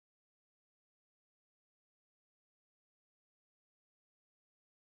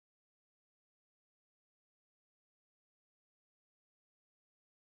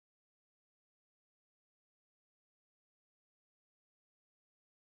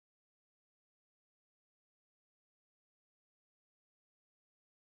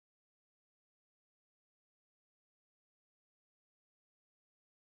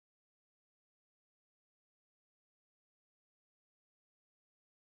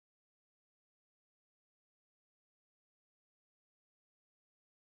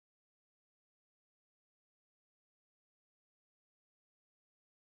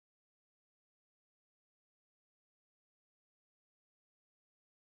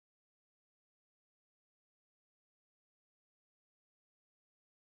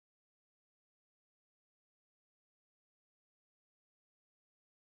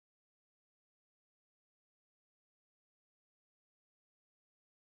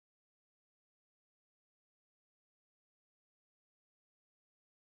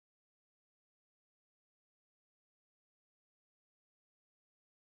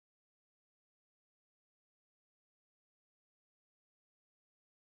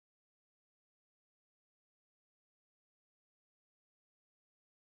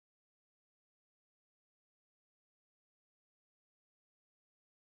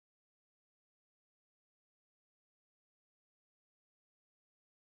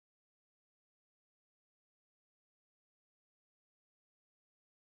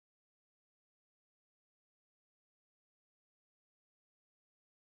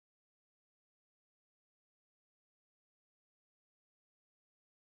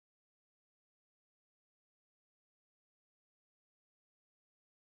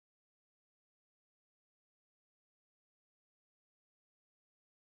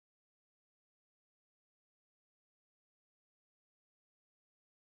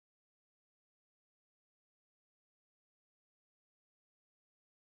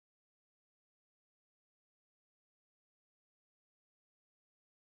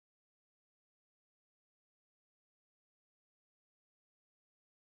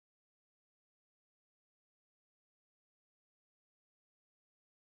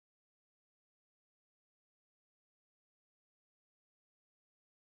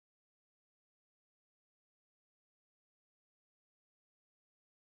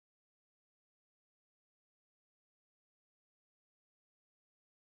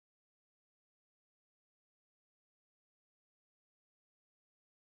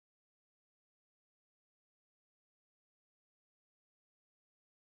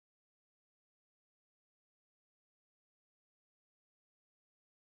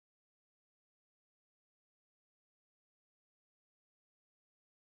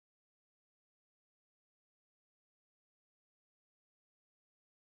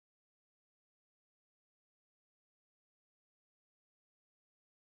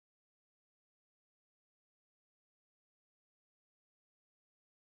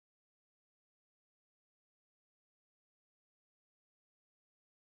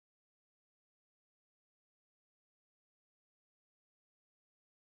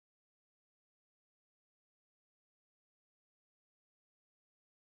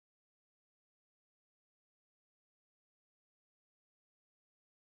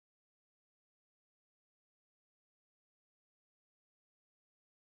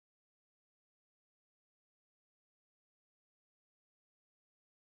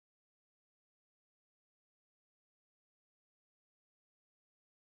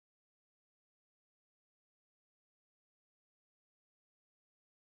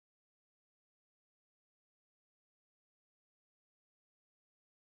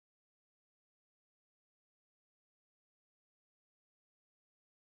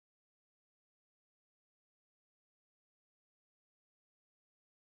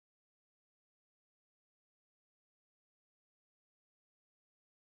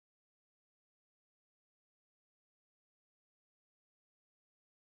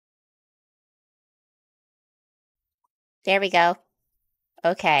There we go.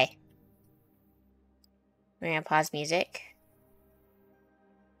 Okay. We're gonna pause music.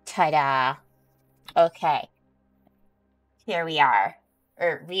 Ta-da. Okay. Here we are.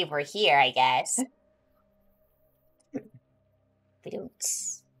 Or we were here, I guess.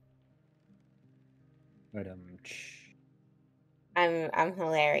 Ba-doots. I'm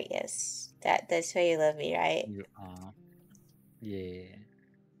hilarious. That's why you love me, right? You are. Yeah.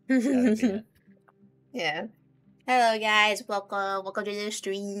 Gotta be it. Yeah. Hello guys, welcome to the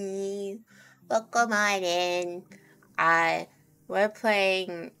stream. Welcome on in. We're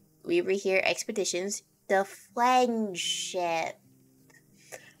playing We Were Here Expeditions, the flagship.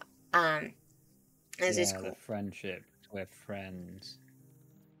 This is The cool. friendship. We're friends.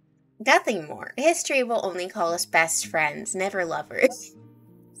 Nothing more. History will only call us best friends, never lovers.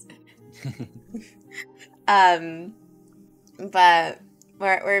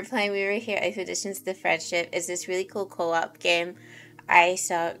 But we're playing We Were Here Expeditions, the friendship is this really cool co-op game. I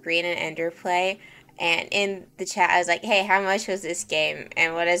saw Green and Ender play, and in the chat I was like, hey, how much was this game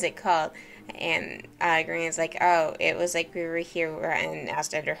and what is it called? And Green's like, oh, it was like We Were Here, and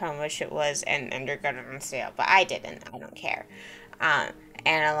asked Ender how much it was, and Ender got it on sale, but I didn't. I don't care. Um,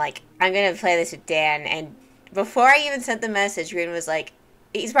 and I'm like, I'm gonna play this with Dan, and before I even sent the message, Green was like,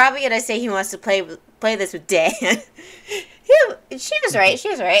 he's probably gonna say he wants to play this with Dan. She was right. She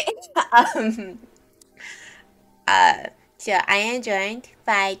was right. um, so I am joined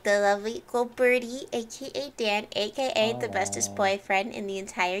by the lovely Equal Birdie, aka Dan, aka the bestest boyfriend in the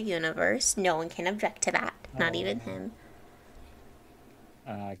entire universe. No one can object to that. Not even him.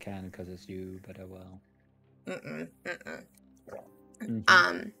 I can because it's you, but I will.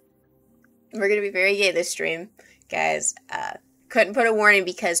 We're gonna be very gay this stream, guys. Couldn't put a warning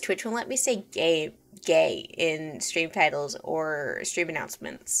because Twitch won't let me say gay in stream titles or stream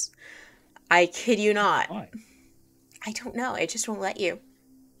announcements. I kid you not. Why? I don't know. It just won't let you.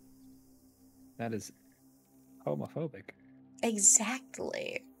 That is homophobic.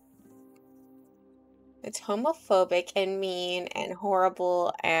 Exactly. It's homophobic and mean and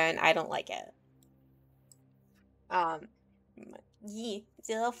horrible, and I don't like it. It's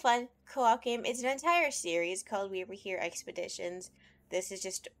a little fun co-op game. It's an entire series called We Were Here Expeditions. This is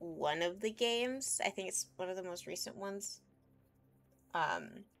just one of the games. I think it's one of the most recent ones. Yeah,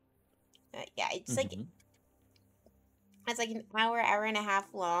 it's like an hour and a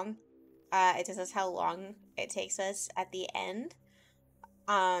half long. It tells us how long it takes us at the end.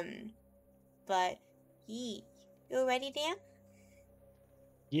 But you ready, Dan?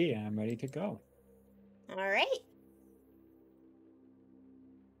 Yeah, I'm ready to go. All right.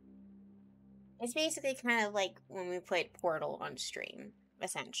 It's basically kind of like when we played Portal on stream,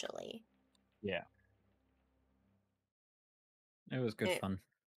 essentially. Yeah. It was good fun.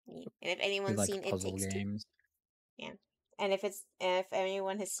 And if anyone's like seen puzzle It Takes games. Two, yeah. And if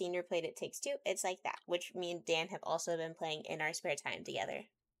anyone has seen or played It Takes Two, it's like that, which me and Dan have also been playing in our spare time together.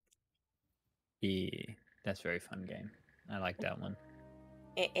 Yeah, that's a very fun game. I like that one.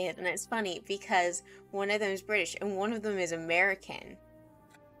 And it's funny because one of them is British and one of them is American.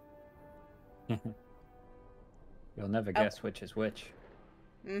 You'll never guess which is which.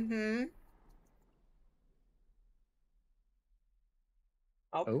 Mm-hmm.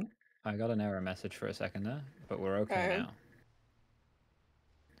 Oh, I got an error message for a second there, but we're okay now.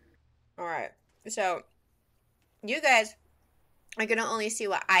 Alright. So, you guys are going to only see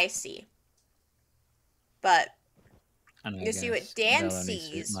what I see. But you see what Dan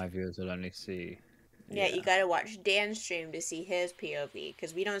sees. My viewers will only see. Yeah, you gotta watch Dan's stream to see his POV,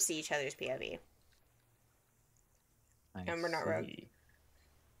 because we don't see each other's POV. And we're not rogue.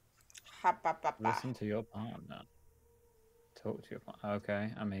 Listen to your partner. Talk to your partner. Okay,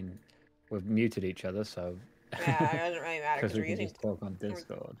 I mean, we've muted each other, so... Yeah, it doesn't really matter because we can just talk on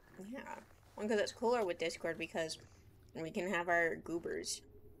Discord. Yeah, well, because it's cooler with Discord because we can have our goobers.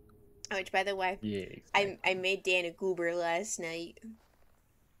 Which, by the way, yeah, exactly. I made Dan a goober last night.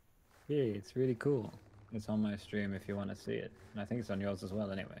 Yeah, it's really cool. It's on my stream if you want to see it. And I think it's on yours as well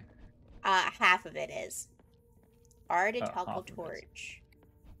anyway. Half of it is. R to toggle torch.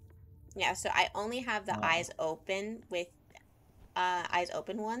 Yeah, so I only have the eyes open with eyes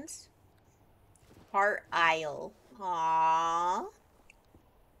open ones. Heart Isle. Aww.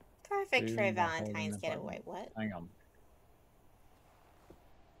 Perfect for a Valentine's getaway. What? Hang on.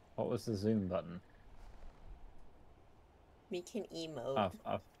 What was the zoom button? We can emote.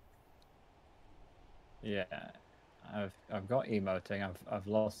 Yeah, I've got emoting. I've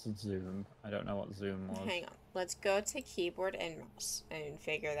lost zoom. I don't know what zoom was. Hang on. Let's go to keyboard and mouse and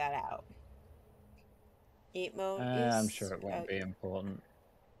figure that out. Emote is... I'm sure it won't be important.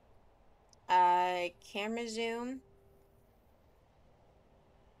 Camera zoom.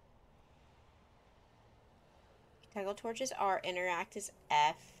 Toggle torches R. Interact is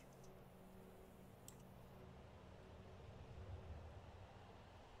F.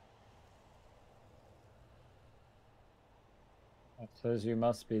 It says you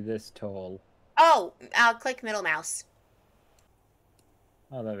must be this tall. Oh, I'll click middle mouse.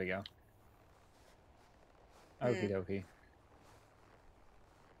 Oh, there we go. Okie dokie.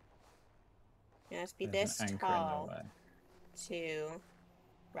 It must be There's an this anchor in the tall way. to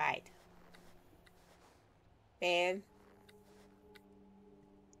right. Babe,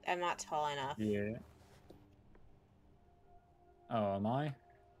 I'm not tall enough. Yeah. Oh, am I?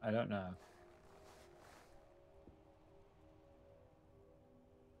 I don't know.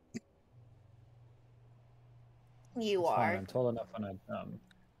 You It's fine. are. I'm tall enough when I jump.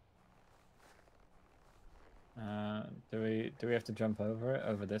 Do we have to jump over it?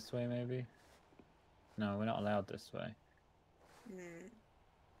 Over this way, maybe? No, we're not allowed this way.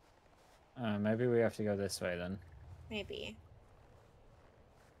 Maybe we have to go this way then. Maybe.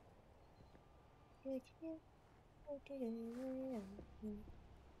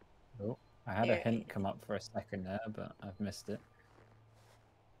 Oh, I had a There. hint come up for a second there, but I've missed it.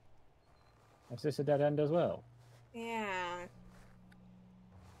 Is this a dead end as well? Yeah.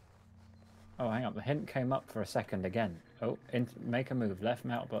 Oh, hang on. The hint came up for a second again. Oh, make a move. Left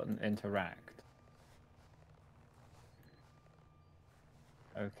mouse button, interact.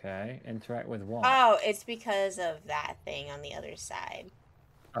 Okay, interact with what? Oh, it's because of that thing on the other side.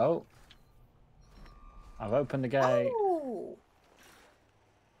 Oh. I've opened the gate. Oh!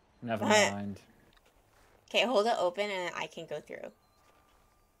 Never mind. Okay, hold it open and I can go through.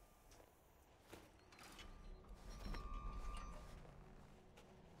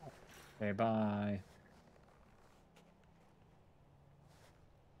 Okay, bye.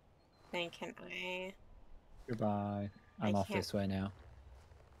 Then can I... Goodbye. I'm off this way now.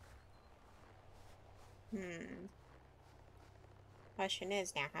 Question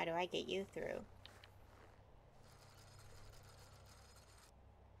is now, how do I get you through?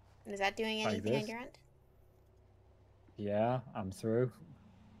 Is that doing anything on your end? Yeah, I'm through.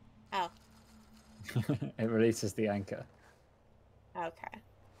 Oh. It releases the anchor. Okay.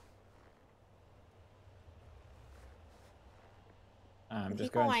 I'm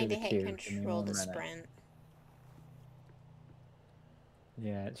just going through the queue. Control to sprint.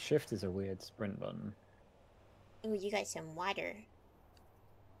 Yeah, shift is a weird sprint button. Ooh, you got some water.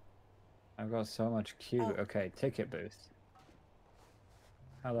 I've got so much queue. Oh. Okay, ticket booth.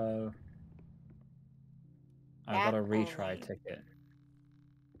 Hello. I got a retry ticket.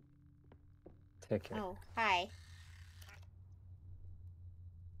 Ticket. Oh, hi.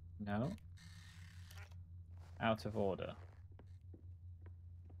 No. Out of order.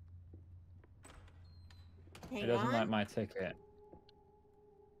 It doesn't like my ticket.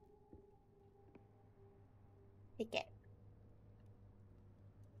 Ticket.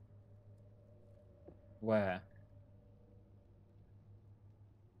 Where?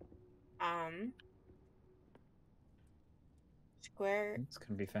 Square. This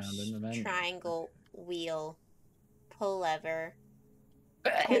can be found in the menu. Triangle, wheel, pull lever,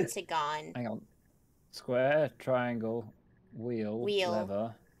 pentagon. Hang on. Square, triangle, wheel,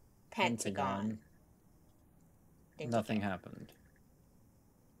 lever, pentagon. Nothing happened.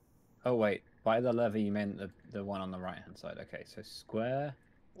 Oh wait, by the lever you meant the one on the right hand side. Okay, so square.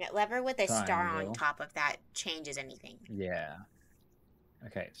 Yeah, lever with a star on top of that changes anything. Yeah.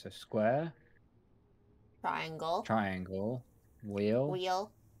 Okay, so square. Triangle. Triangle. Wheel.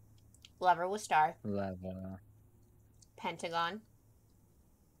 Wheel. Lever with star. Lever. Pentagon.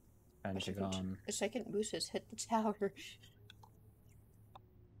 Pentagon. A second boost has hit the tower.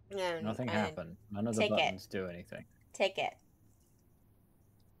 Nothing happened. None of the buttons do anything. Ticket.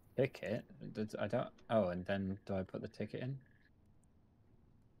 Ticket? I don't... Oh, and then do I put the ticket in?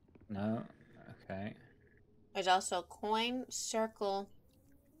 No? Okay. There's also coin, circle.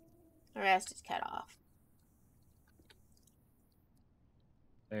 The rest is cut off.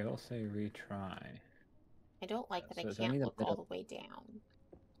 They all say retry. I don't like that I can't look all the way down.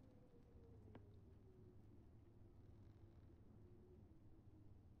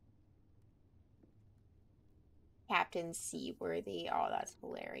 Captain Seaworthy. Oh, that's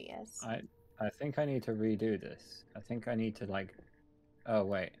hilarious. I think I need to redo this. I think I need to like... Oh,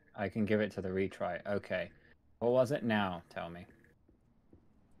 wait. I can give it to the retry. Okay. What was it now? Tell me.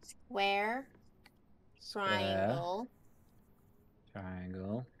 Square. Triangle.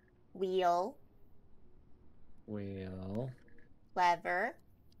 Triangle. Wheel. Wheel. Lever.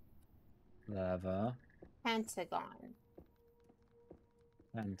 Lever. Pentagon.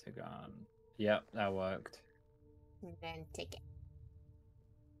 Pentagon. Yep, that worked. And then ticket.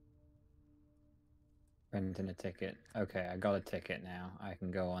 Printing a ticket. Okay, I got a ticket now. I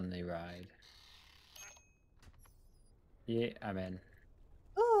can go on the ride. Yeah, I'm in.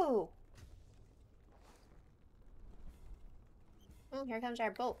 Ooh. Oh, here comes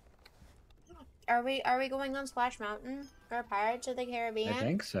our boat. Are we going on Splash Mountain for Pirates of the Caribbean? I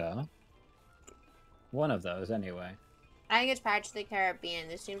think so. One of those, anyway. I think it's Pirates of the Caribbean.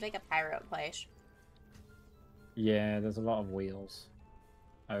 This seems like a pirate place. Yeah, there's a lot of wheels.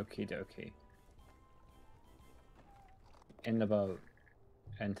 Okie dokie. In the boat.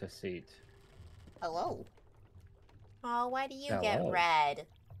 Enter seat. Hello. Oh, why do you get Hello. red?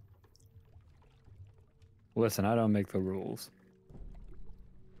 Listen, I don't make the rules.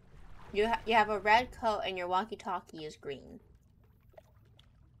 You have a red coat and your walkie-talkie is green.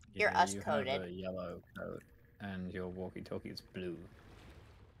 You're Yeah, you us-coded. have a yellow coat, and your walkie-talkie is blue.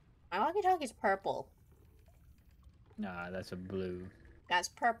 My walkie-talkie is purple. Nah, that's a blue. That's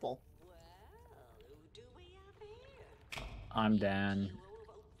purple. Well, who do we have here? I'm Dan. Duo of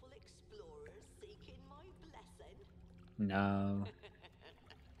hopeful explorers seeking my blessing. No.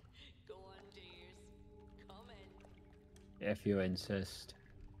 Go on, dears. Come in. If you insist.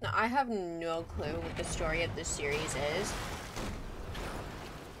 Now, I have no clue what the story of this series is.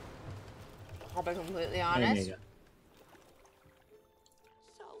 I'll be completely honest. neither.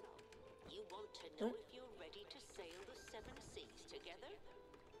 So, you want to know if you're ready to sail the seven seas together?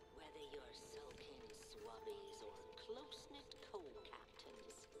 Whether you're sulking swabbies or close-knit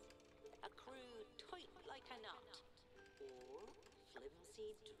co-captains. A crew tight like a knot. Or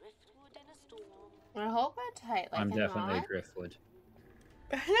flimsy driftwood in a storm. I hope I tight like I'm a definitely knot. driftwood.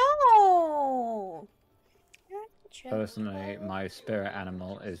 No! Personally, my spirit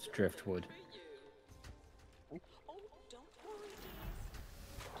animal is driftwood. Oh, don't worry, dears.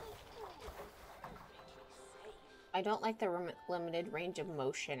 I don't like the limited range of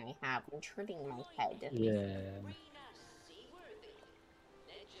motion I have when turning my head. Yeah. Rena Seaworthy,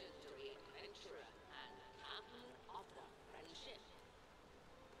 legendary adventurer and captain of the Friendship.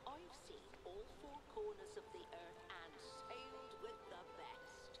 I've seen all four corners of the earth and sailed with the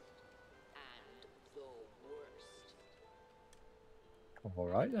best. And the worst.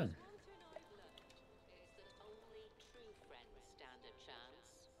 Alright then. One thing I've learned is that only true friends stand a chance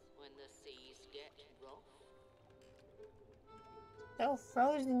when the seas get rough. So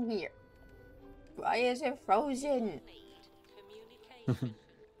frozen here. Why is it frozen? Need communication.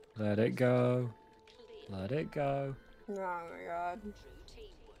 Let it go. Clear. Let it go. Oh my god. True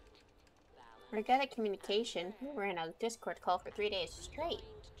teamwork. Balance. We're good at communication. We were in a Discord call for 3 days straight.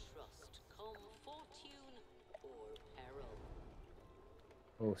 Find trust come fortune or peril.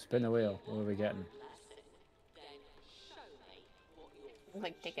 Oh, spin the wheel. What are we getting? Lesson. Then show me what your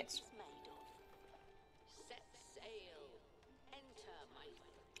Like tickets. is made of. Set sail. Enter my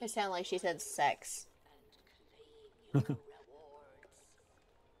It sounded like she said sex. and claim your rewards.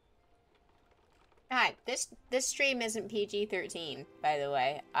 Hi, this stream isn't PG-13, by the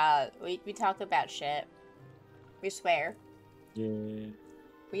way. We talk about shit. We swear. Yeah.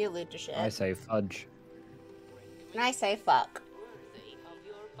 We allude to shit. I say fudge. And I say fuck. Worthy of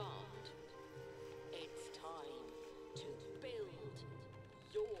your bond. It's time to build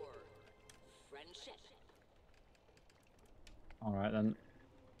your friendship. Alright then.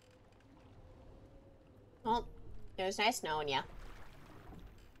 Well, it was nice knowing ya.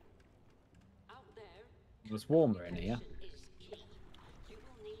 Out there, It was warmer in here. is key. You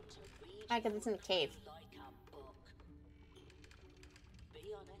will need to read I got this in the cave. like a book.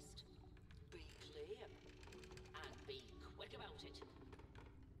 Be honest, be clear, and be quick about it.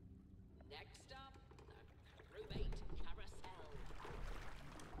 Next up, the crewmate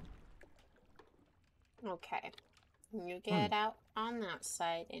carousel. Okay. You get out on that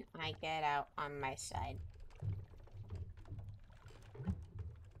side, and I get out on my side.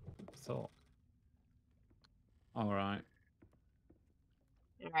 So. Alright.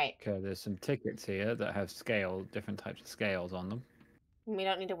 Alright. Okay, there's some tickets here that have different types of scales on them. We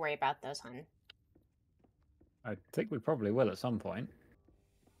don't need to worry about those, hun. I think we probably will at some point.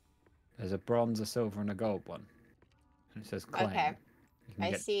 There's a bronze, a silver, and a gold one. And it says claim. Okay. You can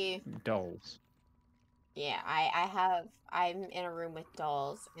I get see. dolls. Yeah, I'm in a room with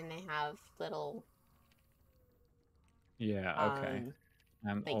dolls, and they have little, Yeah, okay.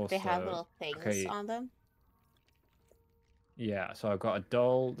 like, Also, they have little things okay, on them. yeah, so I've got a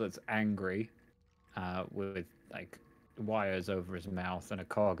doll that's angry, with like wires over his mouth and a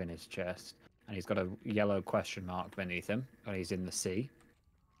cog in his chest, and he's got a yellow question mark beneath him, and he's in the sea.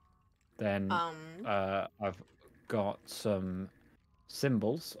 Then I've got some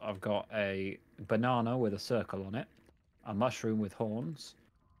symbols. I've got a banana with a circle on it, a mushroom with horns,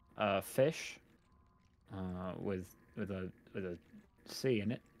 a fish, with a C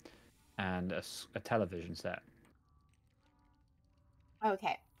in it, and a television set.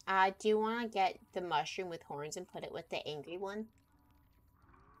 Okay. Do you want to get the mushroom with horns and put it with the angry one?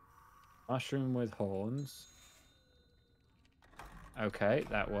 Mushroom with horns. Okay,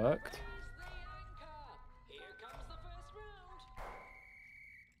 that worked.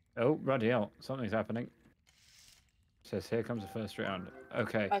 Oh, bloody hell. Something's happening. It says, here comes the first round.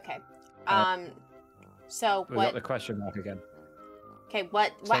 Okay. Okay. So We what? got the question mark again. Okay.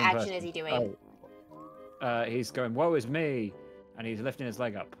 What Same action person. is he doing? Oh. He's going, woe is me! And he's lifting his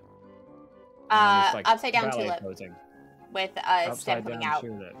leg up. And he's, like, Upside down ballet tulip posing. with a stem Upside coming down out.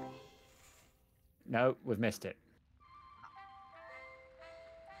 tulip. No, we've missed it.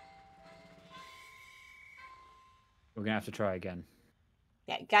 We're gonna have to try again.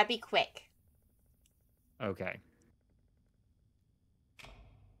 Yeah, gotta be quick. Okay.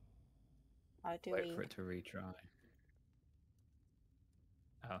 How do Wait we? for it to retry.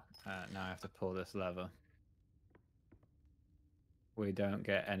 Oh, now I have to pull this lever. We don't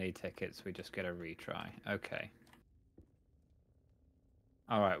get any tickets, we just get a retry. Okay.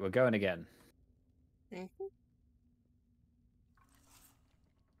 Alright, we're going again. Mm-hmm.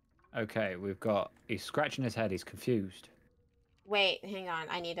 Okay, we've got... He's scratching his head, he's confused. Wait, hang on.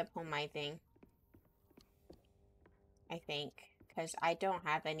 I need to pull my thing. I think. Because I don't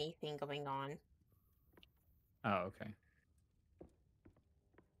have anything going on. Oh, okay.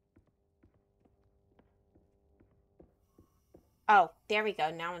 Oh, there we go.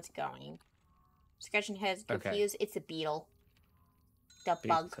 Now it's going. Scratching head's Okay. confused. It's a beetle. The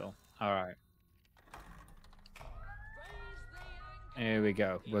bug. Alright. Here we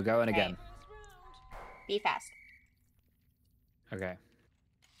go. We're going again. Be fast. Okay.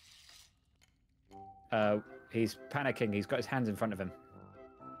 He's panicking. He's got his hands in front of him.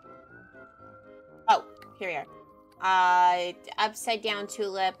 Oh, here we are. Upside down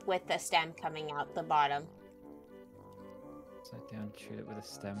tulip with the stem coming out the bottom. Upside down tulip with a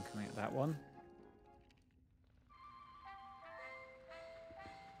stem coming out. That one.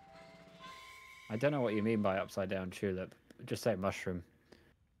 I don't know what you mean by upside down tulip. Just say mushroom.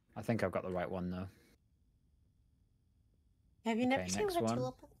 I think I've got the right one though. Have you never seen next what a one.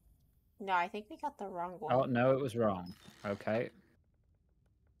 tulip? No, I think we got the wrong one. Oh no, it was wrong. Okay.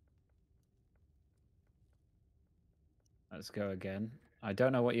 Let's go again. I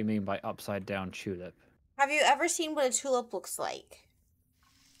don't know what you mean by upside down tulip. Have you ever seen what a tulip looks like?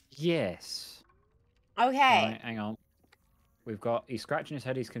 Yes. Okay. Right, hang on. We've got... He's scratching his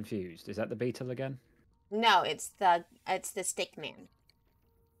head, he's confused. Is that the beetle again? No, it's the stick man.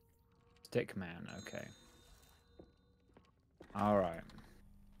 Stick man, okay. Alright.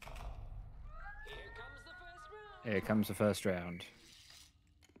 Here comes the first round.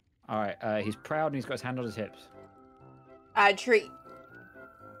 Alright, he's proud and he's got his hand on his hips. Tree.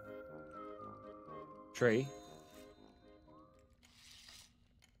 Tree.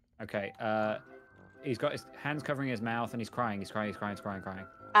 Okay, he's got his hands covering his mouth and he's crying. He's crying.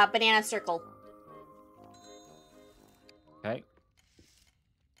 Banana circle. Okay.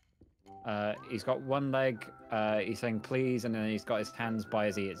 He's got one leg, he's saying please, and then he's got his hands by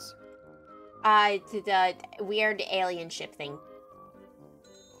his ears. The weird alien ship thing.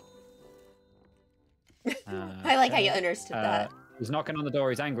 I like how you understood that. He's knocking on the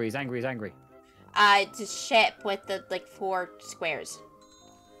door, he's angry. It's a ship with the, 4 squares.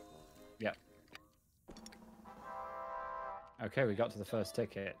 Yep. Okay, we got to the first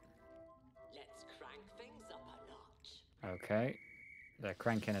ticket. Let's crank things up a notch. Okay. They're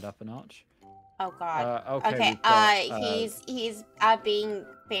cranking it up a notch. Oh god. Okay. He's being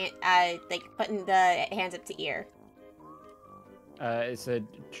putting the hands up to ear. It's a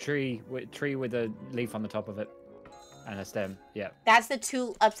tree with a leaf on the top of it and a stem. Yeah. That's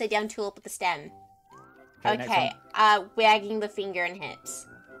the upside down tulip with the stem. Okay. Wagging the finger and hips.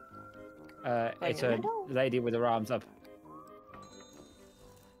 It's a lady with her arms up.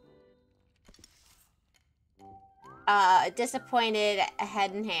 Disappointed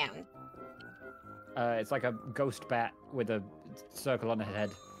head and hand. It's like a ghost bat with a circle on his head.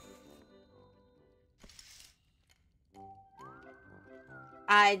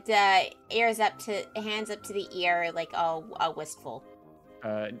 Hands up to the ear, like all wistful.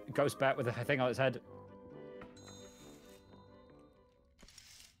 Ghost bat with a thing on its head.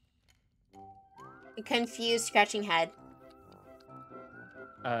 Confused, scratching head.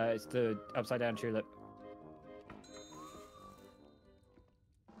 It's the upside down tulip.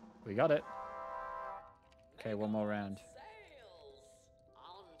 We got it. Okay, one more round. Sails!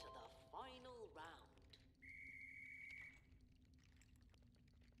 On to the final round.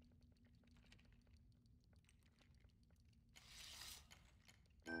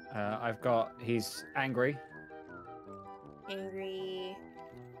 I've got. He's angry. Angry.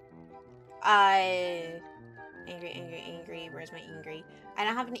 Angry. Where's my angry? I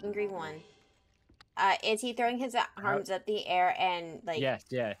don't have an angry one. Is he throwing his arms up the air and like? Yes,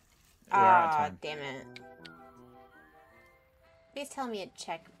 yeah. We're out of Ah, time. damn it. Please tell me a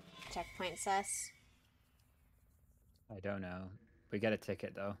checkpoint, sus. I don't know. We get a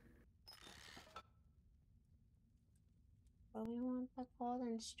ticket though. But we want the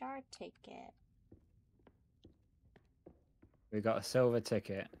golden star ticket. We got a silver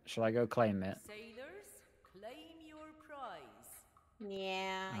ticket. Shall I go claim it? Sailors, claim your prize.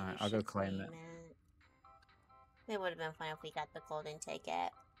 Yeah, Alright, you I'll should go claim it. It would have been fun if we got the golden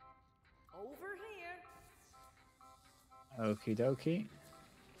ticket. Over here. Okie dokie.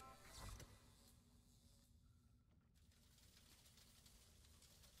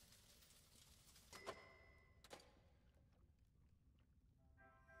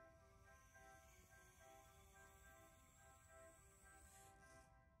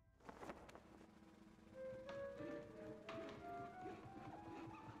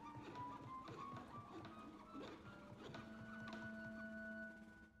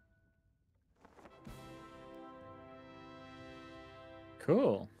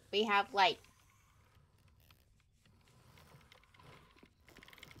 Cool. We have light.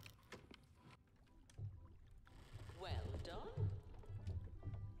 Well done.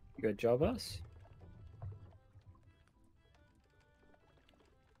 Good job, us.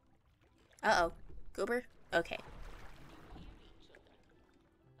 Uh-oh. Goober? Okay. You hear each other.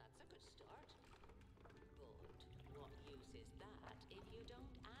 That's a good start. But what use is that if you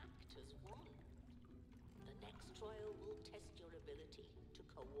don't act as one? The next trial will test your ability to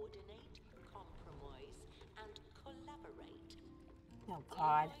coordinate, compromise, and collaborate. Oh,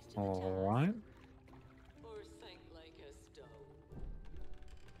 God. Rise to the Alright. task, or sink like a stone.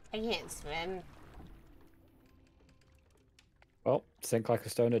 I can't swim. Well, sink like a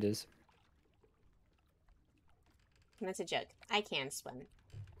stone it is. That's a joke. I can swim.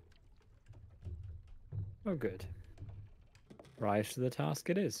 Oh, good. Rise to the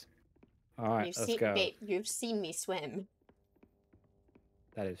task it is. Alright, let's go. Babe, you've seen me swim.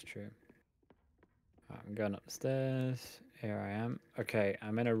 That is true. I'm going up the stairs. Here I am. Okay,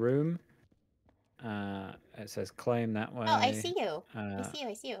 I'm in a room. It says claim that way. Oh, I see you. I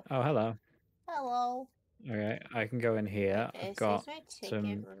I see you. Oh, hello. Hello. Okay, I can go in here. I've This got is my ticket some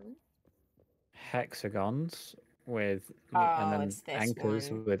room. hexagons with Oh, and then it's this anchors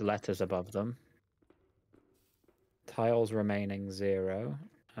one. with letters above them. Tiles remaining 0,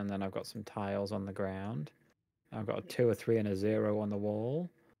 and then I've got some tiles on the ground. I've got a 2, a 3, and a 0 on the wall,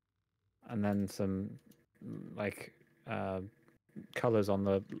 and then some like colors on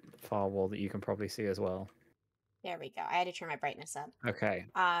the far wall that you can probably see as well. There we go. I had to turn my brightness up. Okay.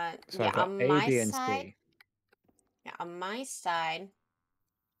 So Yeah, I've got on A, my B, and side. C. Yeah, on my side,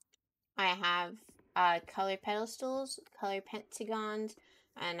 I have color pedestals, color pentagons,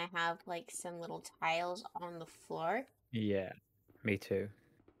 and I have like some little tiles on the floor. Yeah, me too.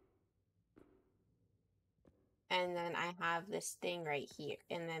 And then I have this thing right here.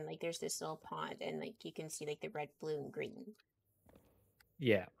 And then like there's this little pond and like you can see like the red, blue, and green.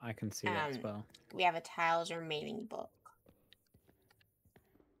 Yeah, I can see that as well. We have a tiles remaining book.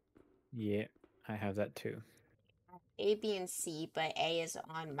 Yeah, I have that too. A, B, and C, but A is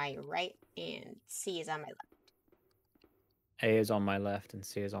on my right and C is on my left. A is on my left and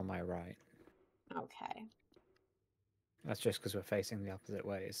C is on my right. Okay. That's just because we're facing the opposite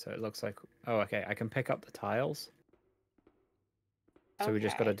ways. So it looks like... Oh, okay. I can pick up the tiles. So we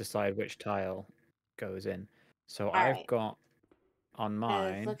just got to decide which tile goes in. So I've got on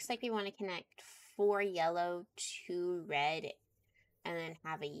mine... It looks like we want to connect 4 yellow, 2 red, and then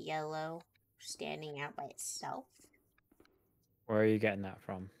have a yellow standing out by itself. Where are you getting that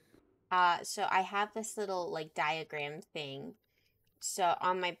from? So I have this little like diagram thing. So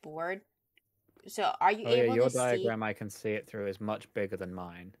on my board. So are you able your to diagram see? I can see it through is much bigger than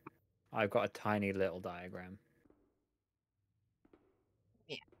mine. I've got a tiny little diagram.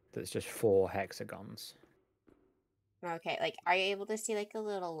 Yeah. That's just 4 hexagons. Okay, like are you able to see like a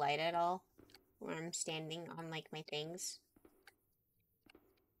little light at all where I'm standing on like my things?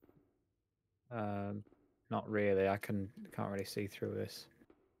 Not really. I can't really see through this.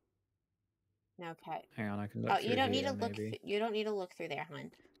 Okay. Hang on, I can look through you don't need here, to look. maybe. You don't need to look through there,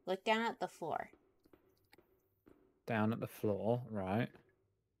 hon. Look down at the floor. Down at the floor, right?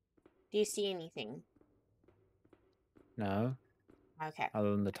 Do you see anything? No. Okay.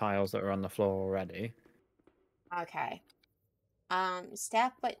 Other than the tiles that are on the floor already. Okay.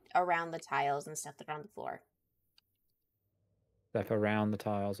 Step but around the tiles and stuff that are on the floor. Step around the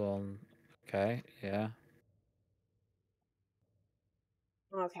tiles on. Okay, yeah.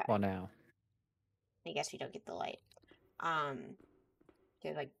 Okay. What now? I guess we don't get the light.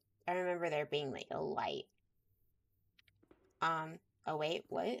 Cause like I remember there being like a light. Oh wait,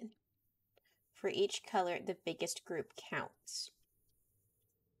 what? For each color, the biggest group counts.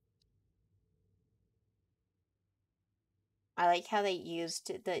 I like how they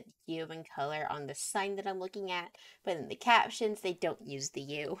used the U in color on the sign that I'm looking at, but in the captions, they don't use the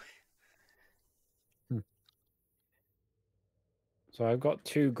U. So I've got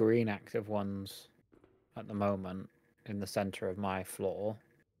 2 green active ones at the moment in the center of my floor.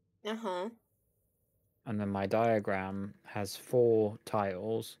 Uh-huh. And then my diagram has 4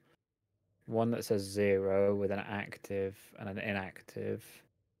 tiles. One that says 0 with an active and an inactive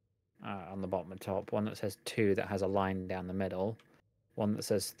on the bottom and top. One that says 2 that has a line down the middle. One that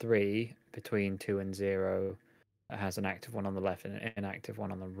says 3 between 2 and 0 that has an active one on the left and an inactive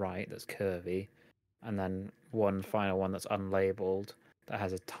one on the right that's curvy. And then one final one that's unlabeled that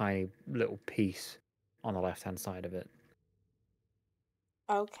has a tiny little piece on the left-hand side of it.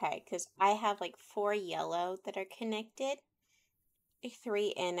 Okay, because I have like 4 yellow that are connected.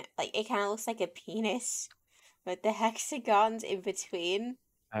 3 in, like, it kind of looks like a penis, with the hexagons in between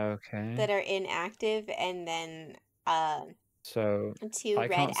Okay. that are inactive, and then So 2 I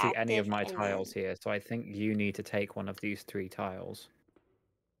red can't see any of active, my and tiles then here, so I think you need to take one of these 3 tiles.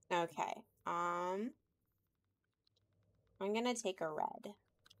 okay. I'm gonna take a red.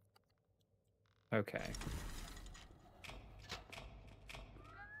 Okay.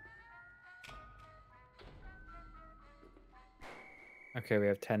 Okay, we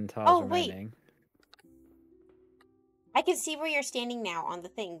have 10 tiles Oh wait, remaining. I can see where you're standing now on the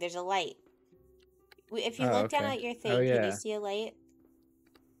thing. There's a light. If you Oh, look down okay. at your Oh, thing, can you yeah. see a light?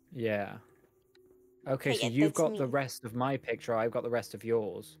 Yeah. Okay, Okay, so yeah, you've that's got the me. rest of my picture, I've got the rest of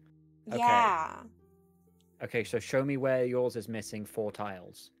yours. Okay. Yeah. Okay, so show me where yours is missing 4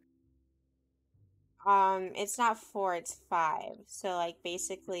 tiles. It's not 4, it's 5. So like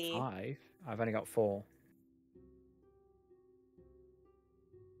basically, 5? I've only got 4.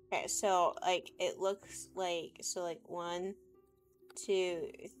 okay, so like it looks like, so like 1,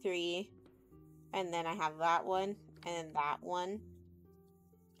 2, 3, and then I have that one, and then that one,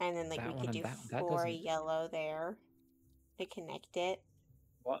 and then like we That one could and do that 4 doesn't... yellow there to connect it,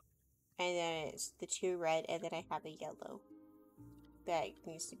 What? and then it's the 2 red, and then I have a yellow that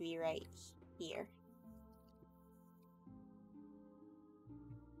needs to be right here.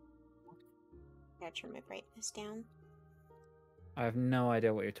 Gotta turn my brightness down. I have no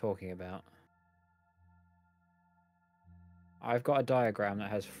idea what you're talking about. I've got a diagram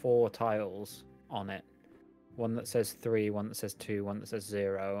that has 4 tiles on it. One that says 3, one that says 2, one that says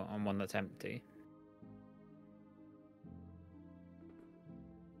 0, and one that's empty.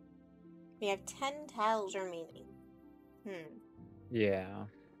 We have 10 tiles remaining. Yeah.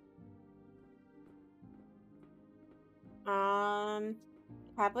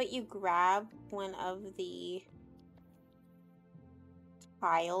 How about you grab one of the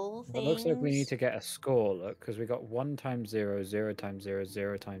tile It looks like we need things? to get a score, look, because we got 1 times 0, 0 times 0,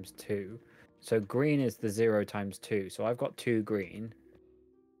 0 times 2. So green is the 0 times 2. So I've got 2 green.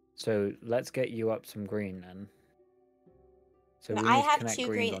 So let's get you up some green then. So No, we I need to have connect 2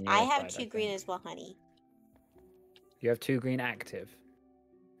 greens green. on I your have side, 2 I green think. as well, honey. You have 2 green active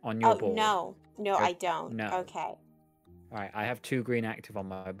on your Oh, board. no. No, I don't. No. Okay. Alright, I have 2 green active on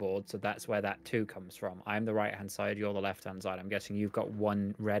my board, so that's where that 2 comes from. I'm the right-hand side, you're the left-hand side. I'm guessing you've got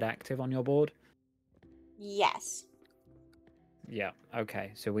 1 red active on your board? Yes. Yeah,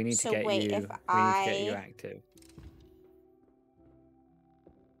 okay. So we need to So get wait, if you I... active.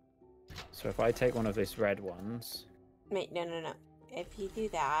 So if I take one of these red ones... Wait, no. If you do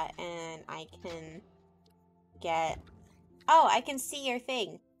that, and I can get... Oh, I can see your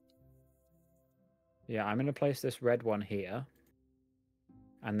thing. Yeah, I'm going to place this red one here.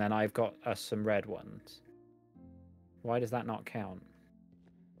 And then I've got some red ones. Why does that not count?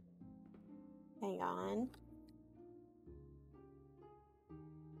 Hang on.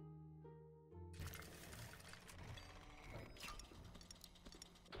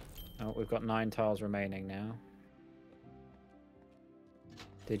 Oh, we've got 9 tiles remaining now.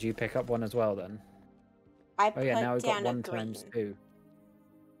 Did you pick up one as well then? I Oh yeah, now put we've got down a 1 green. times 2.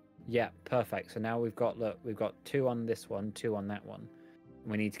 Yeah, perfect. So now we've got, look, we've got 2 on this one, 2 on that one.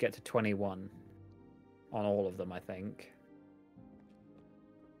 We need to get to 21 on all of them, I think.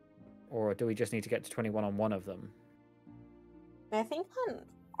 Or do we just need to get to 21 on one of them? I think on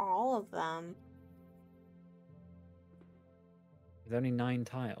all of them. There's only 9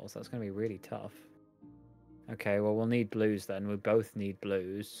 tiles. That's going to be really tough. Okay, well, we'll need blues then. We both need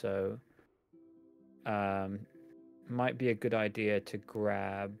blues, so might be a good idea to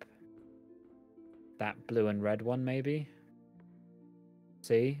grab that blue and red one, maybe.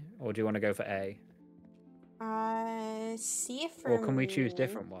 C, or do you want to go for A? C for Or can we choose me.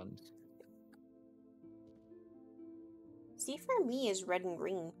 different ones? C for me is red and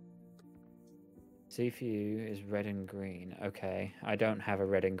green. C for you is red and green. Okay, I don't have a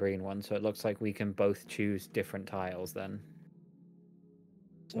red and green one, so it looks like we can both choose different tiles then.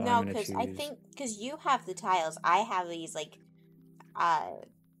 So No, because I think because you have the tiles, I have these like, I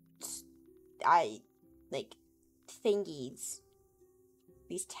like thingies,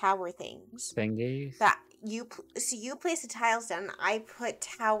 these tower things. thingies. That so you place the tiles down, and I put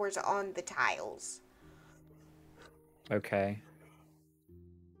towers on the tiles. Okay.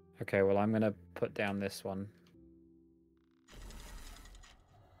 Okay, well, I'm gonna put down this one.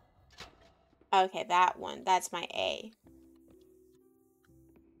 Okay, that one. That's my A.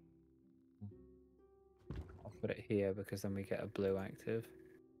 I'll put it here because then we get a blue active.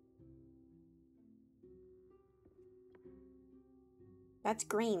 That's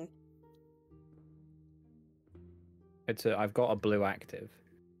green. I've got a blue active.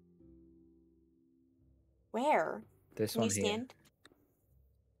 Where? This Can one you here. stand?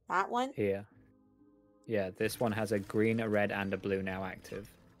 That one? Here. Yeah, this one has a green, a red, and a blue now active.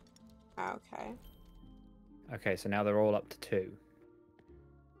 Okay. Okay, so now they're all up to 2.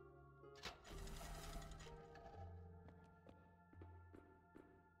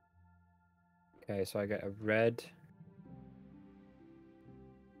 Okay, so I get a red.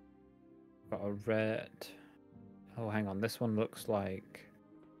 Got a red. Oh, hang on. This one looks like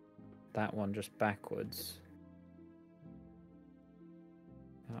that one just backwards.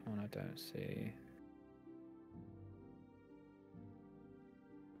 That one I don't see.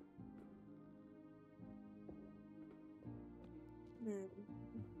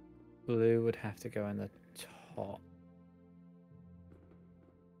 Blue would have to go in the top.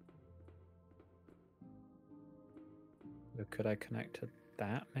 So could I connect to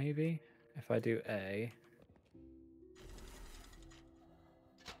that maybe? If I do A.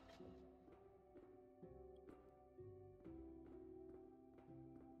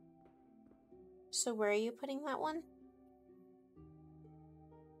 So where are you putting that one?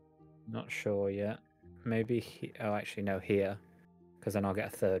 Not sure yet. Maybe oh, actually no, here, because then I'll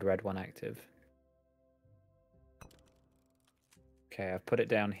get a third red one active. Okay, I've put it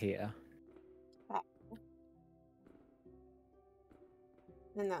down here.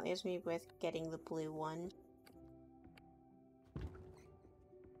 And that leaves me with getting the blue one.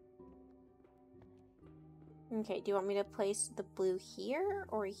 Okay, do you want me to place the blue here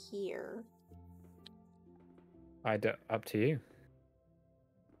or here? Up to you.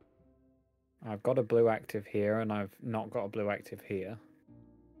 I've got a blue active here, and I've not got a blue active here.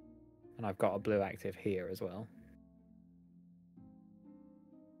 And I've got a blue active here as well.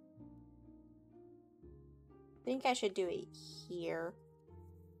 I think I should do it here.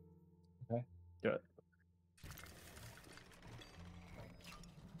 Okay, do it.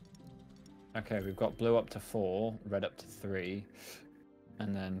 Okay, we've got blue up to 4, red up to 3,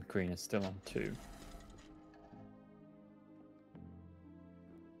 and then green is still on 2.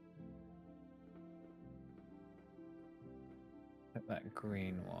 Hit that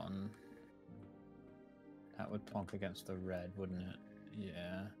green one. That would plonk against the red, wouldn't it?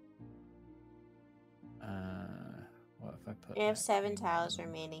 Yeah. What if I put? I have that 7 green tiles one?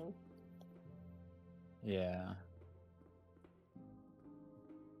 remaining. Yeah.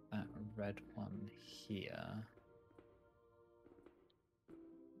 That red one here.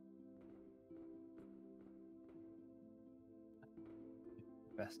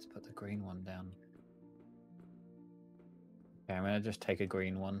 Best to put the green one down. Okay, I'm gonna just take a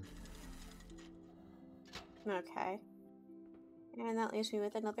green one. Okay. And that leaves me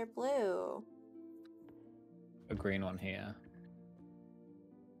with another blue. A green one here.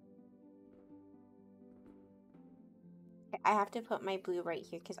 I have to put my blue right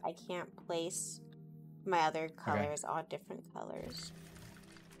here because I can't place my other colors on different colors.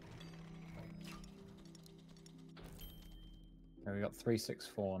 Okay, we got 3, 6,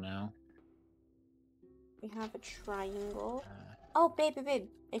 4 now. We have a triangle. Oh, babe,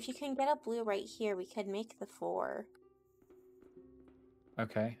 if you can get a blue right here, we could make the 4.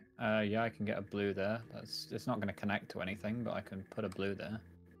 Okay. Yeah, I can get a blue there. It's not going to connect to anything, but I can put a blue there.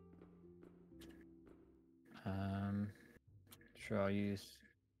 Sure, I'll use.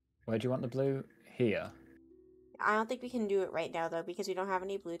 Where do you want the blue? Here. I don't think we can do it right now, though, because we don't have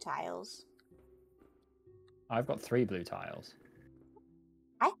any blue tiles. I've got 3 blue tiles.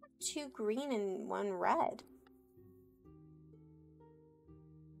 I have 2 green and 1 red.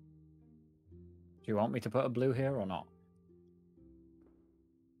 Do you want me to put a blue here or not?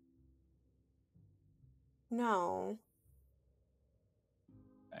 No.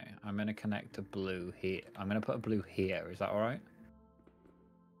 Okay, I'm gonna connect a blue here. I'm gonna put a blue here. Is that all right?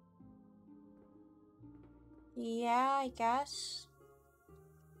 Yeah, I guess.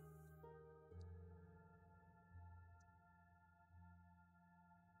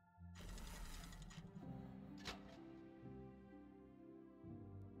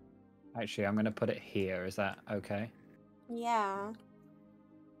 Actually, I'm gonna put it here. Is that okay? Yeah.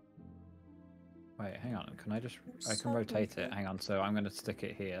 Wait, hang on. Can I just? I can So rotate it. confused. Hang on. So I'm gonna stick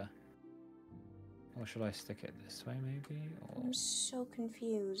it here. Or should I stick it this way, maybe? Or... I'm so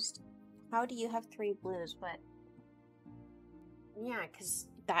confused. How do you have 3 blues, but... Yeah, because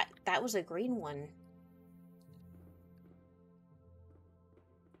that was a green one.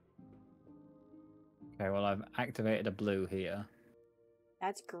 Okay, well, I've activated a blue here.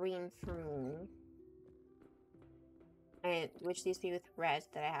 That's green for me. And which leaves me with red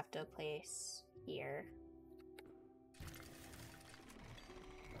that I have to place here.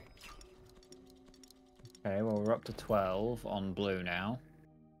 Okay, well, we're up to 12 on blue now.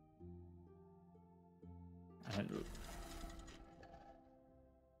 And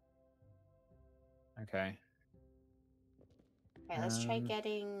okay. Okay, let's try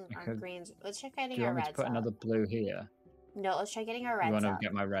getting our greens. Let's try Do getting you our want me to reds put up. another blue here? No, let's try getting our You reds want to up.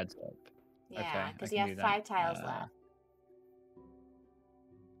 get my reds up? Yeah, Okay, because I we can have do 5 that. tiles left.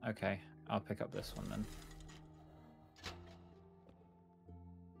 Okay, I'll pick up this one then.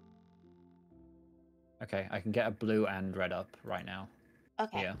 Okay, I can get a blue and red up right now.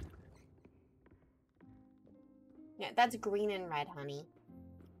 Okay. Yeah. Yeah, that's green and red, honey.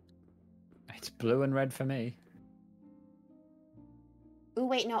 It's blue and red for me. Ooh,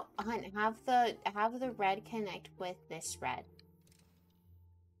 wait, no, hun, have the red connect with this red.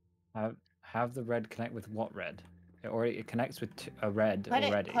 Have the red connect with what red? It connects with a red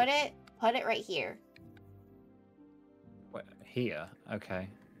already. Put it right here. What, here? Okay.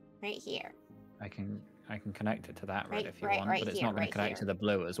 Right here. I can connect it to that red if you right want, but it's here, not going right to connect here. to the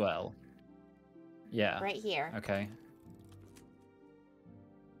blue as well. Yeah. Right here. Okay.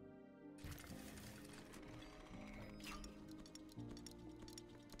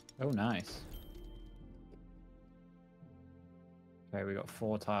 Oh, nice. Okay, we got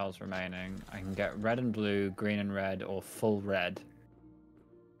 4 tiles remaining. I can get red and blue, green and red, or full red.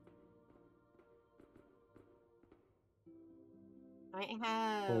 I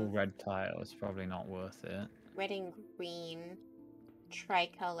have Full red tile is probably not worth it. red and green,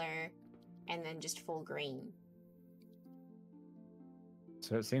 tricolor, and then just full green.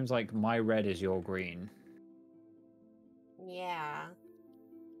 So it seems like my red is your green. Yeah.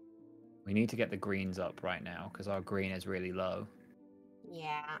 We need to get the greens up right now because our green is really low.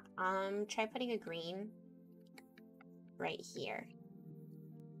 Yeah. Try putting a green right here.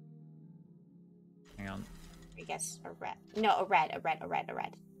 Hang on. I guess a red. No, a red.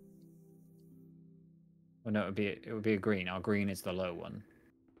 Oh no, it would be a green. Our green is the low one.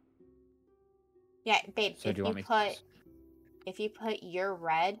 Yeah, babe, So if do you want me if you put your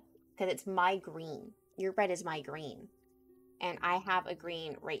red, because it's my green. Your red is my green. And I have a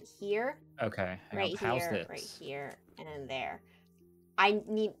green right here. Okay, hang right on. How's here, this? right here, and then there.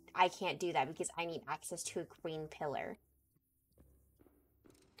 I can't do that because I need access to a green pillar.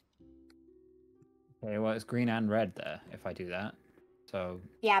 Okay, well it's green and red there if I do that. So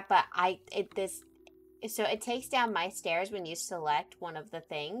Yeah, but so it takes down my stairs when you select one of the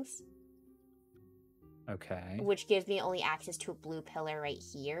things. okay. Which gives me only access to a blue pillar right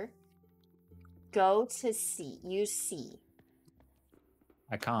here. Go to C. Use C.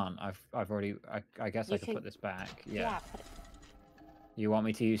 I can't. I've already. I guess You I could can- put this back. Yeah. Yeah, put it, You want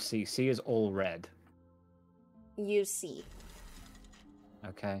me to use C? C is all red. use C.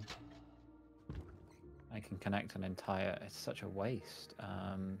 Okay. I can connect an entire. It's such a waste.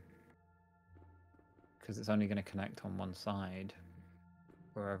 Because it's only going to connect on one side,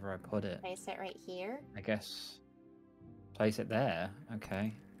 wherever I put it. Place it right here. I guess. Place it there.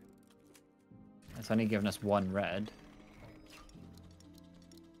 Okay. It's only given us 1 red.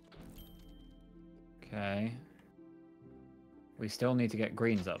 Okay. We still need to get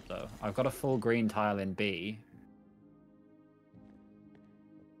greens up, though. I've got a full green tile in B.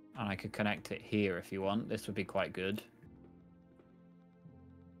 And I could connect it here if you want. This would be quite good.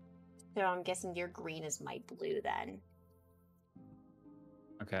 So I'm guessing your green is my blue then.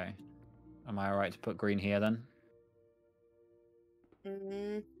 Okay. Am I alright to put green here then?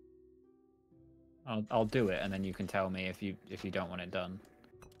 Mm-hmm. I'll do it, and then you can tell me if you don't want it done.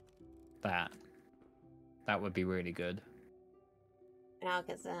 That would be really good. No,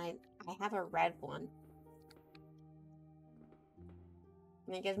 because then I have a red one.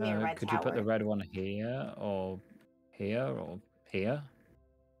 And it gives me a red could tower. you put the red one here or here or here?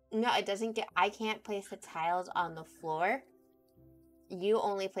 No, it doesn't get... I can't place the tiles on the floor. You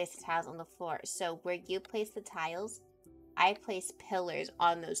only place the tiles on the floor. So where you place the tiles, I place pillars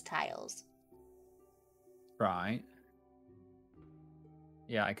on those tiles. Right.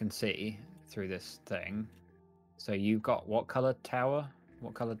 Yeah, I can see through this thing. So you've got what color tower?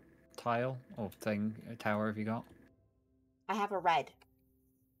 What color tile or thing, tower have you got? I have a red.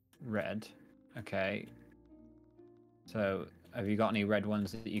 Red. Okay. So have you got any red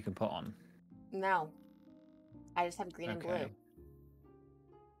ones that you can put on? No. I just have green and blue.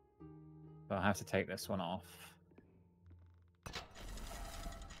 So I'll have to take this one off.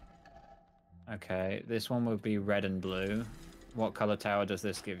 Okay, this one would be red and blue. What color tower does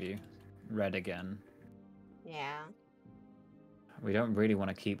this give you? Red again. Yeah. We don't really want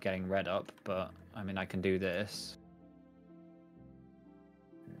to keep getting red up, but I mean, I can do this.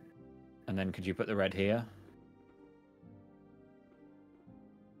 And then could you put the red here?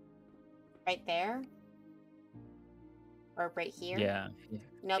 Right there? Or right here? Yeah.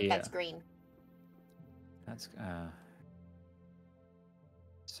 Nope, here. that's green. That's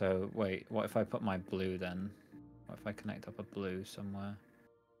So wait, what if I put my blue then? What if I connect up a blue somewhere?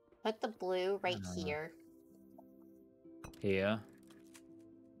 Put the blue right here. Here.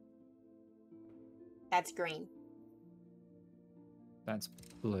 That's green. That's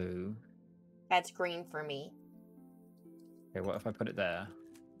blue. That's green for me. Okay, what if I put it there?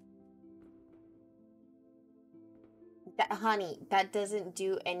 Honey, that doesn't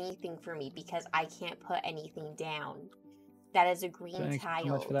do anything for me because I can't put anything down. That is a green Thank you so tile.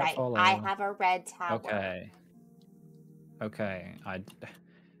 much for that follow. I have a red tower. Okay. Okay.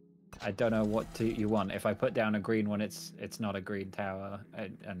 I don't know what you want. If I put down a green one, it's not a green tower,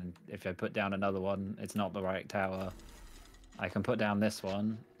 and if I put down another one, it's not the right tower. I can put down this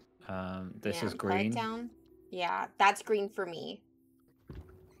one. This is green. Put it down. Yeah, that's green for me.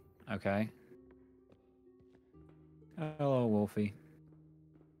 Okay. Hello, Wolfie.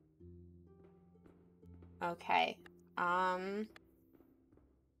 Okay. I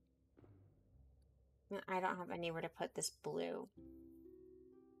don't have anywhere to put this blue.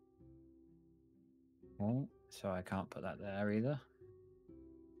 Oh, so I can't put that there either.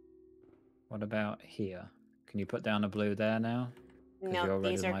 What about here? Can you put down a blue there now? No,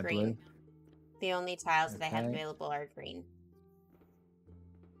 these are green. Blue. The only tiles that I have available are green.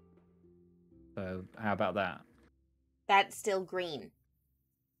 So how about that? That's still green.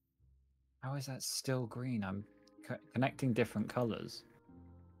 How is that still green? I'm connecting different colors.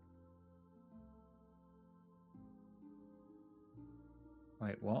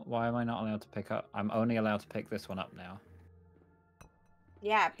 Wait, what? Why am I not allowed to pick up? I'm only allowed to pick this one up now.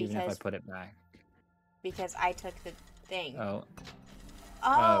 Yeah, because... Even if I put it back. Because I took the thing. Oh.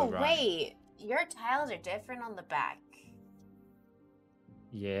 Oh, right. wait. Your tiles are different on the back.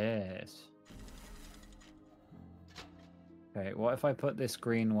 Yes. Okay, what if I put this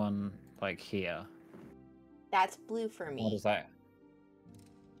green one, like, here? That's blue for me. What is that?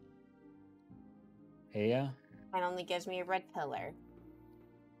 Here? It only gives me a red pillar.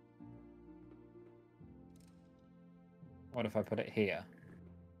 What if I put it here?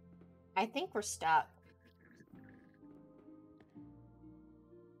 I think we're stuck.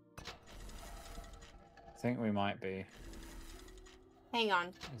 I think we might be. Hang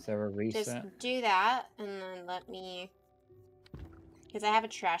on. Is there a reset? Just do that, and then let me... Because I have a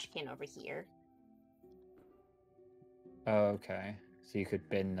trash can over here. Oh, okay. So you could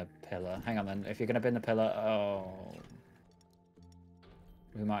bin the pillar. Hang on then. If you're going to bin the pillar... Oh...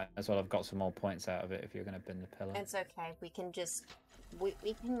 We might as well have got some more points out of it if you're going to bin the pillar. It's okay. We can just... We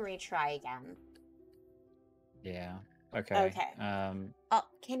can retry again. Yeah. Okay. Okay. Oh,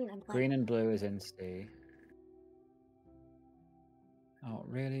 Canyon, I'm playing. Green and blue is in C. Oh,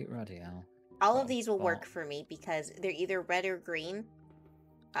 really? Bloody hell. All of these will work for me because they're either red or green.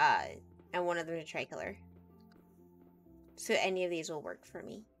 And one of them is a tricolor. So any of these will work for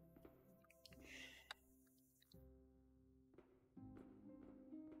me.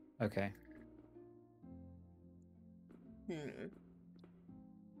 Okay.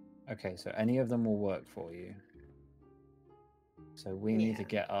 Okay, so any of them will work for you. So we need to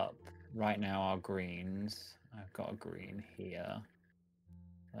get up right now our greens. I've got a green here.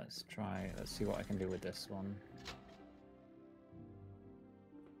 Let's see what I can do with this one.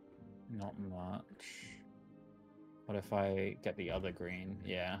 Not much. What if I get the other green?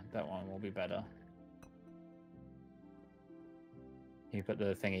 Yeah, that one will be better. Can you put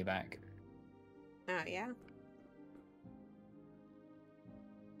the thingy back? Oh, yeah.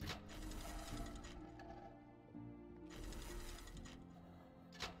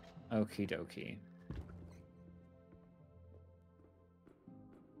 Okie dokie.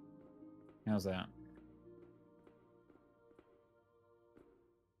 How's that?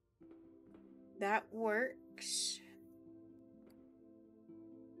 That works.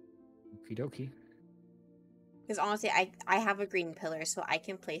 Okie dokie. Because honestly, I have a green pillar, so I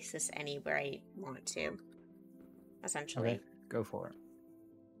can place this anywhere I want to. Essentially. Okay, go for it.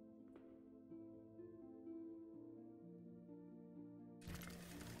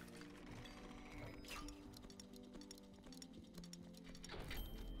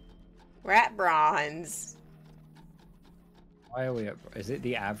 We're at bronze. Why are we at... Is it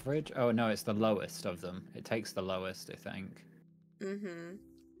the average? Oh, no, it's the lowest of them. It takes the lowest, I think. Mm-hmm.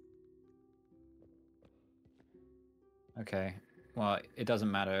 Okay. Well, it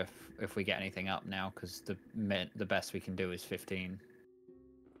doesn't matter if we get anything up now, because the best we can do is 15.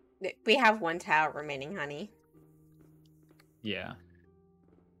 We have 1 tile remaining, honey. Yeah.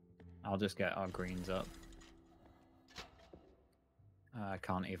 I'll just get our greens up. I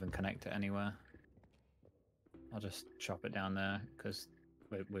can't even connect it anywhere. I'll just chop it down there, because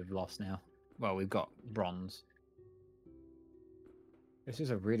we've lost now. Well, we've got bronze. This is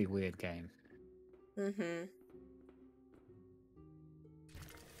a really weird game. Mm-hmm.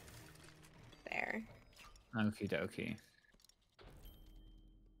 There. Okie dokie.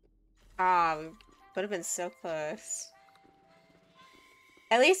 Ah, we would have been so close.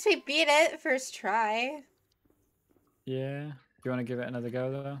 At least we beat it first try. Yeah. Do you want to give it another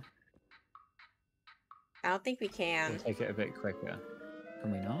go, though? I don't think we We'll can. take it a bit quicker.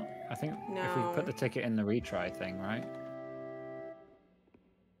 Can we not? I think if we No. put the ticket in the retry thing, right?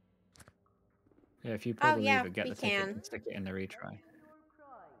 Yeah, if you pull Oh, the yeah, lever, get we the ticket can. and stick it in the retry.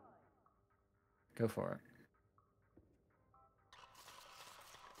 Go for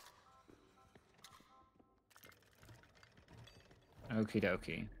it. Okie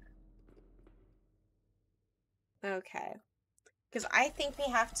dokie. Okay. Because I think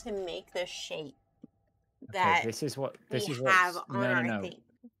we have to make the shape Okay, that this is what we is have what's on our no. thing.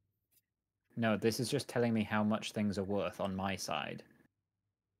 No, this is just telling me how much things are worth on my side.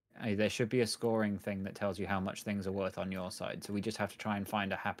 There should be a scoring thing that tells you how much things are worth on your side. So we just have to try and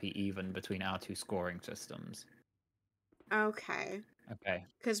find a happy even between our two scoring systems. Okay. Okay.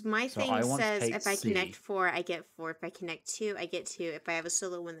 Because my So thing I want to says take if I C. connect 4, I get 4. If I connect 2, I get 2. If I have a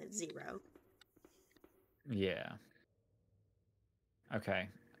solo one, that's 0. Yeah. Okay.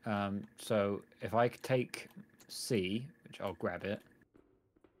 So if I take C, which I'll grab it.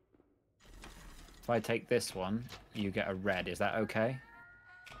 If I take this one, you get a red. Is that okay?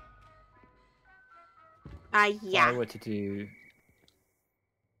 If Yeah. I were to do...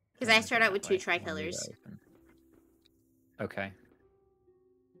 Because I move start it out that with 2 way, I wanna leave it tricolors. open. Okay.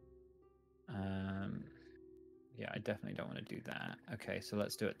 Yeah, I definitely don't want to do that. Okay, so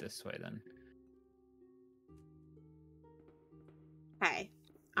let's do it this way then. Okay.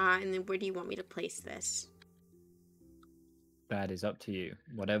 And then where do you want me to place this? That is up to you.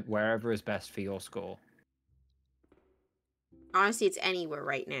 Wherever is best for your score. Honestly, it's anywhere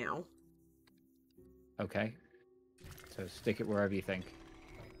right now. Okay. So stick it wherever you think.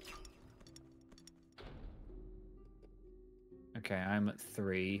 Okay, I'm at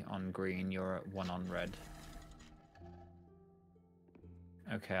 3 on green, you're at 1 on red.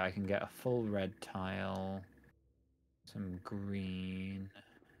 Okay, I can get a full red tile, some green,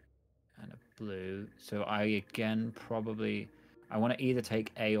 and a blue. So I again probably... I want to either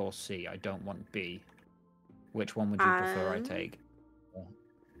take A or C. I don't want B. Which one would you prefer I take?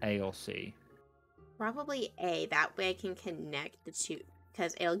 A or C? Probably A. That way I can connect the 2.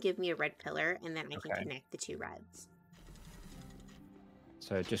 Because it'll give me a red pillar, and then I can Okay. connect the 2 reds.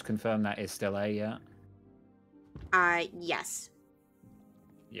 So just confirm that is still A, yeah? Yes.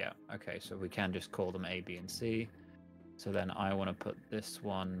 Yeah, okay, so we can just call them A, B, and C. So then I want to put this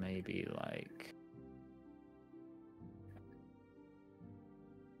one maybe like...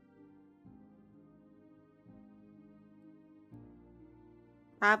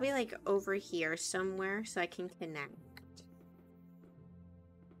 Probably like over here somewhere so I can connect.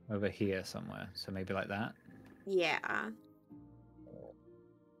 over here somewhere. So maybe like that? Yeah.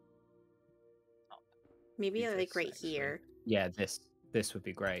 Maybe Do like this, right actually. here. Yeah, this would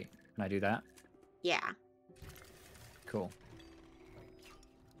be great. Can I do that? Yeah. Cool.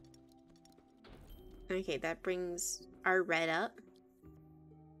 Okay, that brings our red up.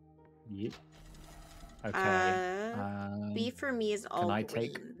 Yep. Okay. B for me is all can I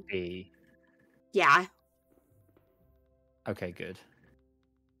green. take B? Yeah. Okay, good.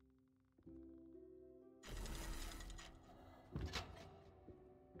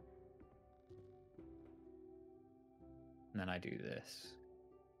 And then I do this.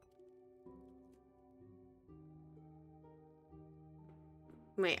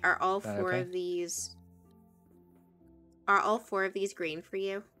 Wait, are all that four okay? of these... Are all four of these green for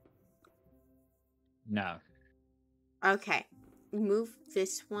you? No. Okay. Move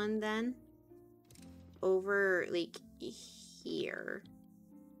this one then over, like, here.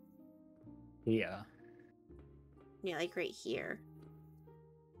 Here. Yeah, like right here.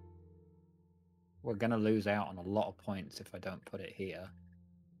 We're gonna lose out on a lot of points if I don't put it here.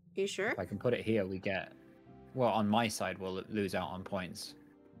 You sure? If I can put it here, we get... Well, on my side, we'll lose out on points.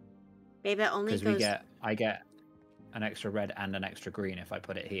 Babe, it only Because goes... I get an extra red and an extra green if I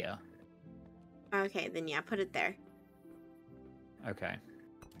put it here. Okay, then yeah, put it there. Okay.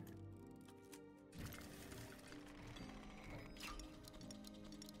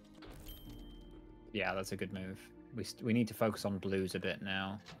 Yeah, that's a good move. We need to focus on blues a bit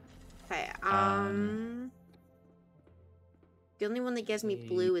now. Okay, Um, the only one that gives me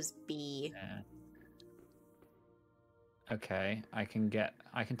blue is B. Yeah. Okay, I can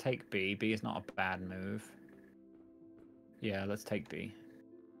take B. B is not a bad move. Yeah, let's take B.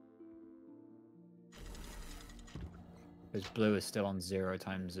 Because blue is still on 0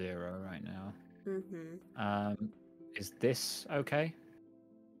 times 0 right now. Mm-hmm. Is this okay?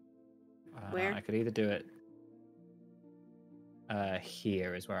 Where? I could either do it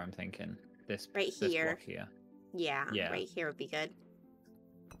here is where I'm thinking. This Right this here. block here. Yeah, Yeah. right here would be good.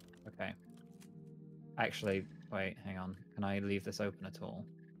 Okay. Actually, wait, hang on. Can I leave this open at all?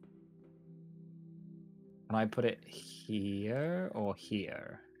 Can I put it here or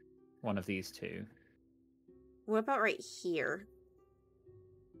here? One of these two. What about right here?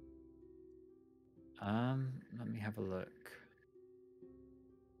 Let me have a look.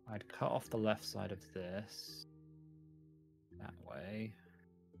 I'd cut off the left side of this. That way.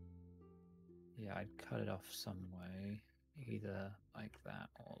 Yeah, I'd cut it off some way. Either like that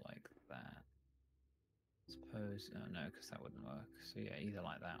or like that. Suppose, oh no, because that wouldn't work. So yeah, either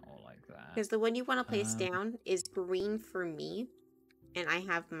like that or like that. Because the one you want to place down is green for me, and I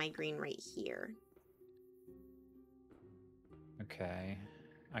have my green right here. Okay.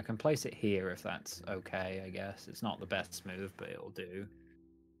 I can place it here if that's okay, I guess. It's not the best move, but it'll do.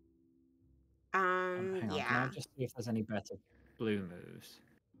 Hang on, Yeah. can I just see if there's any better blue moves?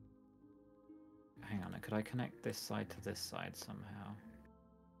 Hang on, could I connect this side to this side somehow?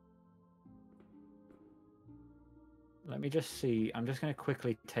 Let me just see. I'm just going to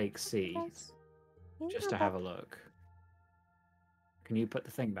quickly take C, just to have a look. Can you put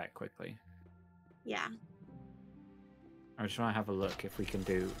the thing back quickly? Yeah. I'm just trying to have a look if we can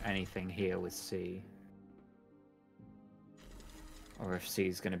do anything here with C. Or if C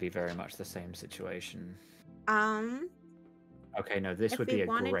is going to be very much the same situation. Okay, no, this would be a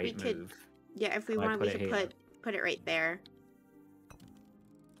great move. Yeah, if we wanted, we could put it right there.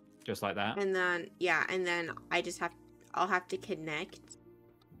 Just like that? And then, yeah, and then I'll have to connect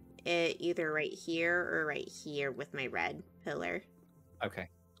it either right here or right here with my red pillar. Okay,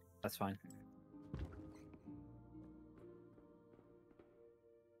 that's fine.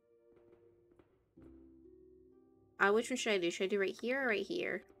 Which one should I do? Should I do right here or right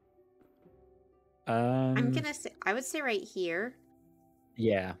here? I would say right here.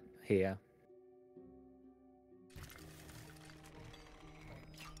 Yeah, here.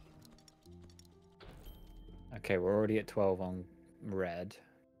 Okay, we're already at 12 on red.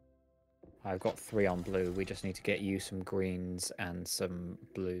 I've got 3 on blue. We just need to get you some greens and some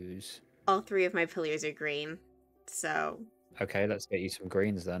blues. All 3 of my pillars are green, so... Okay, let's get you some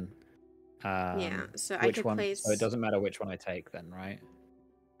greens then. Yeah, so I which could one? place... So it doesn't matter which one I take then, right?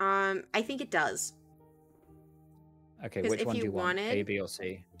 I think it does. Okay, which one do you want? A, B, or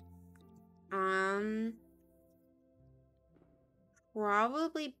C?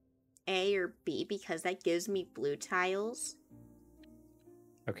 Probably A or B, because that gives me blue tiles.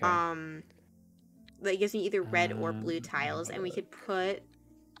 Okay. That gives me either red or blue tiles, and we could put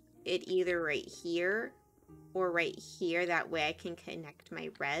it either right here or right here. That way I can connect my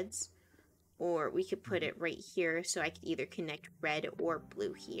reds. Or we could put it right here so I could either connect red or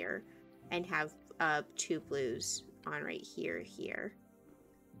blue here and have 2 blues on right here.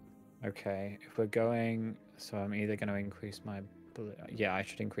 Okay, if we're going... So I'm either going to increase my blue... Yeah, I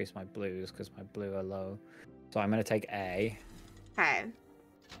should increase my blues because my blue are low. So I'm going to take A. Okay.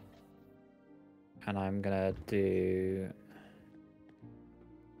 And I'm going to do...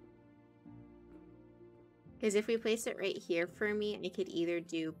 Because if we place it right here for me, I could either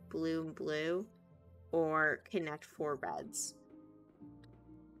do blue and blue or connect 4 reds.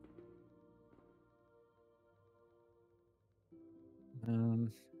 Should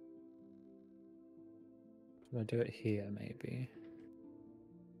I do it here, maybe?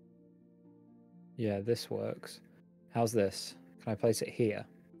 Yeah, this works. How's this? Can I place it here,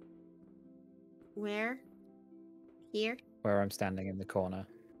 Where? Here? where I'm standing in the corner?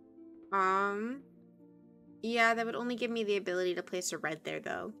 Yeah, that would only give me the ability to place a red there,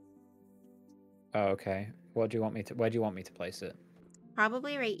 though. Oh, okay. What do you want me to? Where do you want me to place it?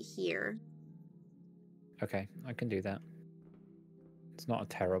 Probably right here. Okay, I can do that. It's not a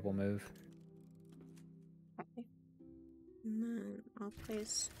terrible move. Okay. And then I'll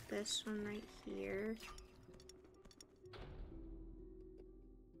place this one right here.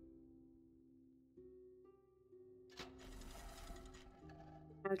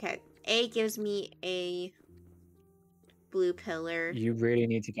 Okay. A gives me a blue pillar. You really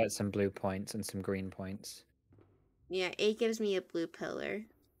need to get some blue points and some green points. Yeah, A gives me a blue pillar.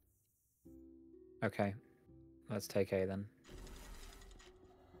 Okay, let's take A then.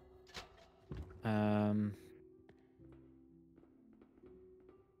 Um,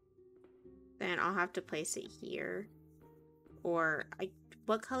 Then I'll have to place it here. Or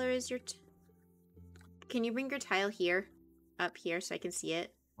what color is your Can you bring your tile here? Up here so I can see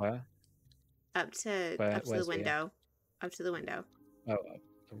it? where? Up to Where's the here? window. Up to the window. Oh,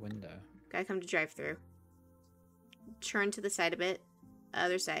 the window. Gotta come to drive through. Turn to the side a bit.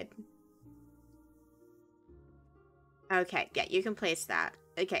 Other side. Okay, yeah, you can place that.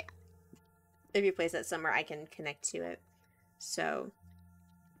 Okay. If you place that somewhere, I can connect to it. So,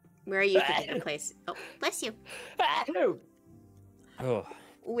 where are you thinking of placing? Oh, bless you. Oh.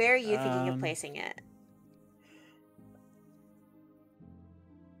 Where are you thinking of placing it?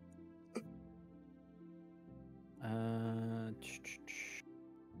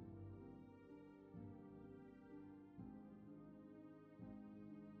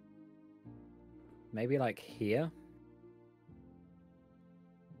 Maybe like here?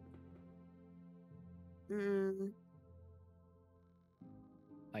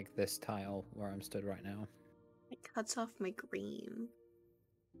 Like this tile where I'm stood right now. It cuts off my green.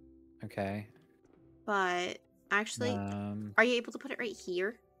 Okay. But, actually, are you able to put it right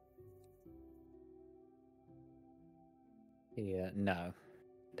here? Yeah, no.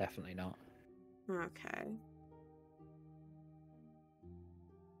 Definitely not. Okay.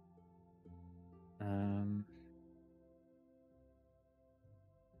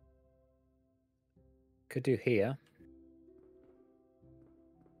 Could do here.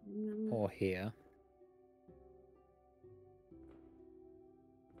 Mm. Or here.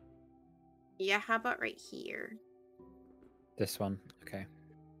 Yeah, how about right here? This one, okay.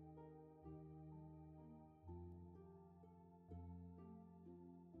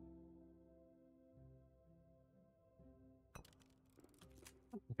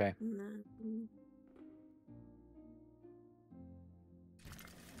 Okay.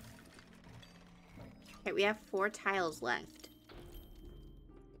 Okay, we have 4 tiles left.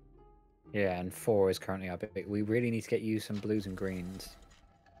 Yeah, and 4 is currently our big. We really need to get you some blues and greens.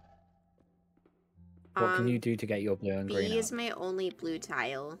 What can you do to get your blue and green B is up? my only blue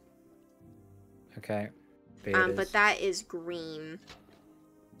tile. Okay. B But that is green.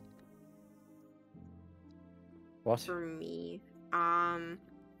 What? For me.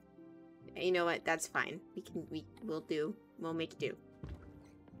 You know what? That's fine. We'll make do.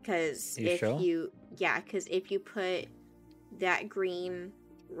 Because if you put that green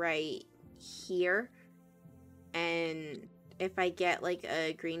right here, and if I get like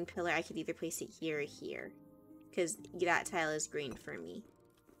a green pillar, I could either place it here or here. Because that tile is green for me.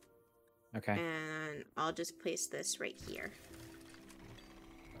 Okay. And I'll just place this right here.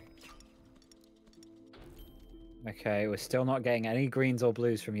 Okay, we're still not getting any greens or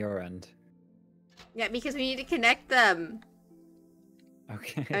blues from your end. Yeah, because we need to connect them.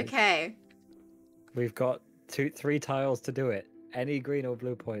 Okay. Okay. We've got 3 tiles to do it. Any green or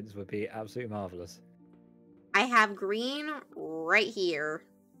blue points would be absolutely marvelous. I have green right here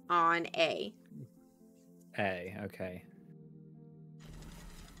on A. A, okay.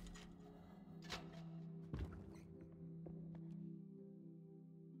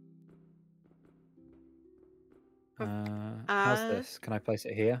 How's this? Can I place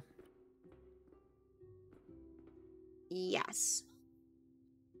it here? Yes.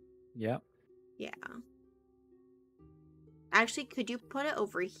 Yep. Yeah. Actually, could you put it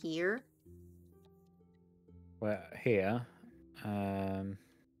over here? Well, here.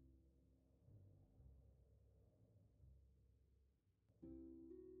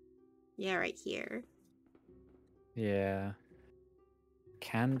 Yeah, right here. Yeah.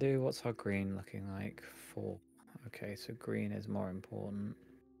 Can do. What's our green looking like? 4. Okay, so green is more important.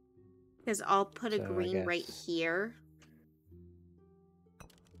 Because I'll put a green right here.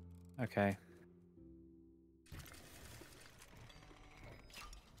 Okay.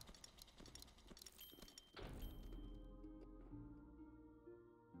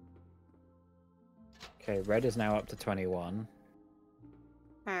 Okay, red is now up to 21.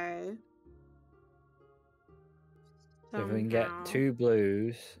 Okay. So if we can get 2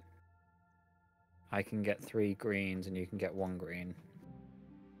 blues, I can get 3 greens and you can get 1 green.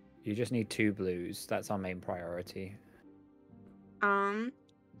 You just need 2 blues. That's our main priority. I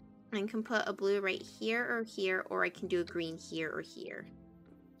can put a blue right here, or I can do a green here or here.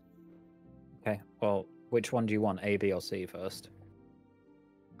 Okay, well, which one do you want, A, B, or C first?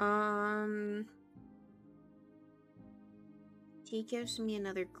 He gives me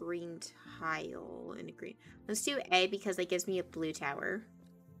another green tile and a green. Let's do A because that gives me a blue tower.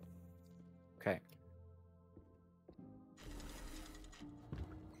 Okay.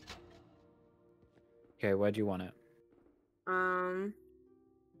 Okay, where do you want it?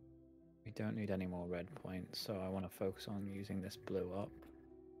 We don't need any more red points, so I want to focus on using this blue up.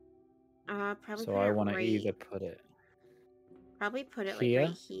 Probably so put I it want to right. either put it. Probably put it here? like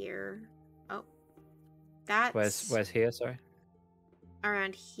right here. Oh, that's Where's here? Sorry.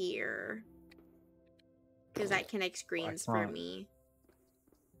 around here. Because that connects greens for me.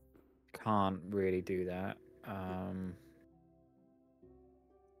 Can't really do that.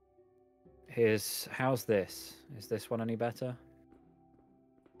 How's this? Is this one any better?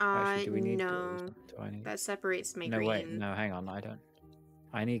 Actually, do we need no. blues? Do I need... That separates my no, green. wait, no, hang on, I don't.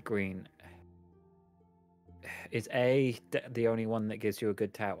 I need green. Is A the only one that gives you a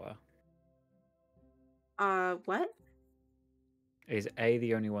good tower? What? Is A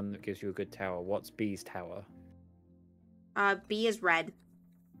the only one that gives you a good tower? What's B's tower? B is red.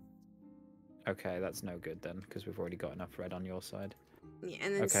 Okay, that's no good then, because we've already got enough red on your side. Yeah,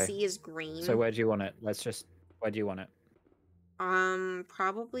 and then Okay. C is green. So where do you want it? Where do you want it?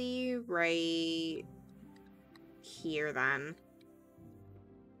 Probably right here then.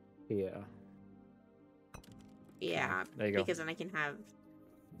 Here. Yeah, okay, there you go. because then I can have...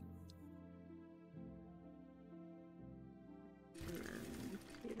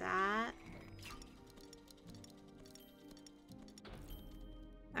 do that.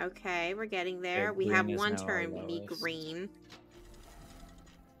 Okay, we're getting there. Okay, we have green is one now our turn. We need lowest. green.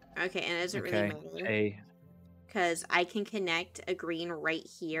 Okay, and it doesn't really Okay, matter. A. Because I can connect a green right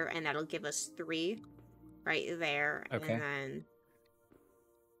here, and that'll give us 3 right there. Okay. And then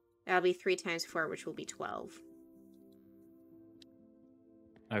that'll be 3 times 4, which will be 12.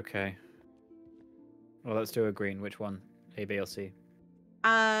 Okay. Well, let's do a green. Which one? A, B, or C?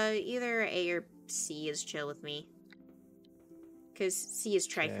 Either A or C is chill with me. Because C is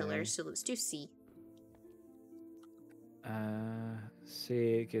tricolor, Okay. so let's do C.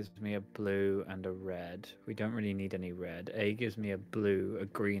 C gives me a blue and a red. We don't really need any red. A gives me a blue, a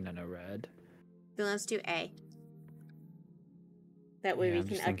green, and a red. Then let's do A. That way we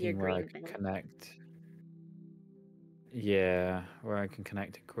can up your where I green can thing. connect. Yeah, where I can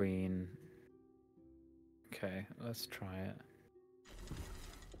connect a green. Okay, let's try it.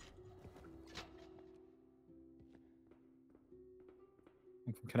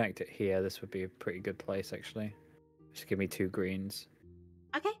 I can connect it here. This would be a pretty good place, actually. Just give me 2 greens.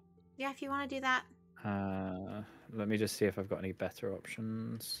 Okay. Yeah, if you want to do that. Let me just see if I've got any better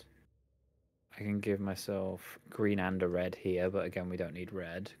options. I can give myself green and a red here, but again, we don't need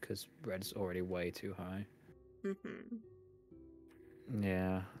red because red's already way too high.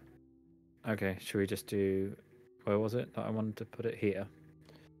 Yeah. Okay, should we just do... where was it that I wanted to put it? Here.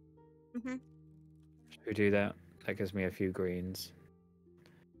 Should we do that? That gives me a few greens.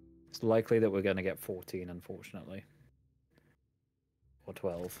 It's likely that we're going to get 14, unfortunately. Or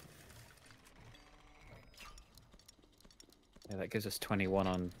 12. Yeah, that gives us 21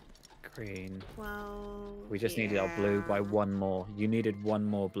 on green. Well, we just needed our blue by 1 more. You needed 1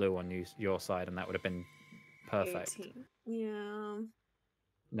 more blue on your side, and that would have been perfect. 18. Yeah.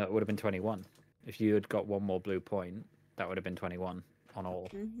 No, it would have been 21. If you had got 1 more blue point, that would have been 21 on all.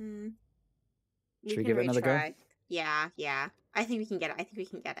 Should we give it another go? Yeah, yeah. I think we can get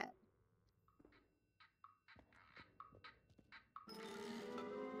it.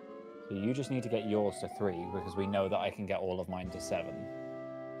 So you just need to get yours to 3, because we know that I can get all of mine to 7.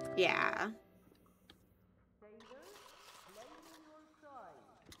 Yeah.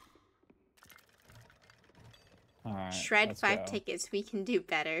 Alright. Shred 5 tickets. We can do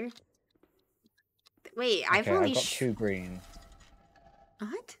better. Wait, I've got 2 green.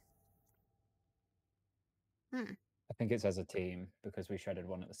 What? I think it's as a team, because we shredded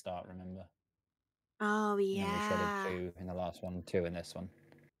 1 at the start, remember? Oh, yeah. And then we shredded 2 in the last one, 2 in this one.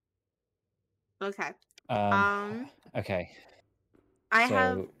 Okay. Okay. I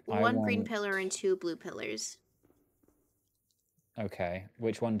have 1 green pillar and 2 blue pillars. Okay.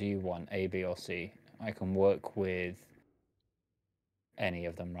 Which one do you want, A, B, or C? I can work with any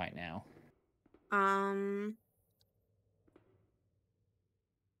of them right now.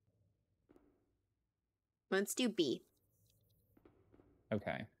 Let's do B.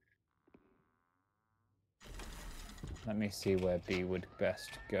 Okay. Let me see where B would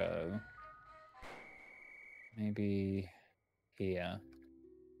best go. Maybe here.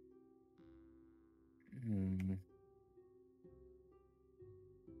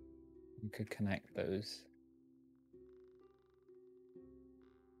 We could connect those.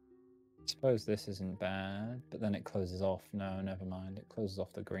 I suppose this isn't bad, but then it closes off. No, never mind. It closes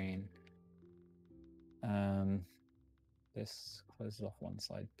off the green. This closes off one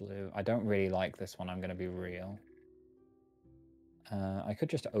side blue. I don't really like this one, I'm going to be real. I could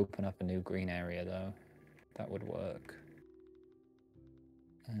just open up a new green area, though. That would work.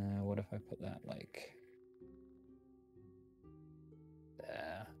 What if I put that, like...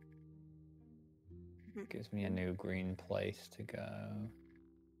 there? Gives me a new green place to go.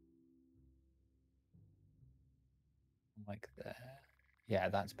 Like there. Yeah,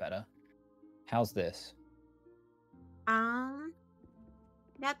 that's better. How's this?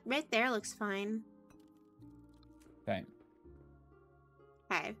 That right there looks fine. Okay.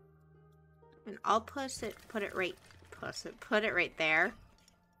 Okay. And I'll put it right there.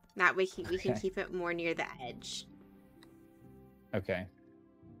 That way we can keep it more near the edge. Okay.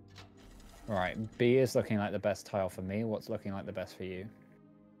 Right, B is looking like the best tile for me. What's looking like the best for you?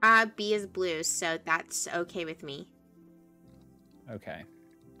 B is blue, so that's okay with me. Okay.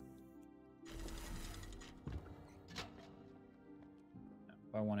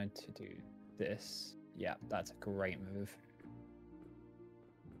 If I wanted to do this, yeah, that's a great move.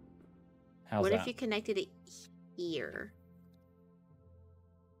 How's what that? if you connected it here?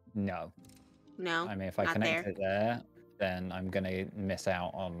 No. No. I mean, if I connect it there, then I'm gonna miss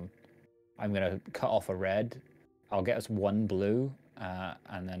out on. I'm gonna cut off a red. I'll get us one blue,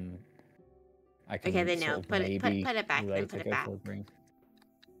 and then I can. Okay, then no. Put it back. Then put it back. Green.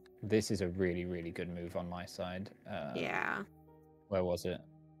 This is a really, really good move on my side. Yeah. Where was it?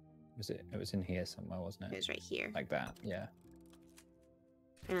 It was in here somewhere, wasn't it? It was right here. Like that, yeah.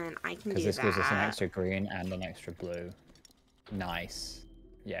 And then I can do that. Because this gives us an extra green and an extra blue. Nice.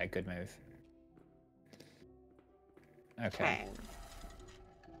 Yeah, good move. Okay.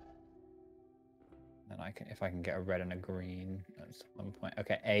 Then I can, if I can get a red and a green at some point.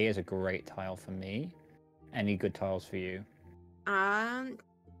 Okay, A is a great tile for me. Any good tiles for you?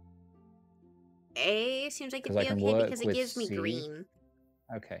 A seems like it'd be okay because it gives me C. green.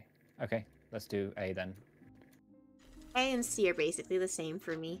 Okay. Okay, let's do A then. A and C are basically the same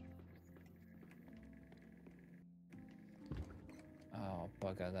for me. Oh,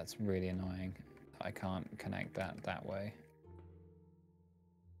 bugger, that's really annoying. I can't connect that way.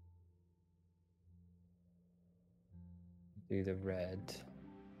 Do the red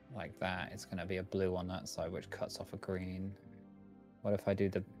like that. It's going to be a blue on that side, which cuts off a green. What if I do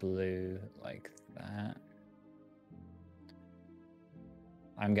the blue like that?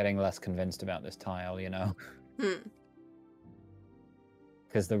 I'm getting less convinced about this tile, you know?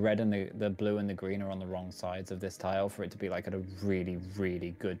 Because the red and the blue and the green are on the wrong sides of this tile for it to be like a really,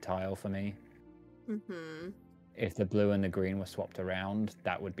 really good tile for me. If the blue and the green were swapped around,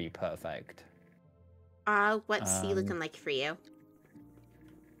 that would be perfect. What's C looking like for you?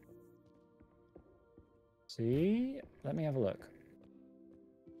 C? Let me have a look.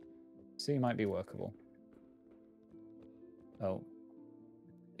 C might be workable. Oh.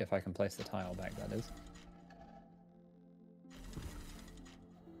 If I can place the tile back, that is.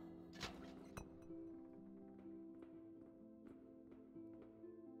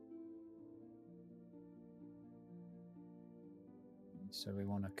 So we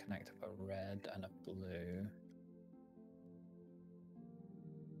want to connect up a red and a blue.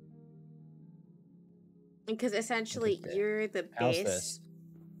 Because essentially you're the base. How's this?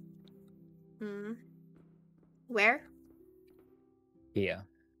 Where? Here.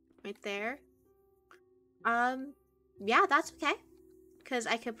 Right there. Yeah, that's okay. Because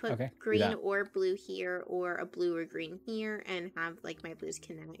I could put green or blue here, or a blue or green here, and have like my blues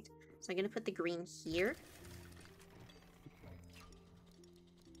connect. So I'm gonna put the green here.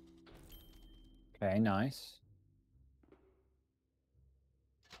 Okay, nice.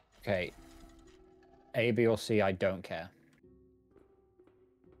 Okay. A, B, or C, I don't care.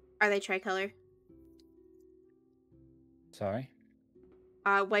 Are they tricolor? Sorry?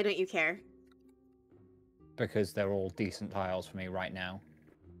 Why don't you care? Because they're all decent tiles for me right now.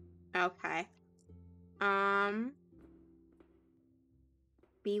 Okay.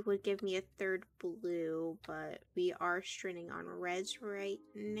 B would give me a third blue, but we are straining on reds right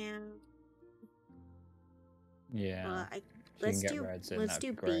now. Yeah. Let's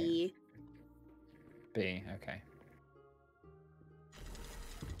do B. B, okay.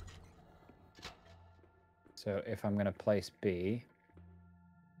 So if I'm going to place B,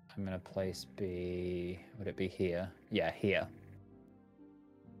 I'm going to place B... Would it be here? Yeah, here.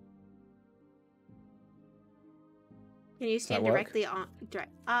 Can you stand directly on...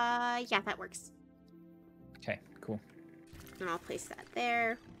 yeah, that works. Okay, cool. And I'll place that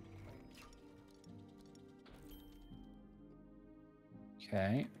there.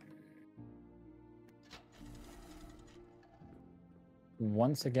 Okay.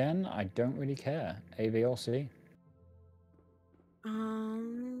 Once again, I don't really care. A, B, or C.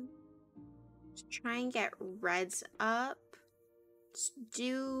 Let's try and get reds up. Let's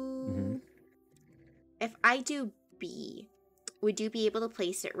do... If I do B, would you be able to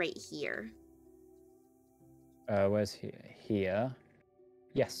place it right here? Where's here? Here.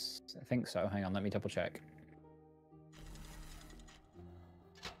 Yes, I think so. Hang on, let me double check.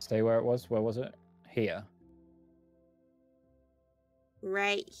 Stay where it was. Where was it? Here.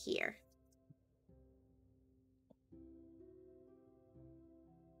 Right here.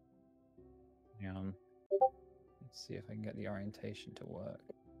 Hang on. Let's see if I can get the orientation to work.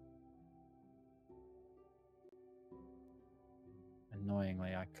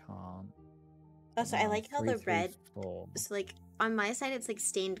 Annoyingly, I can't. Also, I like how the red... 4. So, like, on my side, it's, like,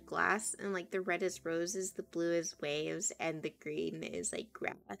 stained glass, and, like, the red is roses, the blue is waves, and the green is, like,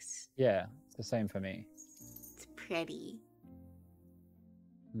 grass. Yeah, it's the same for me. It's pretty.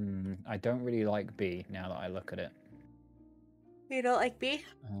 I don't really like B now that I look at it. You don't like B?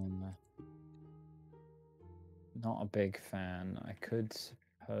 Not a big fan. I could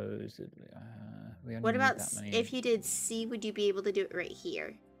supposedly... we only What need about that many... if you did C, would you be able to do it right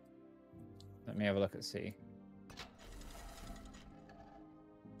here? Let me have a look at C.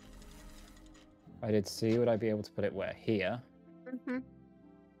 If I did C, would I be able to put it where? Here?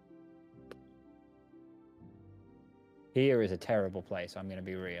 Here is a terrible place, I'm going to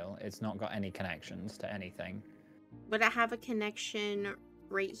be real. It's not got any connections to anything. Would I have a connection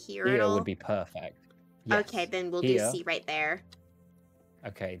right here at Here all? would be perfect. Yes. Okay, then we'll Here. do C right there.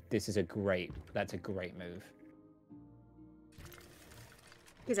 Okay, this is a great... That's a great move.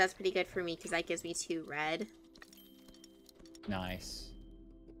 Because that's pretty good for me, because that gives me 2 red. Nice.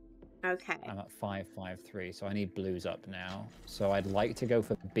 Okay. I'm at 5, 5, 3, so I need blues up now. So I'd like to go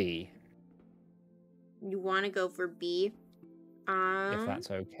for B. You want to go for B? If that's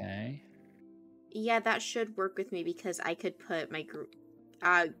okay. Yeah, that should work with me, because I could put my group...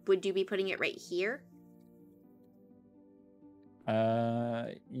 would you be putting it right here?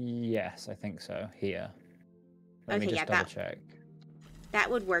 Yes, I think so. Here. Let me just double check. That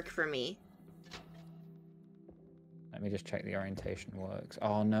would work for me. Let me just check the orientation works.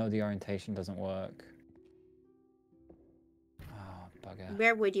 Oh no, the orientation doesn't work. Oh, bugger.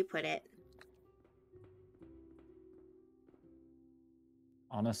 Where would you put it?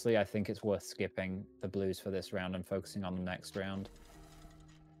 Honestly, I think it's worth skipping the blues for this round and focusing on the next round.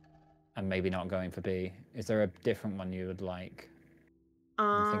 And maybe not going for B. Is there a different one you would like?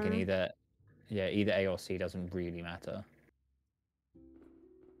 I'm thinking either A or C doesn't really matter.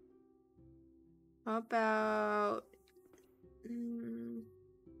 How about...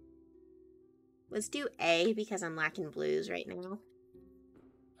 let's do A, because I'm lacking blues right now.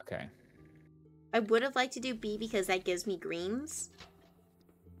 Okay. I would have liked to do B, because that gives me greens.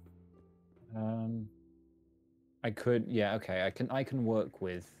 I could, yeah, okay. I can work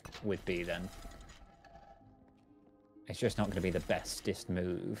with B then. It's just not going to be the bestest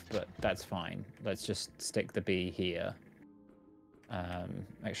move, but that's fine. Let's just stick the B here.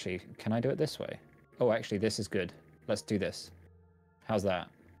 Actually, can I do it this way? Oh, actually, this is good. Let's do this. How's that?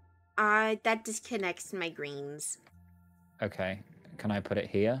 That disconnects my greens. Okay. Can I put it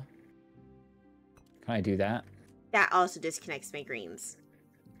here? Can I do that? That also disconnects my greens.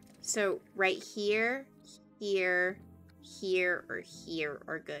 So right here, here, here, or here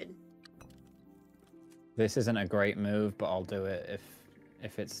are good. This isn't a great move, but I'll do it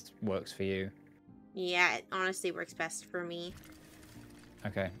if it works for you. Yeah, it honestly works best for me.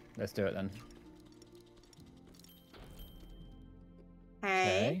 Okay, let's do it then.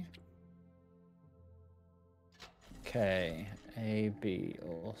 Okay. Okay. A, B,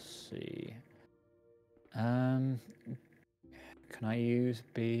 or C. Can I use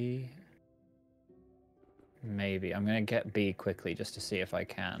B? Maybe. I'm gonna get B quickly just to see if I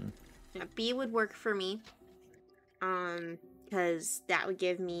can. Yeah, B would work for me. Because that would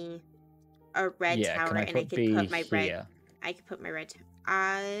give me a red tower, and I could put my red. I could put my red.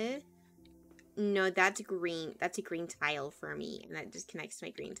 No, that's green. That's a green tile for me, and that disconnects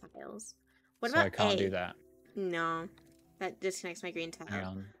my green tiles. What about I can't A? do that. No, that disconnects my green tile. Hang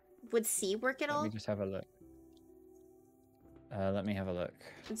on. Would C work at Let all? me just have a look. Let me have a look.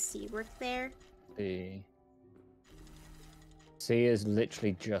 Would C work there? C. C is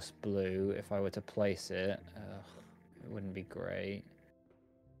literally just blue. If I were to place it, it wouldn't be great.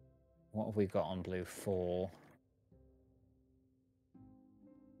 What have we got on blue? 4.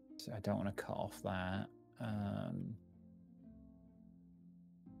 So I don't want to cut off that.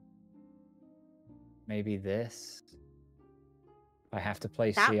 Maybe this. If I have to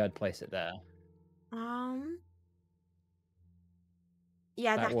place C, I'd place it there.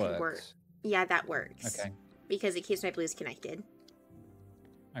 Yeah, that works. could work. Yeah, that works. Okay. Because it keeps my blues connected.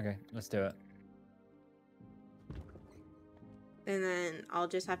 Okay, let's do it. And then I'll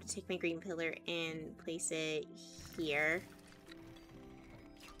just have to take my green pillar and place it here.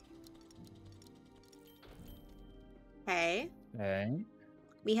 Okay. Okay.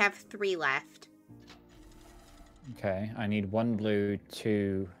 We have 3 left. Okay, I need 1 blue,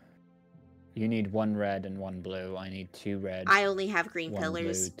 2. You need 1 red and 1 blue. I need 2 red. I only have green 1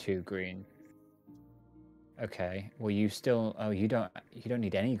 pillars. blue, 2 green. Okay. Well, you still. Oh, you don't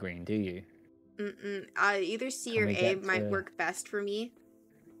need any green, do you? Either C Can or we A get might to- work best for me.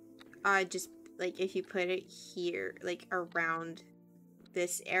 Just like if you put it here, like around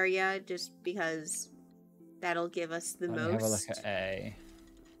this area, just because that'll give us the Let me most. have a look at A.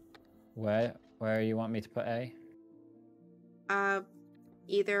 Where you want me to put A?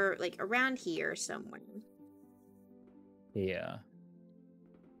 Either like around here somewhere. Here.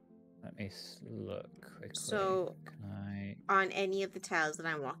 Let me look quickly. So Can I? on any of the tiles that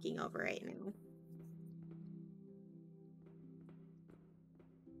I'm walking over right now.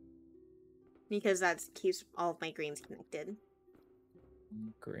 Because that keeps all of my greens connected.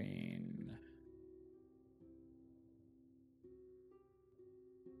 Green.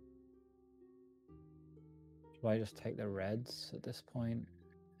 Should I just take the reds at this point?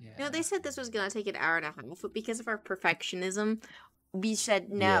 Yeah. You know, they said this was gonna take an hour and a half, but because of our perfectionism, we said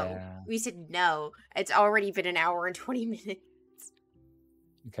no. Yeah. We said no. It's already been an hour and 20 minutes.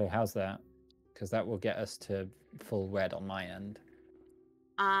 Okay, how's that? Because that will get us to full red on my end.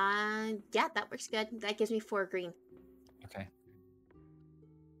 Yeah, that works good. That gives me 4 green. Okay.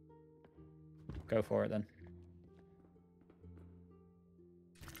 Go for it then.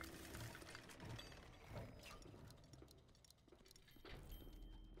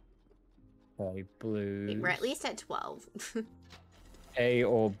 Okay, blue. Wait, we're at least at 12. A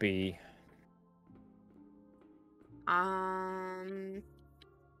or B?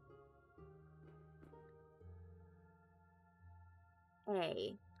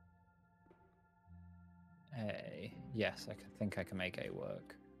 A. A. Yes, I think I can make A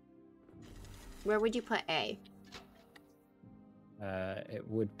work. Where would you put A? It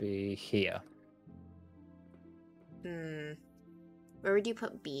would be here. Where would you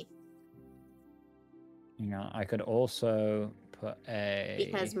put B? You know, I could also put A.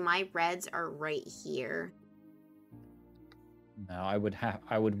 Because my reds are right here. No, I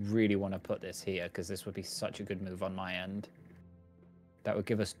would really want to put this here because this would be such a good move on my end. That would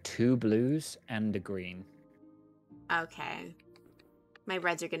give us 2 blues and a green. Okay. My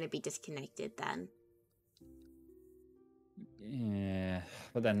reds are going to be disconnected then. Yeah,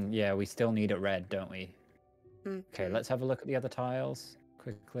 but then, yeah, we still need a red, don't we? Okay, let's have a look at the other tiles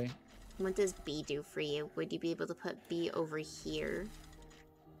quickly. What does B do for you? Would you be able to put B over here?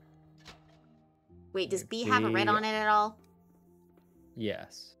 Wait, does B have a red on it at all?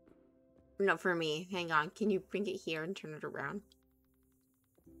 Yes. No, for me. Hang on. Can you bring it here and turn it around?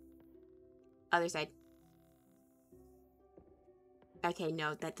 Other side. Okay,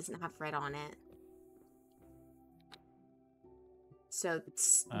 no, that doesn't have red on it. So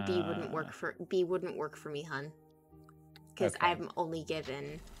B wouldn't work for me, hun. Because Okay. I'm only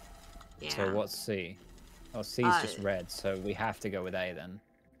given. Yeah. So what's C? Oh, C's just red, so we have to go with A then.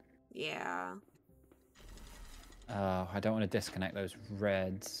 Yeah. I don't want to disconnect those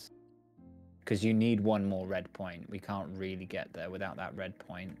reds. Because you need 1 more red point. We can't really get there without that red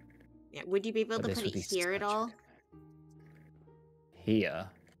point. Yeah. Would you be able But to this put would it be here at such a all? good- Here?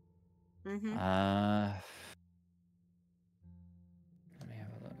 Mm-hmm. Let me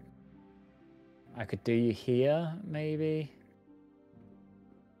have a look. I could do you here, maybe?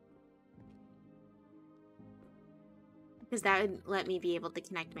 Because that would let me be able to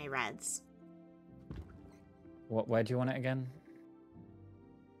connect my reds. Where do you want it again?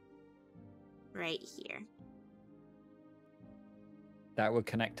 Right here. That would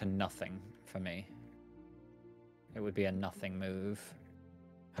connect to nothing for me. It would be a nothing move.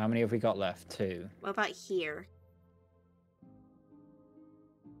 How many have we got left? 2. What about here?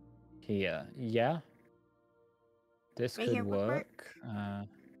 Here. Yeah. This Right could here would work? work.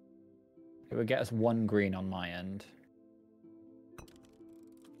 It would get us 1 green on my end.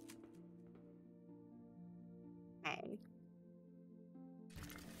 Okay.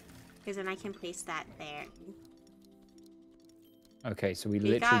 Because then I can place that there. Okay, so we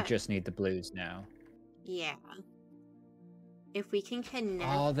literally just need the blues now. Yeah. If we can connect...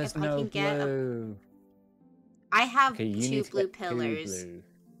 Oh, there's no blue. I have okay, you 2 need to blue get pillars. 2 blue.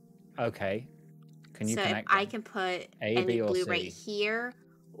 Okay. Can you so if connect I them? can put A, any B, or blue C? right here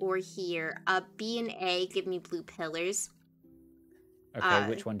or here. B and A give me blue pillars. Okay,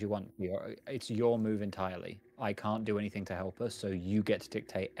 which one do you want? It's your move entirely. I can't do anything to help us, so you get to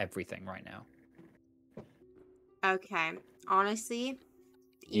dictate everything right now. Okay. Honestly,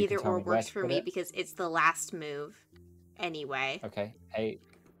 You can either tell or me where works to for put me it. because it's the last move anyway. Okay, A.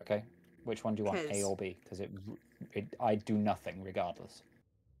 Okay, which one do you want, A or B? Because I do nothing regardless.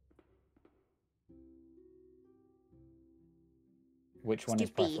 Which one is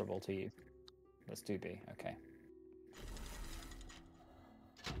preferable to you? Let's do B. Okay.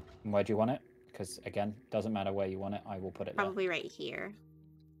 And where do you want it? Because again, doesn't matter where you want it. I will put it there. Probably right here.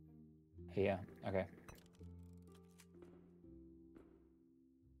 Here. Okay.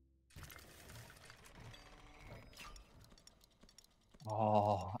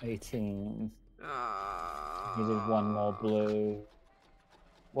 Oh, 18. Needed 1 more blue.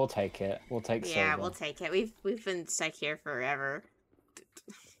 We'll take it. We'll take silver. Yeah, we'll take it. We've been stuck here forever.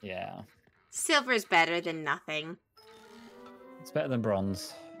 Yeah. Silver's better than nothing. It's better than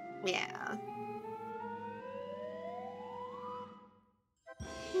bronze. Yeah.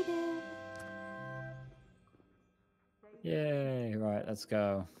 Yay, right, let's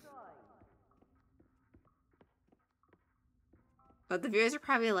go. But the viewers are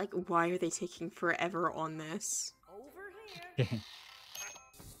probably like, why are they taking forever on this? Over here.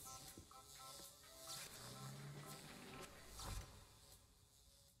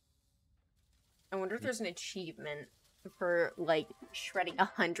 I wonder if there's an achievement for, like, shredding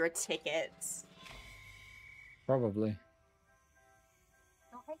 100 tickets. Probably.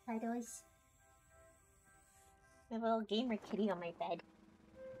 Oh, hi, Cardos. My little gamer kitty on my bed.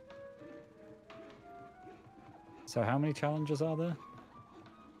 So how many challenges are there?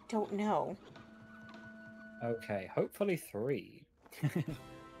 Don't know. Okay, hopefully 3.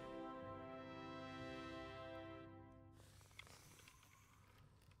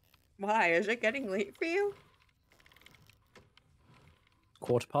 Why? Is it getting late for you?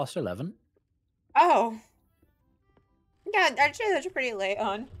 11:15. Oh. Yeah, actually that's pretty late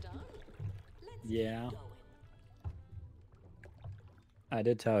on. Yeah. I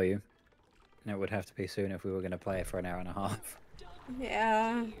did tell you. It would have to be soon if we were going to play it for an hour and a half.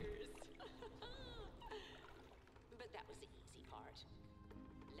 Yeah. But that was the easy part.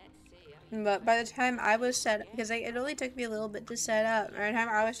 Let's see. But by the time I was set, because it only took me a little bit to set up. By the time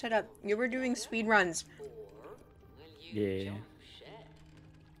I was set up, you were doing speed runs. Yeah.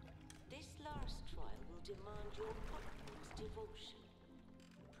 This last trial will demand your utmost devotion.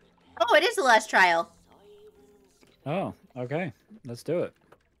 Oh, it is the last trial. Oh, okay. Let's do it.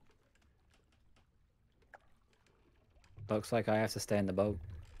 Looks like I have to stay in the boat.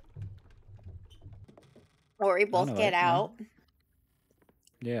 Or we both get out. No.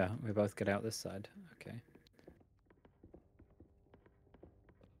 Yeah, we both get out this side. Okay.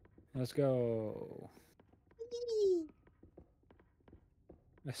 Let's go.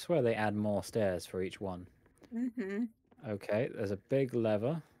 I swear they add more stairs for each one. Mm-hmm. Okay, there's a big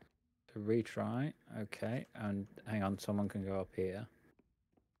lever to retry. Okay, and hang on, someone can go up here.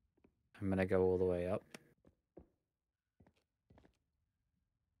 I'm gonna go all the way up.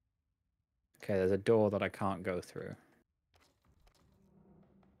 Okay, there's a door that I can't go through.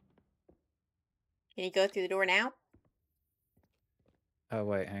 Can you go through the door now? Oh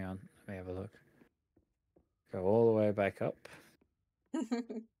wait, hang on. Let me have a look. Go all the way back up.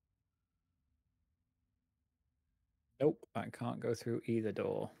 Nope, I can't go through either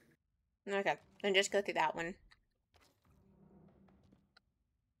door. Okay, then just go through that one.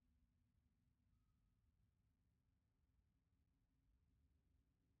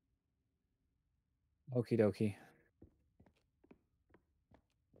 Okie dokie.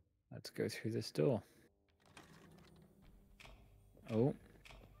 Let's go through this door. Oh.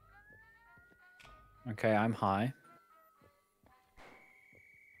 Okay, I'm high.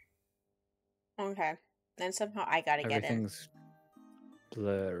 Okay, then somehow I gotta get in. Everything's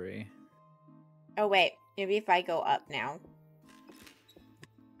blurry. Oh wait, maybe if I go up now.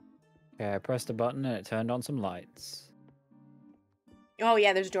 Okay, I pressed a button and it turned on some lights. Oh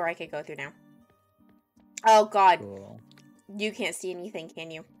yeah, there's a door I could go through now. Oh god. Cool. You can't see anything,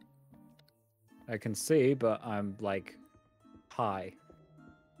 can you? I can see, but I'm like high.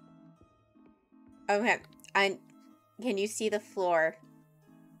 Okay. Can you see the floor?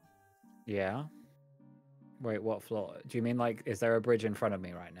 Yeah. Wait, what floor? Do you mean like, is there a bridge in front of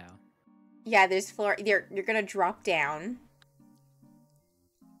me right now? Yeah, there's floor. You're gonna drop down.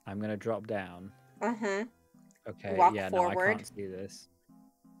 I'm gonna drop down. Uh-huh. Okay, Walk yeah, no, I forward. can't see this.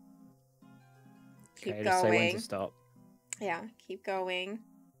 Keep Okay, going. just say when to stop. Yeah, keep going.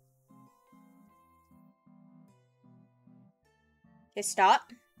 Okay, stop.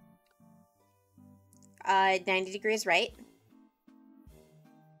 90 degrees right.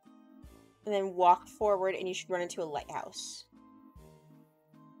 And then walk forward and you should run into a lighthouse.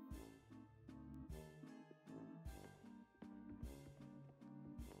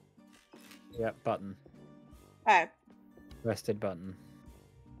 Yep, button. Okay. Rested button.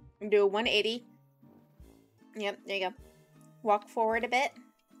 Do a 180. Yep, there you go. Walk forward a bit.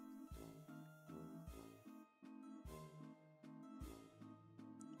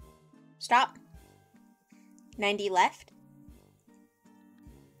 Stop. 90 left.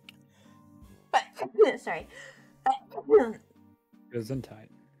 But, sorry. Gesundheit.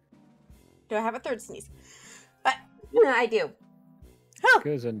 Do I have a third sneeze? But, I do. Oh,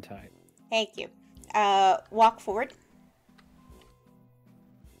 Gesundheit. thank you. Walk forward.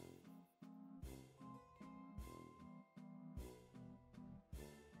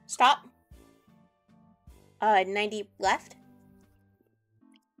 Stop. 90 left.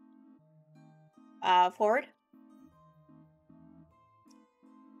 Forward.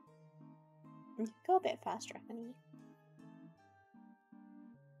 Go a bit faster, honey.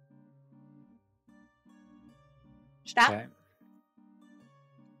 Stop. Okay.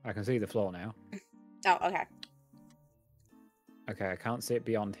 I can see the floor now. Oh, okay. Okay, I can't see it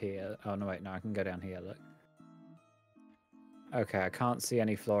beyond here. Oh, no, wait, no, I can go down here, look. Okay, I can't see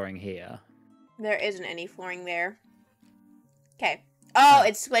any flooring here. There isn't any flooring there. Okay. Oh, Oh.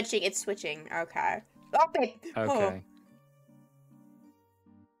 it's switching. It's switching. Okay. Okay. Okay.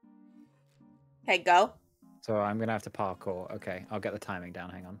 Okay, go. So I'm gonna have to parkour. Okay, I'll get the timing down,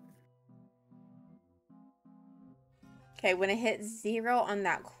 hang on. Okay, when it hits 0 on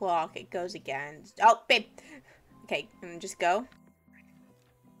that clock, it goes again. Oh, babe. Okay, and just go.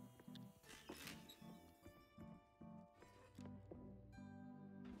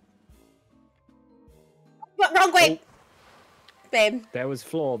 What? Wrong way! Oh. Babe, There was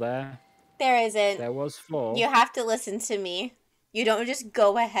floor there. there isn't. There was floor. You have to listen to me. You don't just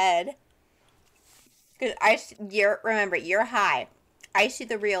go ahead. Because remember, you're high. I see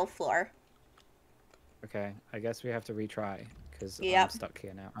the real floor. Okay, I guess we have to retry, because Yep. I'm stuck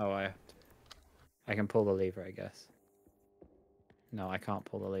here now. Oh, I can pull the lever, I guess. No, I can't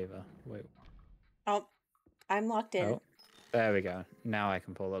pull the lever. Wait. Oh, I'm locked in. Oh, there we go. Now I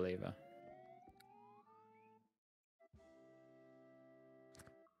can pull the lever.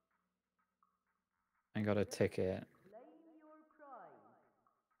 I got a ticket.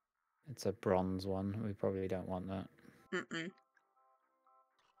 It's a bronze one. We probably don't want that. Mm-mm.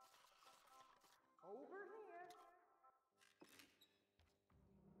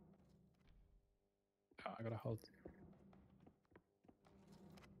 Oh, I gotta hold.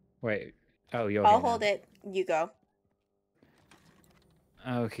 Wait. Oh, you're I'll here hold now. it. You go.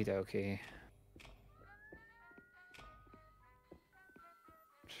 Okie dokie.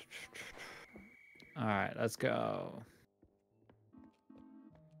 Alright, let's go.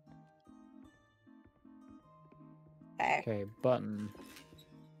 Okay. Okay, button.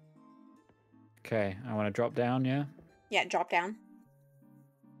 Okay, I want to drop down, yeah? Yeah, drop down.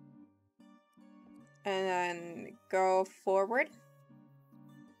 And then go forward.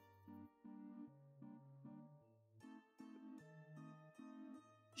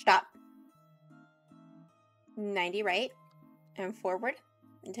 Stop. 90 right. And forward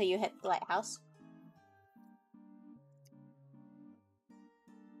until you hit the lighthouse.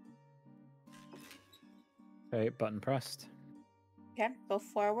 Okay, button pressed. Okay, go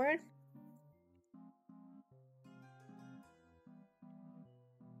forward.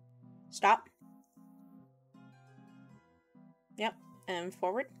 Stop. Yep, and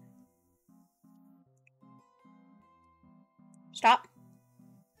forward. Stop.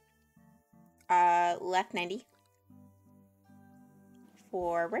 Left 90.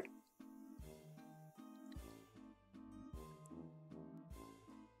 Forward.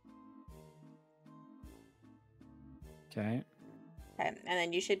 Okay. Okay, and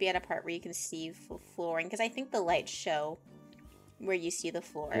then you should be at a part where you can see flooring, because I think the lights show where you see the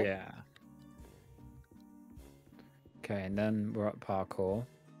floor. Yeah. Okay, and then we're at parkour.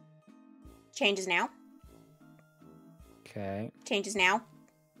 Changes now. Okay. Changes now.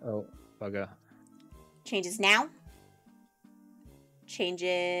 Oh, bugger. Changes now.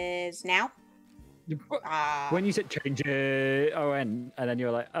 Changes now. When you said change it, and then you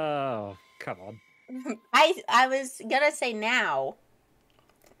were like, oh, come on. I was gonna say now.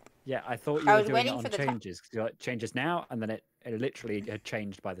 Yeah, I thought you I were was doing it waiting on for the changes. 'Cause you're like, changes now, and then it literally had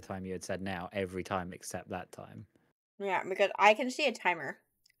changed by the time you had said now every time except that time. Yeah, because I can see a timer.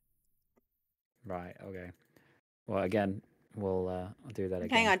 Right, okay. Well, again, we'll do that again.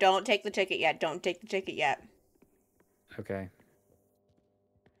 Hang on, don't take the ticket yet. Don't take the ticket yet. Okay.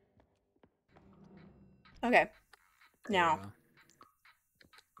 Okay. There Now. you are.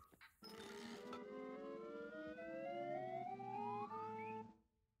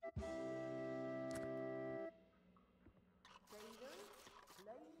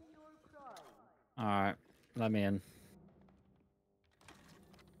 Alright, let me in.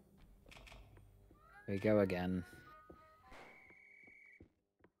 We go again.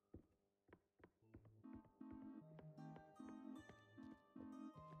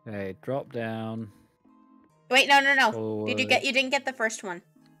 Okay, drop down. Wait, no. Forward. You didn't get the first one.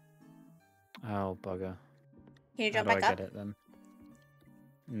 Oh, bugger. Can you How jump do back I up? get it then?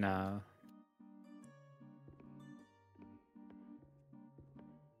 No.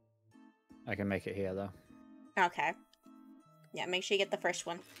 I can make it here though. Okay. Yeah, make sure you get the first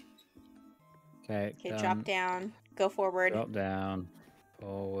one. Okay, Okay, drop down. Go forward. Drop down.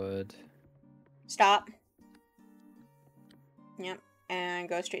 Forward. Stop. Yep. And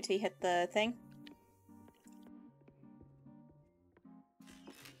go straight till you hit the thing.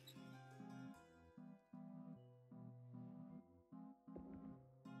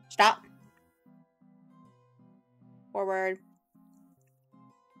 Stop. Forward.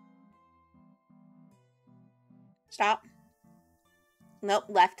 Stop. Nope,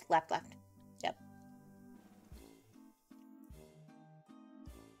 left. Yep.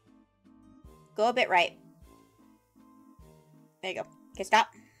 Go a bit right. There you go. Okay, stop.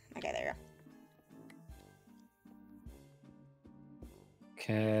 Okay, there you go.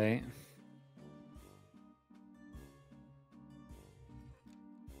 Okay.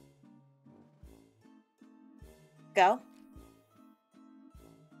 Go.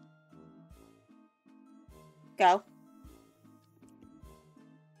 Go.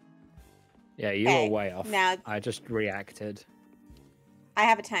 Yeah, you Okay, were way off. now- I just reacted. I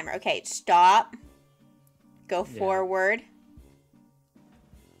have a timer. Okay, stop. Go Yeah. forward.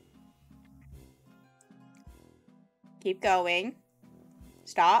 Keep going.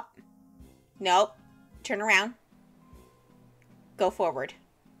 Stop. Nope. Turn around. Go forward.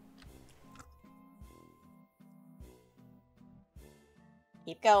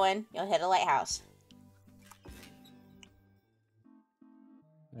 Keep going. You'll hit a lighthouse.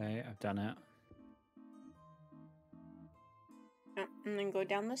 Okay, I've done it. And then go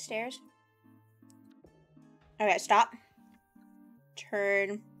down the stairs. Okay, stop.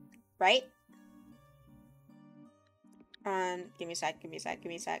 Turn right. Give me a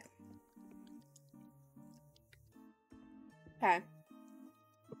sec. Okay.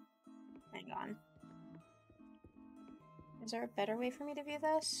 Hang on. Is there a better way for me to view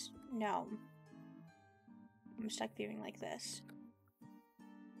this? No. I'm stuck viewing like this.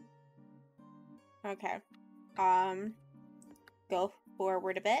 Okay. Go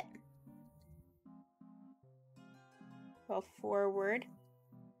forward a bit. Go forward.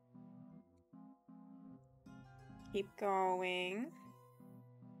 Keep going.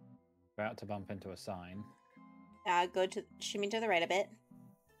 About to bump into a sign. Shimmy to the right a bit.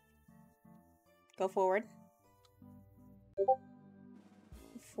 Go forward.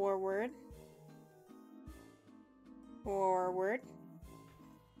 Forward. Forward.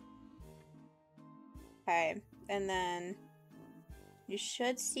 Okay, and then you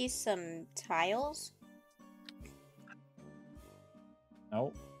should see some tiles.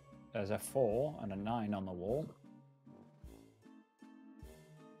 Nope. There's a 4 and a 9 on the wall.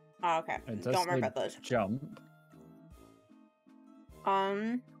 Oh, okay. It does Don't remember say about those. jump.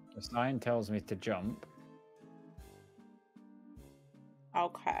 The sign tells me to jump.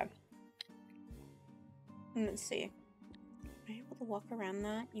 Okay. Let's see. Are you able to walk around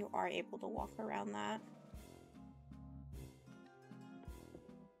that? You are able to walk around that.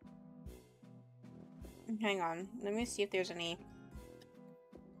 Hang on. Let me see if there's any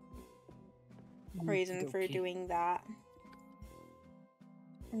reason for doing that.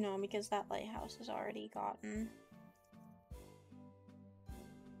 No, because that lighthouse is already gotten.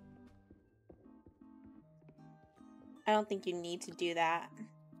 I don't think you need to do that.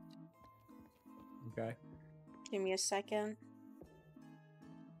 Okay. Give me a second.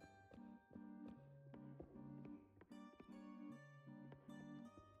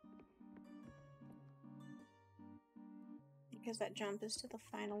 Because that jump is to the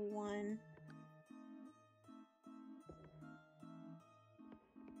final one.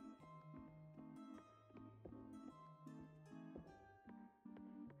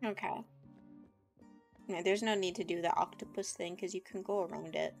 Okay. Yeah, there's no need to do the octopus thing because you can go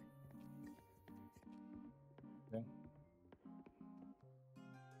around it. Okay.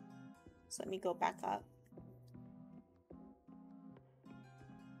 So let me go back up.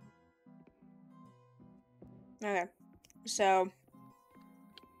 Okay. So,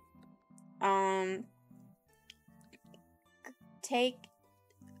 take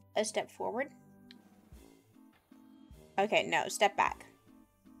a step forward. Okay, no, step back.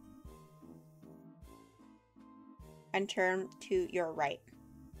 And turn to your right.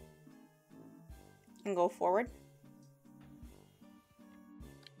 And go forward.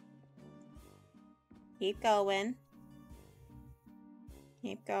 Keep going.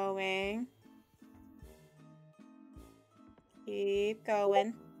 Keep going. Keep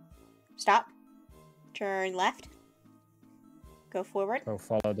going. Stop. Turn left. Go forward. Go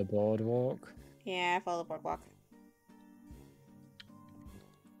follow the boardwalk. Yeah, follow the boardwalk.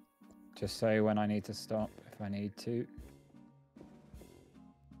 Just say when I need to stop if I need to.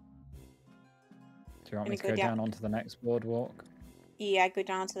 Do you want me to go down onto the next boardwalk? Yeah, go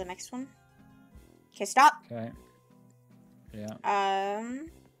down to the next one. Okay, stop. Okay. Yeah.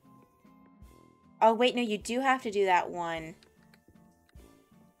 Oh, wait, no, you do have to do that one.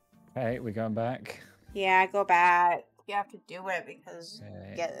 Okay, we're going back. Yeah, go back. You have to do it because...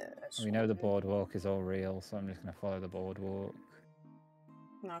 Okay. We know the boardwalk is all real, so I'm just going to follow the boardwalk.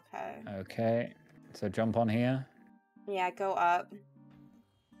 Okay. Okay. So jump on here. Yeah, go up.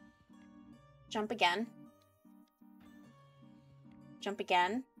 Jump again. Jump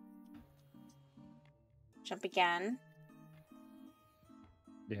again. Jump again.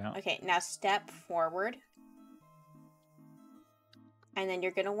 Yeah. Okay, now step forward. And then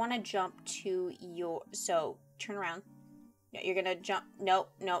you're going to want to jump to your... So, turn around. You're going to jump... Nope,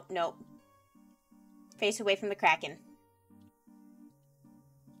 nope, nope. Face away from the Kraken.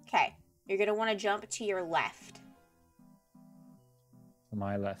 Okay. You're going to want to jump to your left. To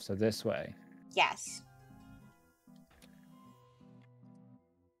my left, so this way. Yes.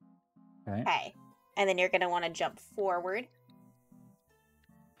 Okay. Okay. And then you're going to want to jump forward.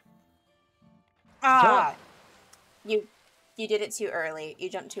 Ah! You did it too early. You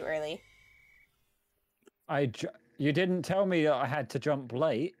jumped too early. You didn't tell me that I had to jump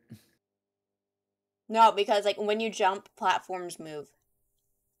late. No, because like when you jump, platforms move.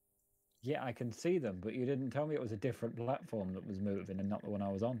 Yeah, I can see them, but you didn't tell me it was a different platform that was moving and not the one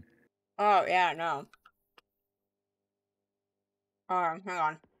I was on. Oh, yeah, no. Hang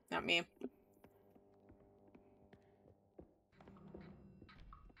on. Not me.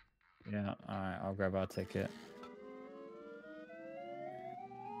 Yeah, alright, I'll grab our ticket.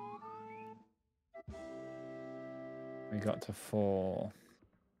 We got to 4.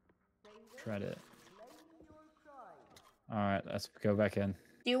 Shred it. Alright, let's go back in.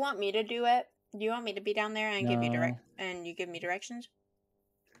 Do you want me to do it? Do you want me to be down there and give you you give me directions?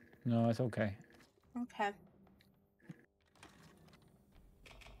 No, it's okay. Okay.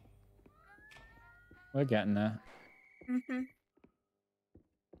 We're getting there. Mm-hmm.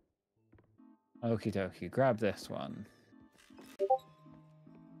 Okie dokie, grab this one.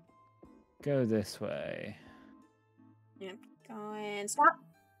 Go this way. Yep. Go and stop.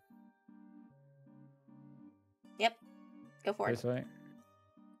 Yep. Go for This way.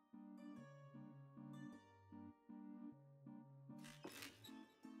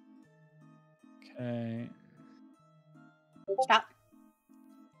 Okay. Stop.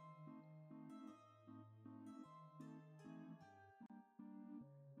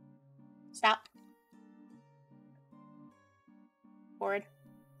 Stop. Forward.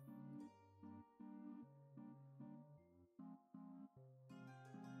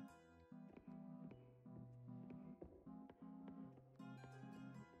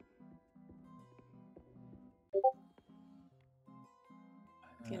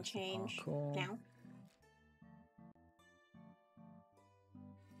 You can change now.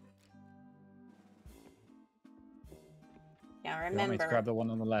 Now remember. You want me to grab the one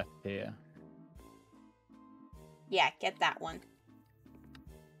on the left here? Yeah, get that one.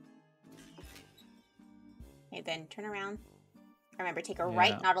 Okay, then turn around. Remember, take a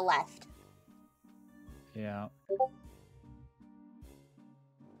right, not a left. Yeah.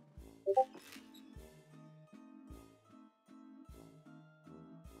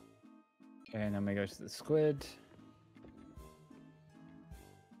 Okay, and then we go to the squid.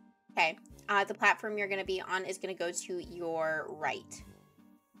 Okay. The platform you're going to be on is going to go to your right.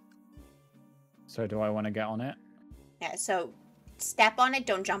 So do I want to get on it? Yeah, so step on it,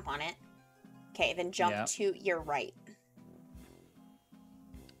 don't jump on it. Okay, then jump to your right.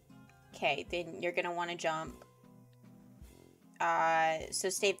 Okay, then you're going to want to jump So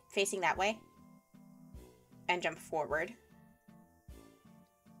stay facing that way. And jump forward.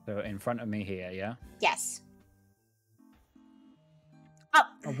 So in front of me here, yeah? Yes. Up!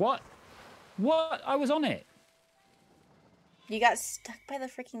 Oh, what? What? I was on it! You got stuck by the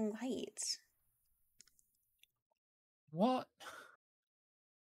freaking lights. What?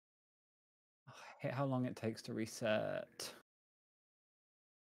 I hate how long it takes to reset.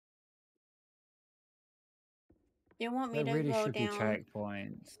 You want me There to really go should be down?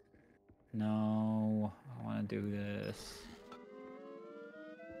 checkpoints. No, I want to do this.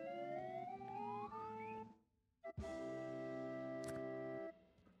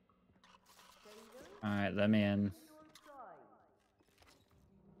 Alright, let me in.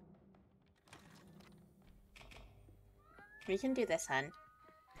 We can do this, hun.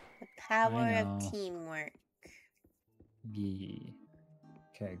 The power of teamwork. Yeah.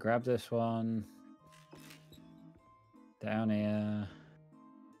 Okay, grab this one. Down here.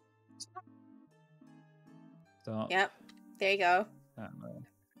 Stop. Yep. There you go. That way.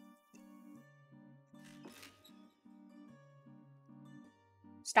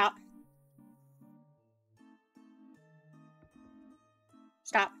 Stop.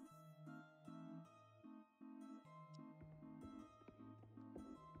 Stop.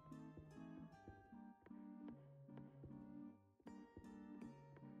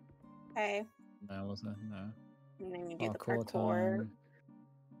 Okay. That was a no. And then you do the Parkour parkour. time.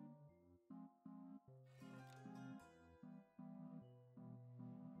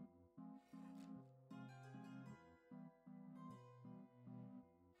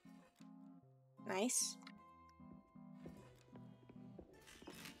 Nice.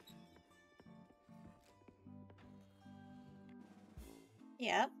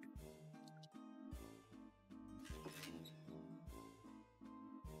 Yep.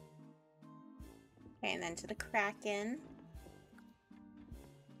 Okay, and then to the Kraken.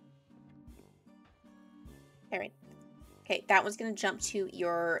 Alright. Okay, that one's gonna jump to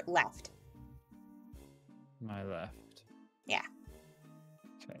your left. My left. Yeah.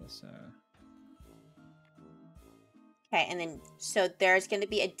 Okay, so. Okay, and then so there's gonna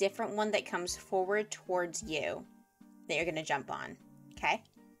be a different one that comes forward towards you that you're gonna jump on. Okay?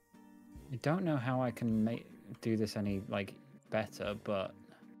 I don't know how I can do this any like better, but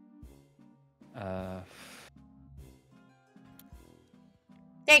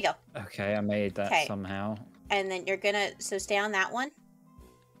There you go. okay, I made that Okay. somehow. And then you're gonna stay on that one.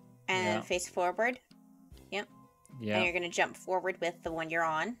 And Yeah. then face forward. Yep. Yeah. And you're gonna jump forward with the one you're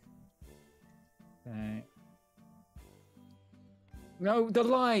on. Okay. No, the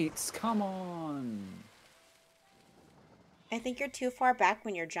lights! Come on! I think you're too far back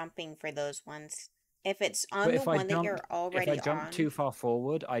when you're jumping for those ones. If it's on But the if I one that you're already if I jump on. too far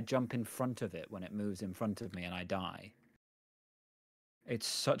forward, I jump in front of it when it moves in front of me and I die. It's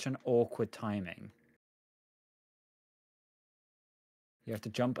such an awkward timing. You have to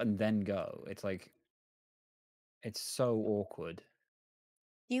jump and then go. It's like, it's so awkward.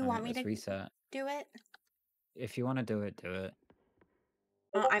 Do you want me Let's to reset. do it? If you want to do it, do it.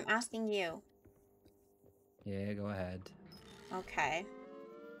 Oh, I'm asking you. Yeah, go ahead. Okay.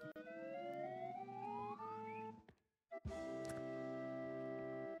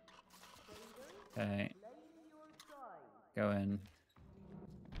 Okay. Go in.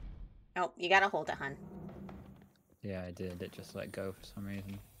 Oh, you gotta hold it, hun. Yeah, I did. It just let go for some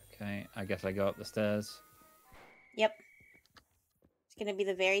reason. Okay, I guess I go up the stairs. Yep. It's gonna be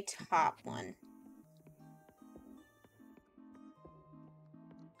the very top one.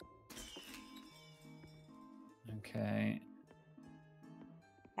 Okay.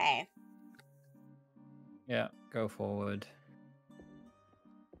 Okay. Yeah, go forward.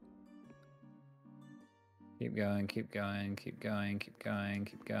 Keep going, keep going, keep going, keep going,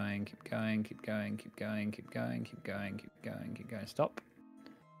 keep going, keep going, keep going, keep going, keep going, keep going, keep going, keep going. Stop.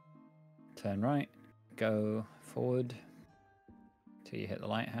 Turn right. Go forward till you hit the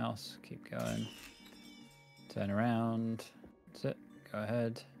lighthouse. Keep going. Turn around. That's it. Go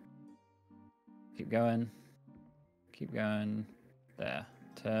ahead. Keep going. Keep going. There.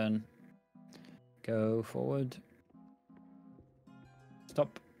 Turn. Go forward.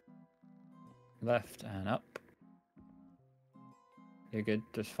 Stop. Left and up. You're good.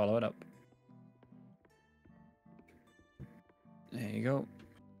 Just follow it up. There you go.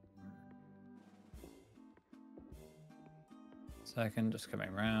 Second, just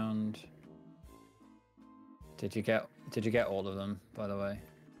coming round. Did you get all of them, by the way?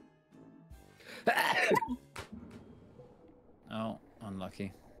 Oh,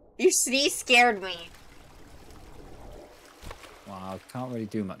 unlucky. Your sneeze scared me. Wow, I can't really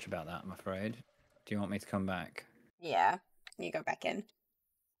do much about that, I'm afraid. Do you want me to come back? Yeah. You go back in.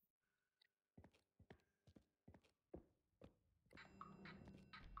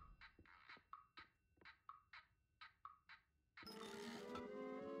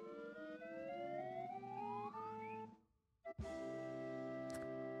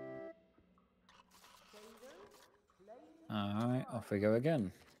 Alright, off we go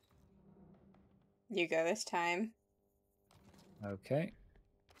again. You go this time. Okay.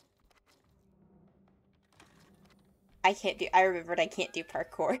 I remembered I can't do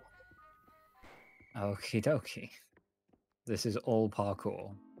parkour. Okie dokie. This is all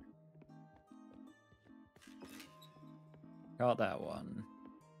parkour. Got that one.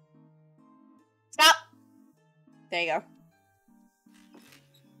 Stop! There you go.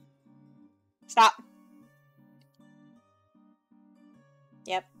 Stop.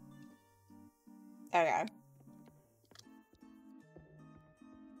 Yep. Okay.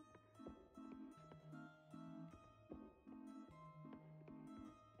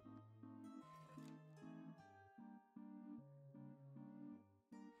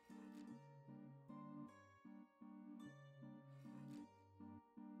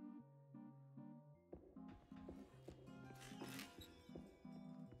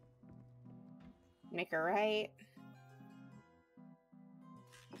 Make a right.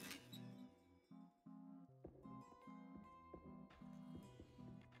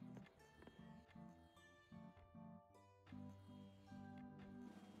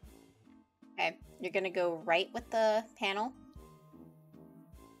 Okay, you're gonna go right with the panel.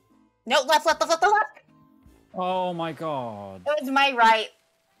 No, left, left, left, left, left! Oh my god. It was my right.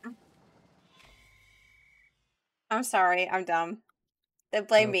 I'm sorry, I'm dumb.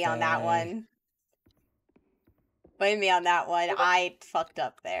 Blame me on that Okay. one. Blame me on that one. I fucked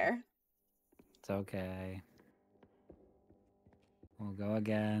up there. It's okay. We'll go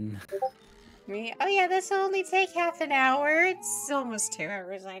again. Me? Oh yeah, this will only take half an hour. It's almost 2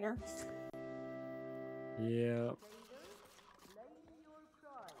 hours later. Yep.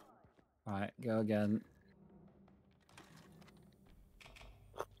 Alright, go again.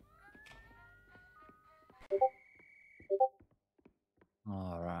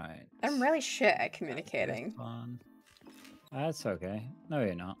 Alright. I'm really shit at communicating. This one. That's okay. No,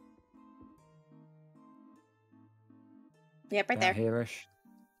 you're not. Yep, right Can't there. hearish.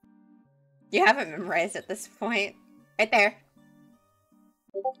 You haven't memorized at this point. Right there.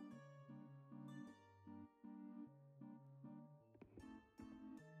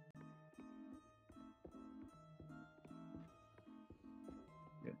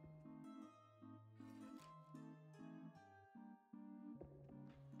 Good.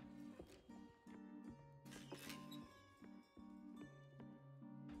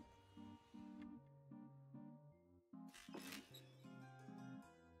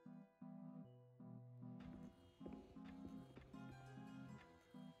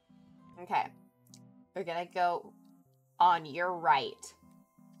 Okay. We're gonna go on your right.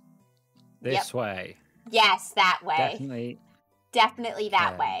 This way. Yes, that way. Definitely. Definitely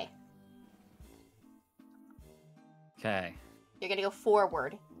that Okay. way. Okay. You're gonna go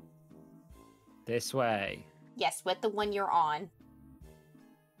forward. This way. Yes, with the one you're on.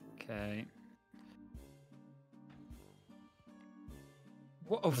 Okay.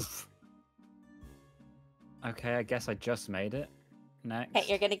 Whoa. Okay, I guess I just made it. Next. Okay,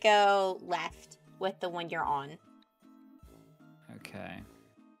 you're gonna go left with the one you're on. Okay.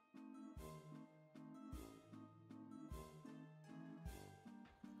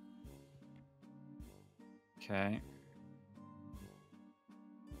 Okay.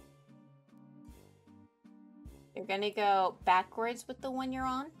 You're gonna go backwards with the one you're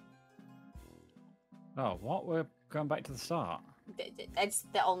on. Oh, what? We're going back to the start. That's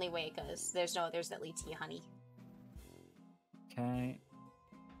the only way it goes. There's at least tea, honey. Okay.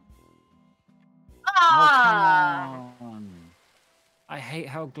 Ah! Oh, come on. I hate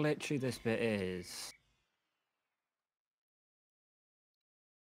how glitchy this bit is.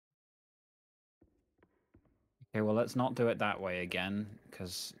 Okay, well, let's not do it that way again,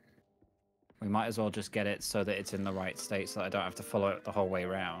 because we might as well just get it so that it's in the right state so that I don't have to follow it the whole way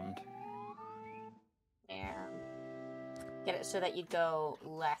around. Yeah. Get it so that you go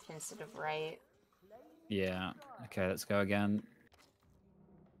left instead of right. Yeah. Okay, let's go again.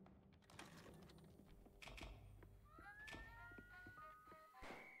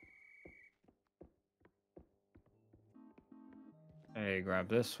 Hey, grab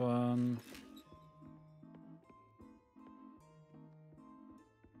this one.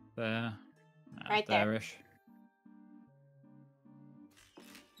 There. Right there. There-ish.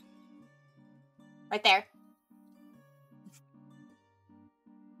 Right there.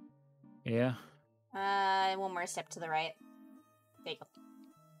 Yeah. One more step to the right. There you go.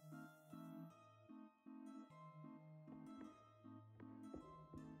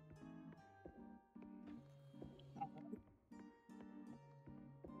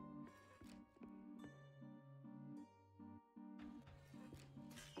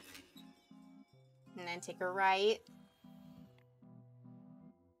 And then take a right.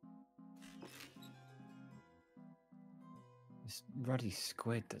 This ruddy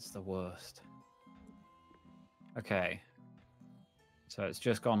squid that's the worst. Okay. So it's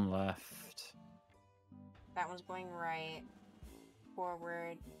just gone left. That one's going right.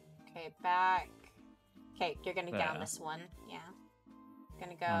 Forward. Okay, back. Okay, you're gonna get on this one. Yeah.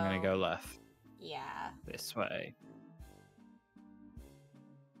 Gonna go. I'm gonna go left. Yeah. This way.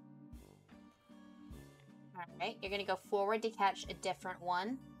 Alright, you're gonna go forward to catch a different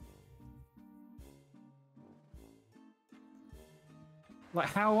one. Like,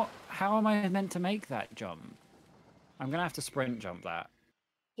 how am I meant to make that jump? I'm gonna have to sprint jump that.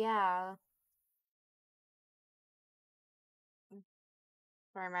 Yeah.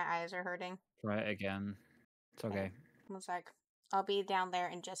 Sorry, my eyes are hurting. Try it again. It's okay. 1 sec. I'll be down there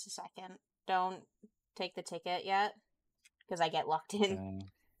in just a second. Don't take the ticket yet, because I get locked in.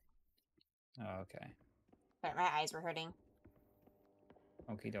 Oh, okay. Sorry, my eyes were hurting.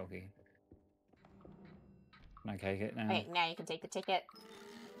 Okie dokie. Can I take it now? Okay, now you can take the ticket.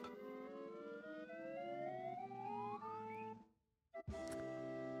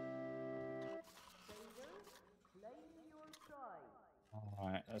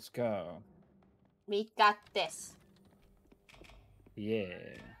 Alright, let's go. We got this. Yeah.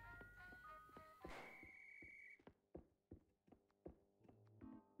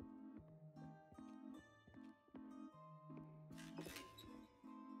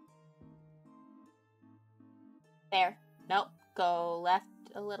 There. Nope. Go left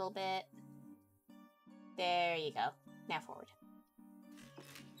a little bit. There you go. Now forward.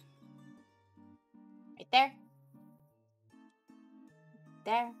 Right there.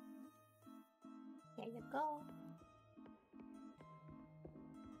 There. There you go.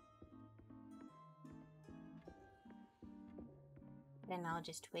 Then I'll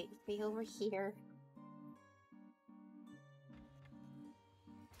just wait for you over here.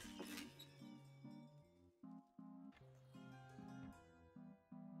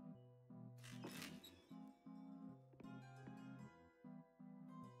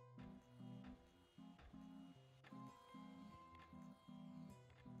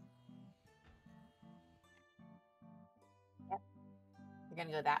 You're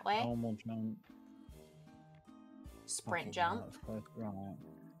gonna go that way. Normal jump. Sprint Okay, jump. that's close. Right.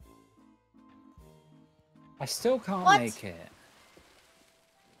 I still can't What? make it.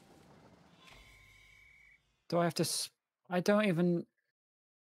 Do I have to? I don't even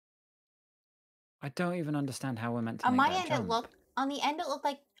understand how we're meant to On make my that end, jump. it looked. On the end, it looked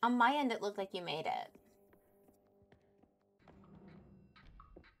like. On my end, it looked like you made it.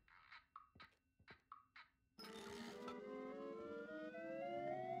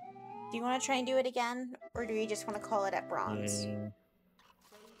 Do you want to try and do it again, or do you just want to call it at bronze? Yeah.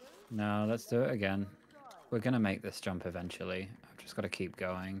 No, let's do it again. We're gonna make this jump eventually. I've just got to keep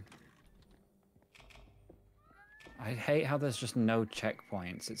going. I hate how there's just no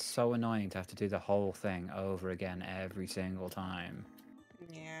checkpoints. It's so annoying to have to do the whole thing over again every single time.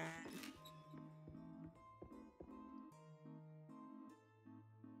 Yeah.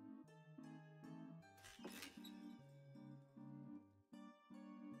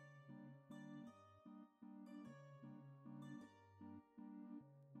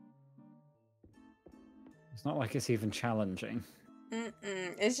 It's not like it's even challenging.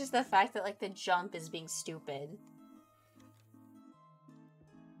 It's just the fact that, like, the jump is being stupid.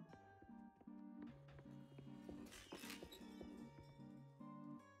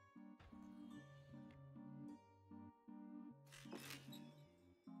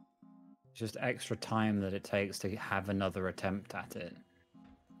 Just extra time that it takes to have another attempt at it.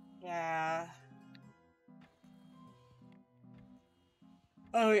 Yeah.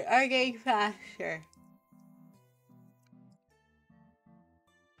 Oh, we are getting faster.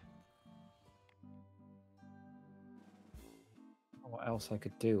 What else I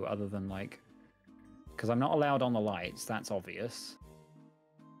could do other than, like... Because I'm not allowed on the lights, that's obvious.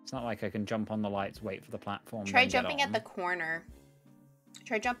 It's not like I can jump on the lights, wait for the platform, Try then get jumping at on. the corner.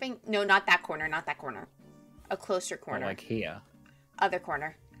 Try jumping... No, not that corner, not that corner. A closer Or corner. like here. Other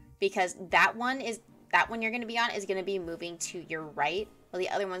corner. Because that one you're going to be on is going to be moving to your right, while the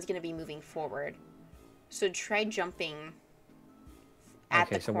other one's going to be moving forward. So try jumping at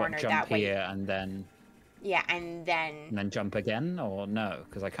the corner. What, jump that way. here and then... Yeah, and then... And then jump again? Or no,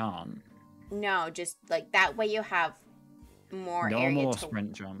 because I can't. No, just, like, that way you have more Normal area or to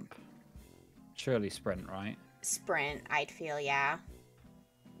sprint jump? Surely sprint, right? sprint, I'd feel, yeah.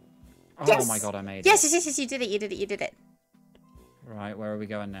 Oh Yes! my god, I made Yes, it. yes, yes, yes, you did it, you did it, you did it. Right, where are we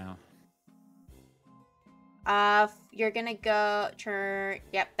going now? You're gonna go turn,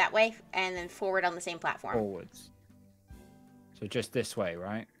 yep, that way, and then forward on the same platform. Forwards. So just this way,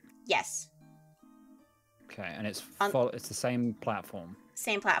 right? Yes. Okay, and it's On- it's the same platform.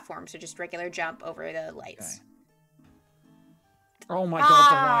 Same platform, so just regular jump over the lights. Okay. Oh my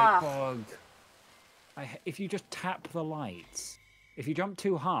god, the light bug. If you just tap the lights. If you jump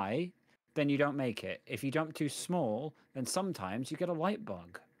too high, then you don't make it. If you jump too small, then sometimes you get a light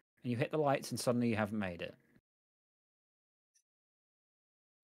bug. And you hit the lights and suddenly you haven't made it.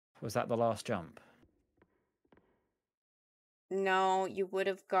 Was that the last jump? No, you would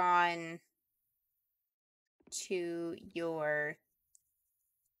have gone to your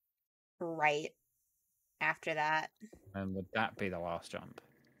right after that. And would that be the last jump?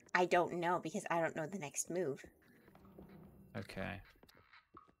 I don't know because I don't know the next move. Okay.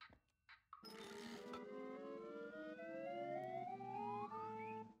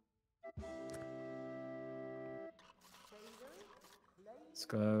 Let's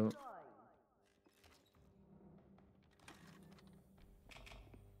go.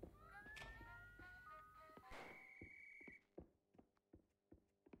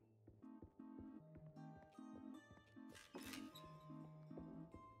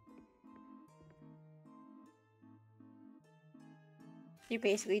 You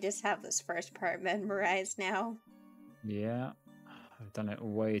basically just have this first part memorized now. Yeah. I've done it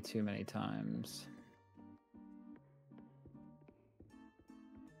way too many times.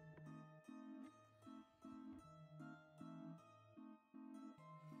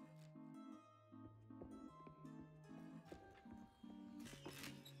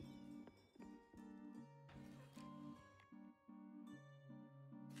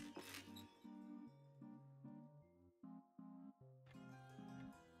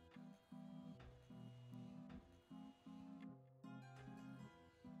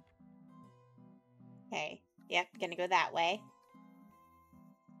 Okay. Yep, gonna go that way.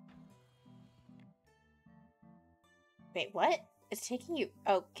 Wait, what? It's taking you...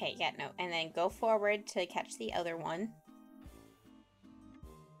 Okay, yeah, no. And then go forward to catch the other one.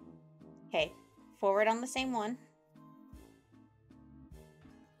 Okay, forward on the same one.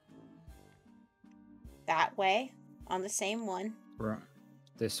 That way, on the same one. Right.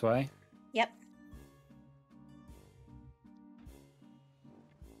 This way? Yep.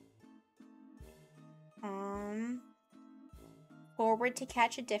 Forward to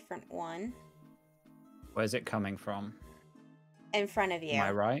catch a different one. Where's it coming from? In front of you. Am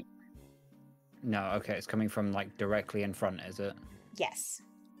I right? No, okay, it's coming from like directly in front, is it? Yes.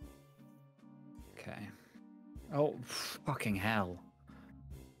 Okay. Oh, fucking hell.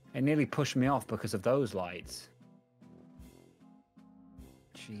 It nearly pushed me off because of those lights.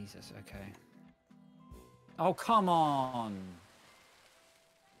 Jesus, okay. Oh, come on!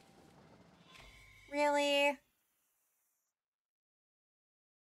 Really?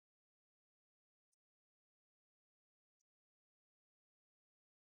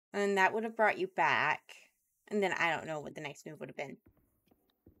 And that would have brought you back. And then I don't know what the next move would have been.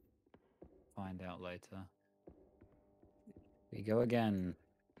 Find out later. We go again.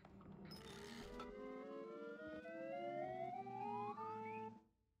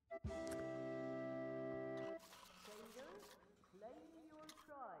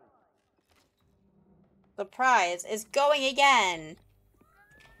 The prize is going again!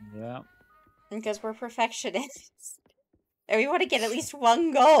 Yeah. Because we're perfectionists. And we want to get at least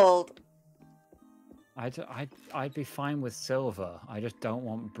 1 gold. I'd be fine with silver. I just don't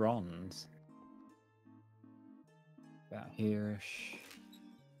want bronze. About here-ish.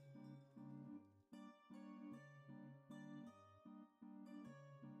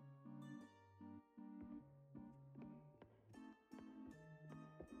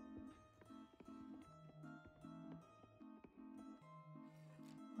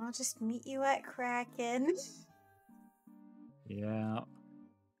 I'll just meet you at Kraken. Yeah.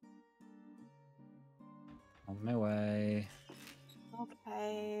 On my way.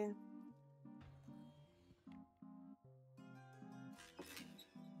 Okay.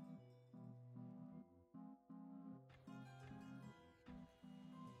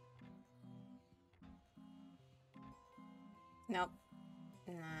 Nope.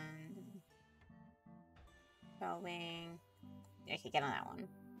 And then going. Okay, get on that one.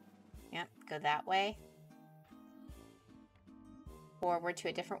 Yep, go that way. Forward to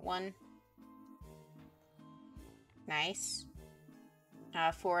a different one. Nice.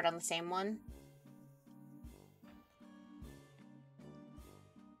 Forward on the same one.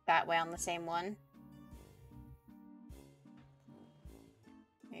 that way on the same one.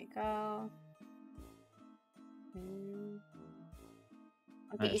 There you go.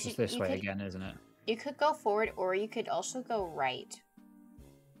 Okay, It's just this way again, isn't it? You could go forward, or you could also go right.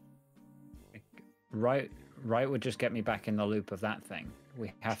 Right would just get me back in the loop of that thing.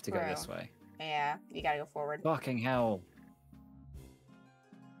 We have to go this way. Yeah, you gotta go forward. Fucking hell.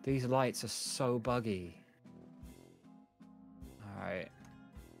 These lights are so buggy. Alright.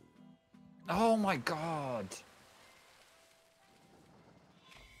 Oh my god!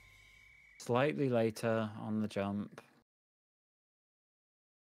 Slightly later on the jump.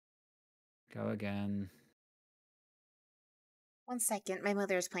 Go again. 1 second, my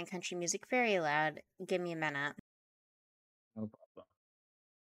mother is playing country music very loud. Give me a minute. No problem.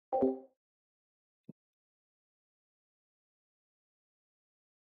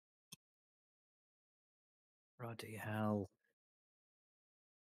 Bloody hell.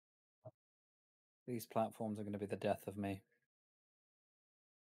 These platforms are going to be the death of me.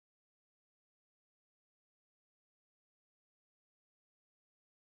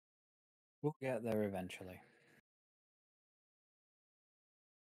 We'll get there eventually.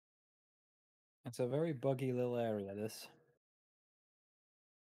 It's a very buggy little area, this.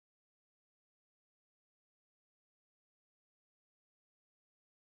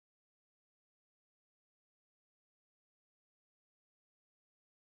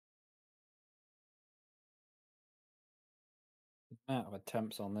 The amount of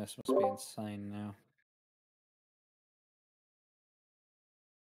attempts on this must be insane now.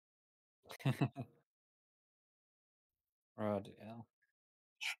 Bloody hell.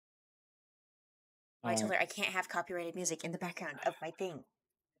 I told her I can't have copyrighted music in the background of my thing.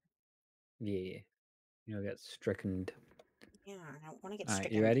 Yeah. You'll get stricken. Yeah, I don't want to get Alright,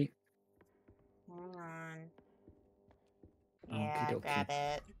 stricken. you ready? Hold on. Yeah, Okie I dokie. got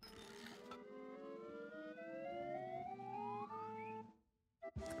it.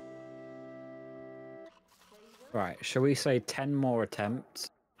 Right, shall we say 10 more attempts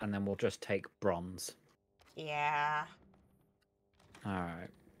and then we'll just take bronze? Yeah. Alright.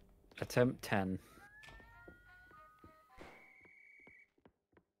 Attempt 10.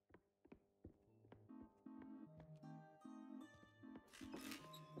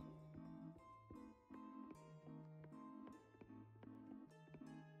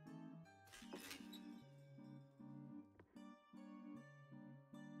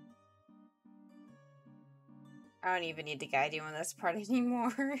 I don't even need to guide you on this part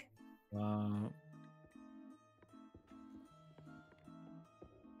anymore. So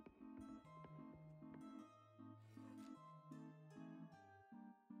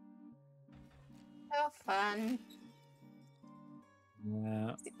fun.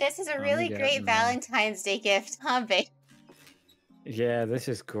 Yeah. This is a really great Valentine's Day gift, huh, babe? Yeah, this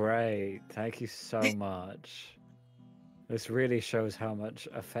is great. Thank you so much. This really shows how much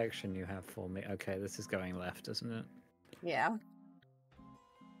affection you have for me. Okay, this is going left, isn't it? Yeah.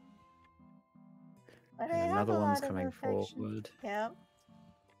 But And I have another a one's lot coming of affection. forward. Yep.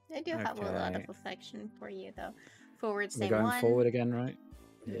 I do have a lot of Okay. affection for you, though. Forward, We're same going one. forward again, right?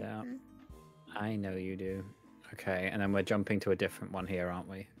 Yeah. Mhm. I know you do. Okay, and then we're jumping to a different one here, aren't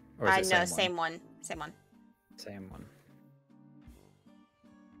we? Or I is it know, same one? Same one. Same one.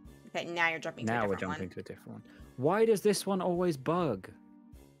 Okay, now you're jumping to a Now different we're jumping one. to a different one. Why does this one always bug?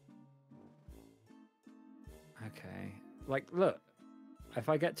 Okay. Like, look. If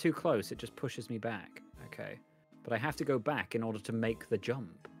I get too close, it just pushes me back. Okay. But I have to go back in order to make the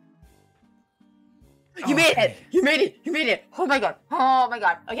jump. You made it! You made it! You made it! Oh my god! Oh my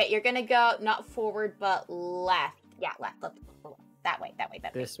god! Okay, you're gonna go not forward, but left. Yeah, left. That way.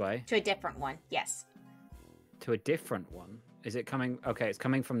 This way? To a different one. Yes. To a different one? Is it coming? Okay, it's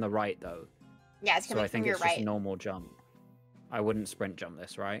coming from the right, though. Yeah, it's coming from your right. So I think it's just a normal jump. I wouldn't sprint jump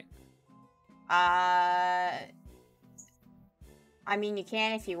this, right? I mean, you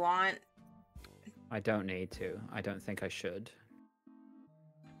can if you want. I don't need to. I don't think I should.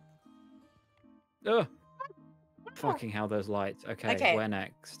 Ugh! Fucking hell, those lights. Okay, where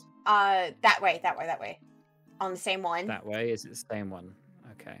next? That way. On the same one. That way? Is it the same one?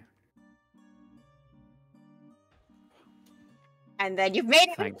 Okay. And then you've made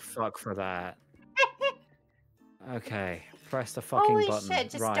it! Thank fuck for that. Okay, press the fucking Holy button. shit,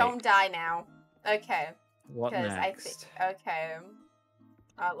 just right. don't die now. Okay. What next? Okay.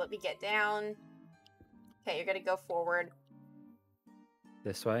 Let me get down. Okay, you're gonna go forward.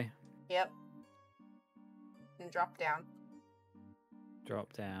 This way? Yep. And drop down.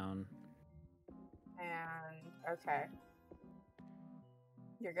 Drop down. And, okay.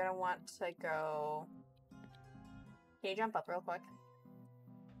 You're gonna want to go... Can you jump up real quick?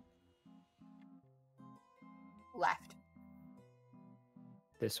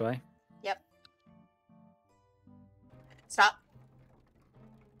 This way. Yep. Stop.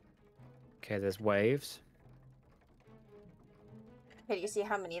 Okay, there's waves. Okay, do you see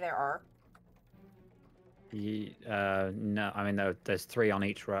how many there are? No, I mean there's 3 on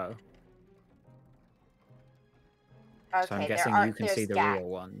each row. Okay, So I'm guessing you can see the real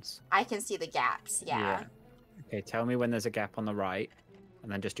ones. I can see the gaps, yeah. Okay, tell me when there's a gap on the right,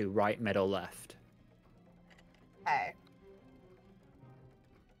 and then just do right, middle, left. Okay.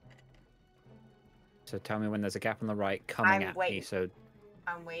 So tell me when there's a gap on the right coming I'm at waiting. me. So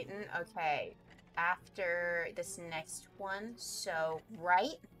I'm waiting. Okay. After this next one, so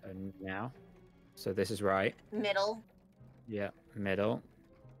right, now. So this is right. middle, Yeah, middle,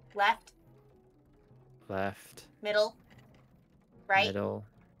 left, left, middle, right, middle,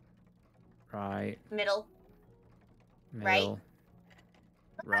 right, middle, middle,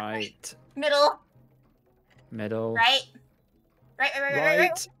 right, middle, middle, right,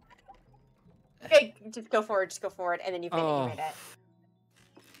 right. Okay, just go forward, and then you made it.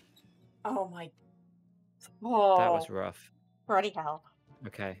 Oh my. Oh. That was rough. Bloody hell.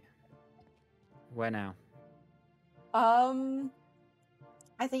 Okay. Where now?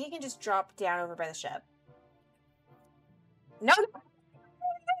 I think you can just drop down over by the ship. No!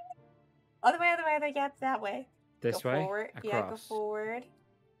 Other way, yeah, that way. This go way? Forward. Across. Yeah, go forward.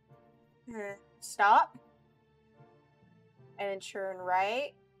 Stop. And then turn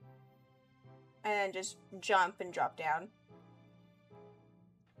right. And then just jump and drop down.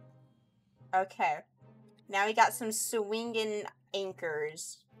 Okay. Now we got some swinging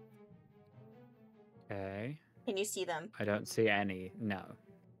anchors. Okay. Can you see them? I don't see any. No.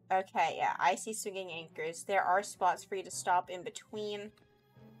 Okay, yeah, I see swinging anchors. There are spots for you to stop in between.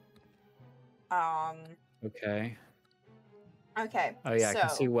 Okay. Okay. Oh yeah, I can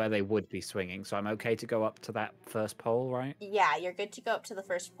see where they would be swinging, so I'm okay to go up to that first pole, right? Yeah, you're good to go up to the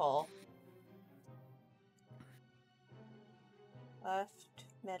first pole. Left,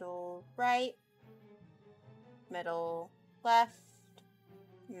 middle, right. Middle, left.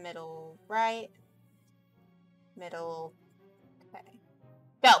 Middle, right. Middle. Okay.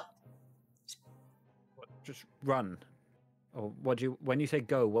 Go! Just run. Or when you say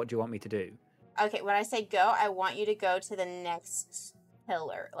go, what do you want me to do? Okay, when I say go, I want you to go to the next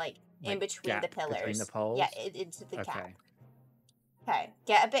pillar, like in between the pillars. Between the poles? Yeah, into the gap. Okay. Okay,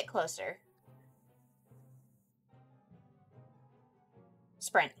 get a bit closer.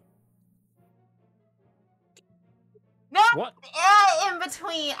 Sprint. No! What? In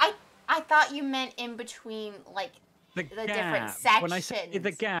between. I thought you meant in between, like, the different gap. sections. When I say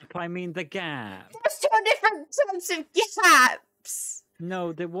the gap, I mean the gap. There's 2 different types of gaps.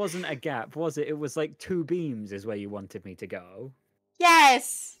 No, there wasn't a gap, was it? It was like 2 beams is where you wanted me to go.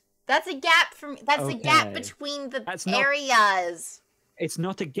 Yes. That's a gap that's a gap between the areas. It's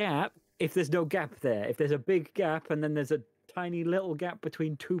not a gap if there's no gap there. If there's a big gap and then there's a tiny little gap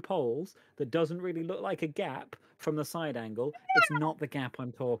between 2 poles that doesn't really look like a gap from the side angle, it's not the gap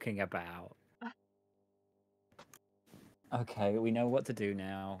I'm talking about. Okay, we know what to do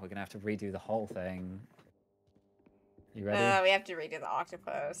now. We're gonna have to redo the whole thing. You ready? We have to redo the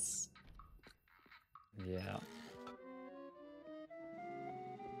octopus. Yeah.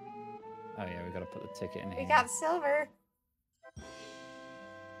 Oh yeah, we gotta put the ticket in here. We got silver.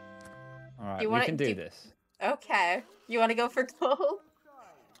 Alright, we can do this. Okay. You want to go for gold?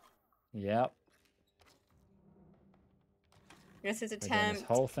 Yep. This is We're doing attempt. this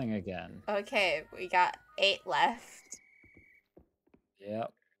whole thing again. Okay, we got 8 left.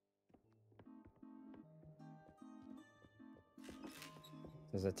 Yep.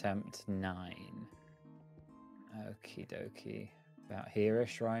 This is attempt 9. Okie dokie. About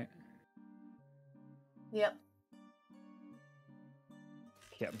here-ish, right? Yep.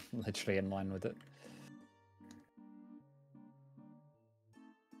 Yep, literally in line with it.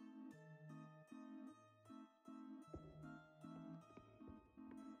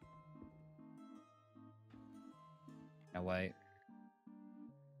 No, wait.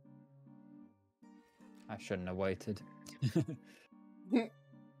 I shouldn't have waited.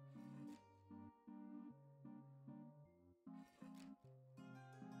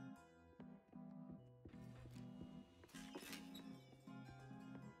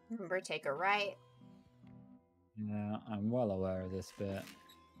 Remember, take a right. Yeah, I'm well aware of this bit.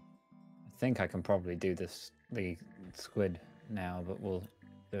 I think I can probably do the squid now, but we'll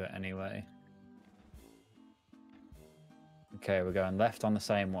do it anyway. Okay, we're going left on the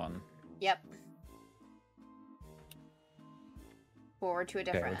same one. Yep. Forward to a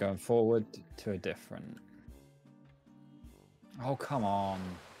different. Okay, we're going forward to a different. Oh, come on.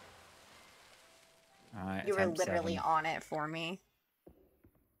 All right, You were literally on it for me.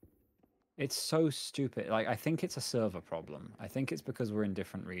 It's so stupid. Like, I think it's a server problem. I think it's because we're in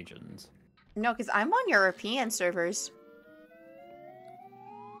different regions. No, because I'm on European servers.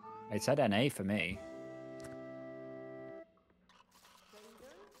 It said NA for me.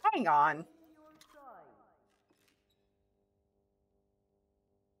 Hang on. If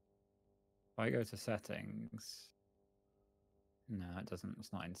I go to settings... No, it doesn't.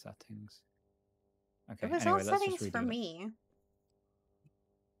 It's not in settings. Okay, It was anyway, all let's settings just for redo it. me.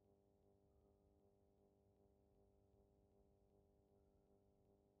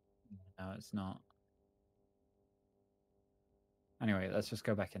 No, it's not. Anyway, let's just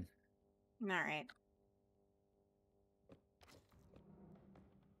go back in. All right.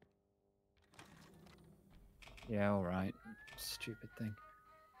 Yeah, all right. Stupid thing.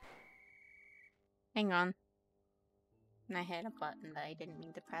 Hang on. And I hit a button that I didn't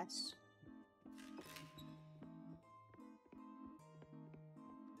mean to press.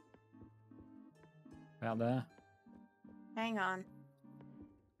 Out there? Hang on.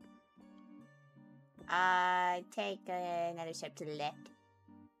 Take another step to the left.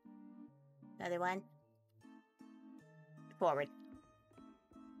 Another one. Forward.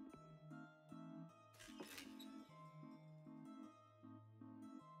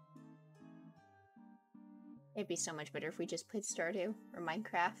 It'd be so much better if we just played Stardew or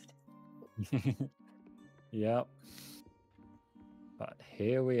Minecraft. Yep. But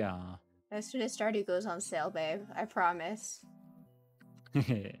here we are. As soon as Stardew goes on sale, babe, I promise.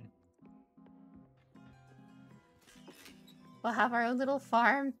 We'll have our own little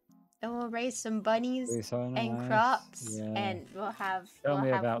farm, and we'll raise some bunnies So nice. and crops, Yeah. and we'll have. Tell me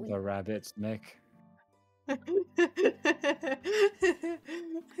about wheat. the rabbits, Nick.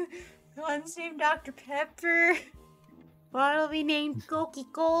 One's named Dr. Pepper. One will be named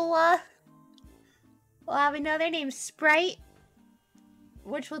Coca-Cola. We'll have another named Sprite,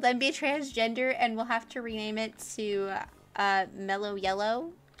 which will then be transgender, and we'll have to rename it to Mellow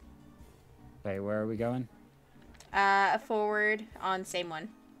Yellow. Okay, where are we going? Forward on same one.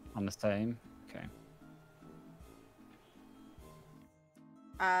 On the same? Okay.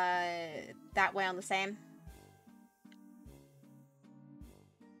 That way on the same.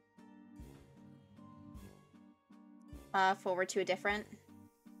 Forward to a different.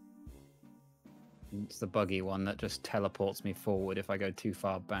 It's the buggy one that just teleports me forward if I go too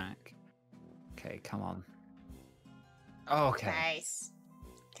far back. Okay, come on. Okay. Nice.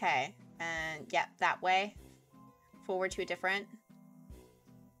 Okay, and yeah, that way. Forward to a different.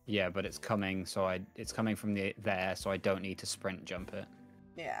 Yeah, but it's coming, so it's coming from there, so I don't need to sprint jump it.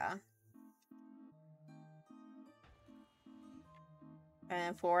 Yeah.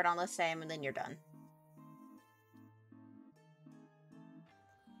 And forward on the same, and then you're done.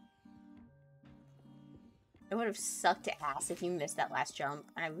 It would have sucked ass if you missed that last jump.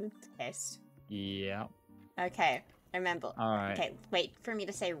 I would have been pissed. Yeah. Okay, remember. All right. Okay, wait for me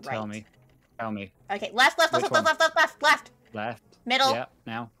to say right. Tell me. Tell me. Okay, left, left, left, Which left, one? left, left, left, left. Left. Middle. Yep.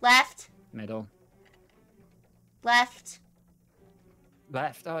 Now. Left. Middle. Left.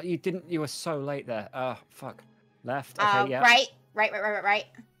 Left. Oh, you didn't. You were so late there. Oh, fuck. Left. Okay. Yeah. Right. Right, right, right, right, right.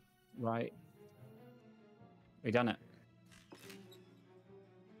 Right. We done it.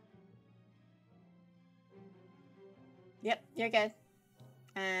 Yep, you're good.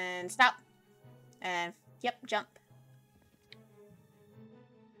 And stop. And yep, jump.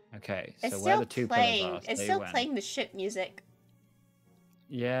 Okay. It's So where still the two playing. pillars are? It's stay still when. playing the ship music.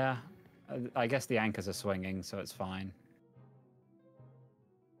 Yeah. I guess the anchors are swinging, so it's fine.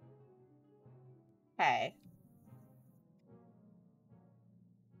 Okay.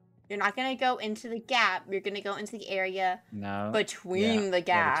 You're not gonna go into the gap. You're gonna go into the area No. between the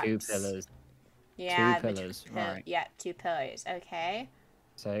gaps. Yeah, the two pillars. Yeah, Two pillars. Right. Yeah, 2 pillars. Okay.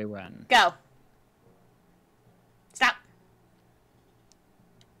 Say when. Go. Stop.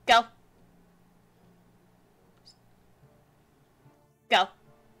 Go. Go.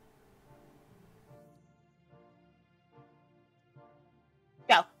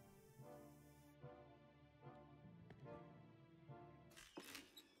 Go.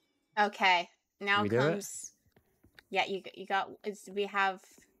 Okay. Now We do it? comes. Yeah, you got. We have.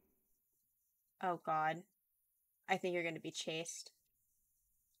 Oh God, I think you're gonna be chased.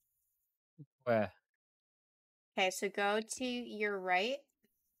 Where? Okay, so go to your right.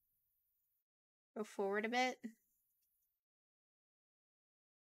 Go forward a bit.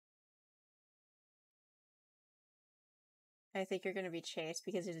 I think you're gonna be chased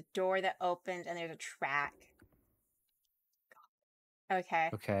because there's a door that opens and there's a track.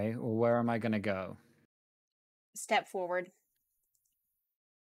 Okay. Okay. Well, where am I gonna go? Step forward.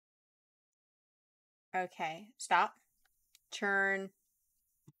 Okay. Stop. Turn.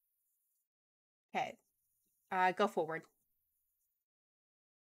 Okay. Go forward.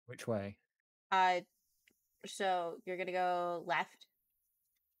 Which way? So you're gonna go left.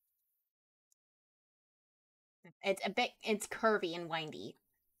 It's curvy and windy.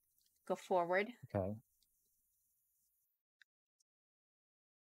 Go forward. Okay.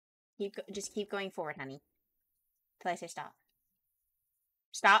 Just keep going forward, honey. Till I say stop.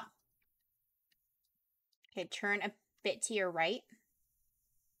 Stop. Okay, turn a bit to your right.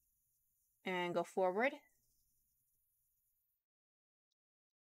 And go forward.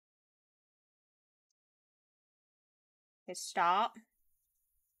 Okay, stop.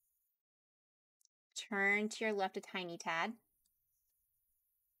 Turn to your left a tiny tad.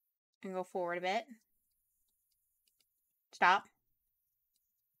 And go forward a bit. Stop.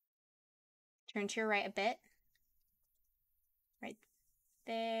 Turn to your right a bit. Right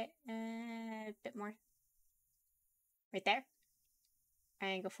there. A bit more. Right there.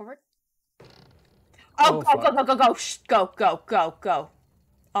 And go forward. Oh, Oh, go, go, go, go, go, go, go, go, go.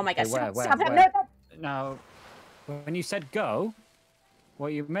 Oh my god, Okay, stop, where? stop, stop, no, no. Now, when you said go,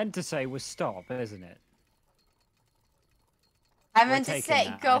 what you meant to say was stop, isn't it? I We're meant to taking say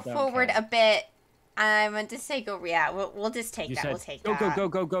that, I go don't forward care. a bit. I meant to say go. Yeah, we'll just take You that. said We'll take go, that. go,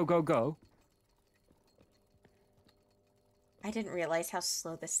 go, go, go, go, go. I didn't realize how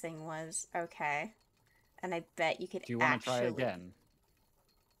slow this thing was. Okay. And I bet you could Do you want to try actually... again?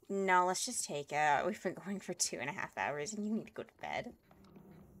 No, let's just take it. We've been going for 2.5 hours and you need to go to bed.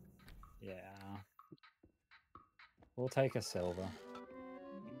 Yeah. We'll take a silver.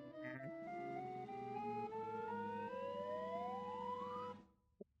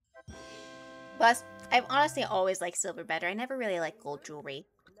 Plus, I've honestly always liked silver better. I never really liked gold jewelry.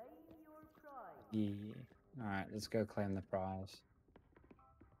 Yeah. Alright, let's go claim the prize.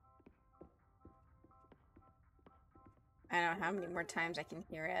 I don't know how many more times I can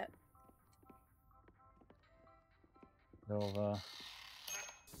hear it. Silver.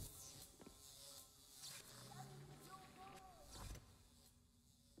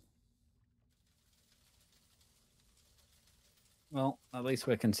 Well, at least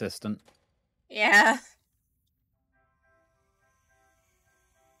we're consistent. Yeah.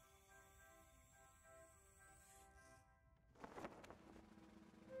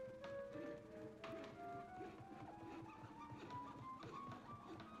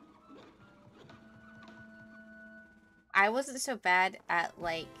 I wasn't so bad at,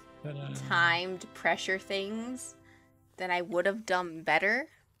 like, timed pressure things that I would have done better.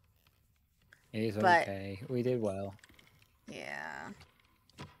 It's But- okay. We did well. Yeah.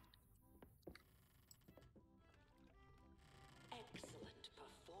 Excellent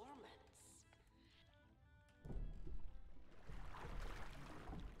performance.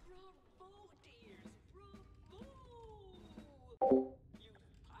 Bravo, dears, bravo! You've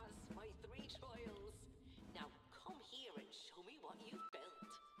passed my 3 trials. Now come here and show me what you've built.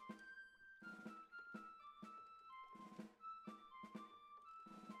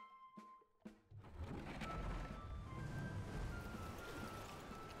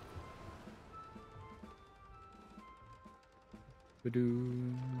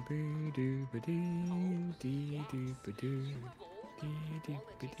 Ba-doo, ba-doo, ba-dee, dee, doo, ba-doo, dee, doo,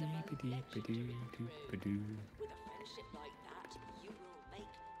 ba-dee, ba-dee, ba-doo, doo, ba-doo. With a friendship like that, you will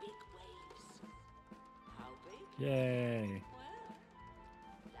make big waves. How big? Yay. Well,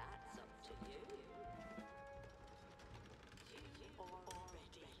 that's up to you. You are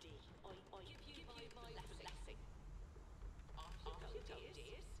ready. I give you my blessing. Off you go,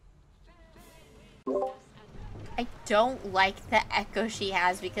 dears. I don't like the echo she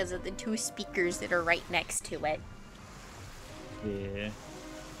has because of the 2 speakers that are right next to it. Yeah.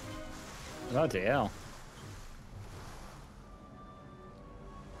 Bloody hell.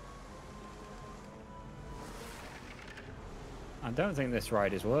 I don't think this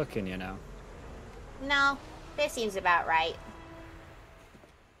ride is working, you know. No, this seems about right.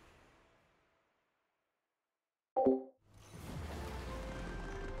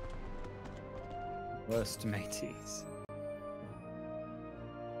 Worst mateys.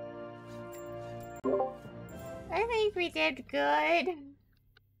 I think we did good.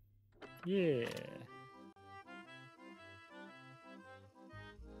 Yeah.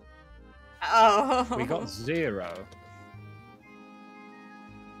 Oh. We got 0.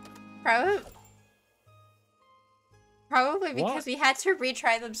 Probably because What? we had to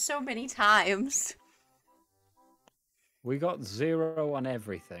retry them so many times. We got 0 on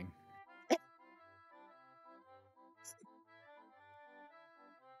everything.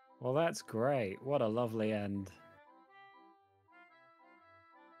 Well, that's great. What a lovely end.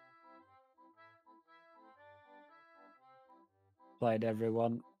 Played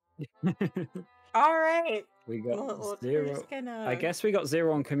everyone. All right. We got Well, zero. we're just gonna... I guess we got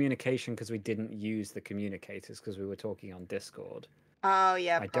 0 on communication because we didn't use the communicators because we were talking on Discord. Oh,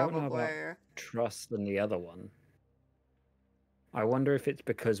 yeah, I probably. don't know about trust and the other one. I wonder if it's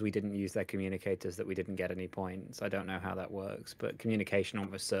because we didn't use their communicators that we didn't get any points. I don't know how that works, but communication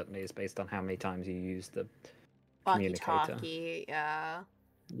almost certainly is based on how many times you use the communicator. Walkie-talkie, yeah.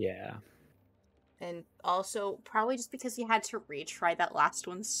 Yeah. And also, probably just because you had to retry that last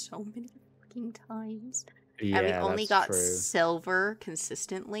one so many fucking times. Yeah, and we only got true. silver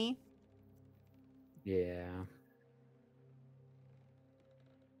consistently. Yeah.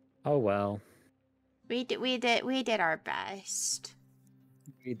 Oh well. We did our best.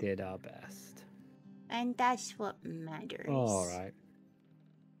 We did our best. And that's what matters. All right.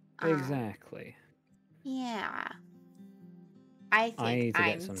 Um, Exactly. Yeah. I think I need to I'm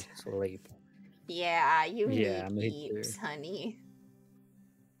get some sleep. Yeah, you Yeah, need me too. eeps, honey.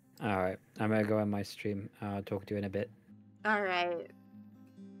 All right. I'm going to go on my stream. I'll talk to you in a bit. All right.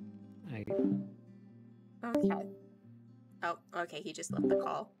 Okay. Oh, okay. He just left the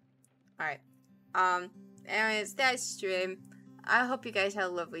call. All right. Anyways, that's stream. I hope you guys had a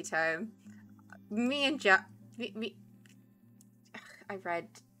lovely time. Me and I read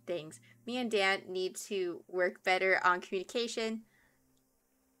things. Me and Dan need to work better on communication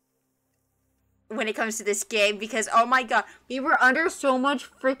when it comes to this game because, oh my god, we were under so much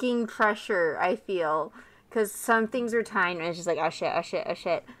freaking pressure, I feel. Because some things were timed and it's just like, oh shit, oh shit, oh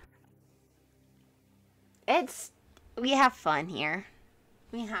shit. We have fun here.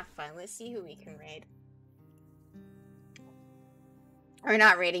 We have fun. Let's see who we can raid. We're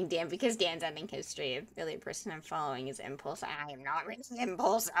not raiding Dan because Dan's ending his stream. The only person I'm following is Impulse. I am not raiding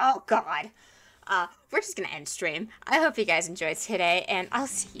Impulse. Oh god. We're just gonna end stream. I hope you guys enjoyed today, and I'll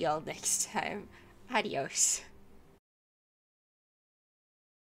see y'all next time. Adios.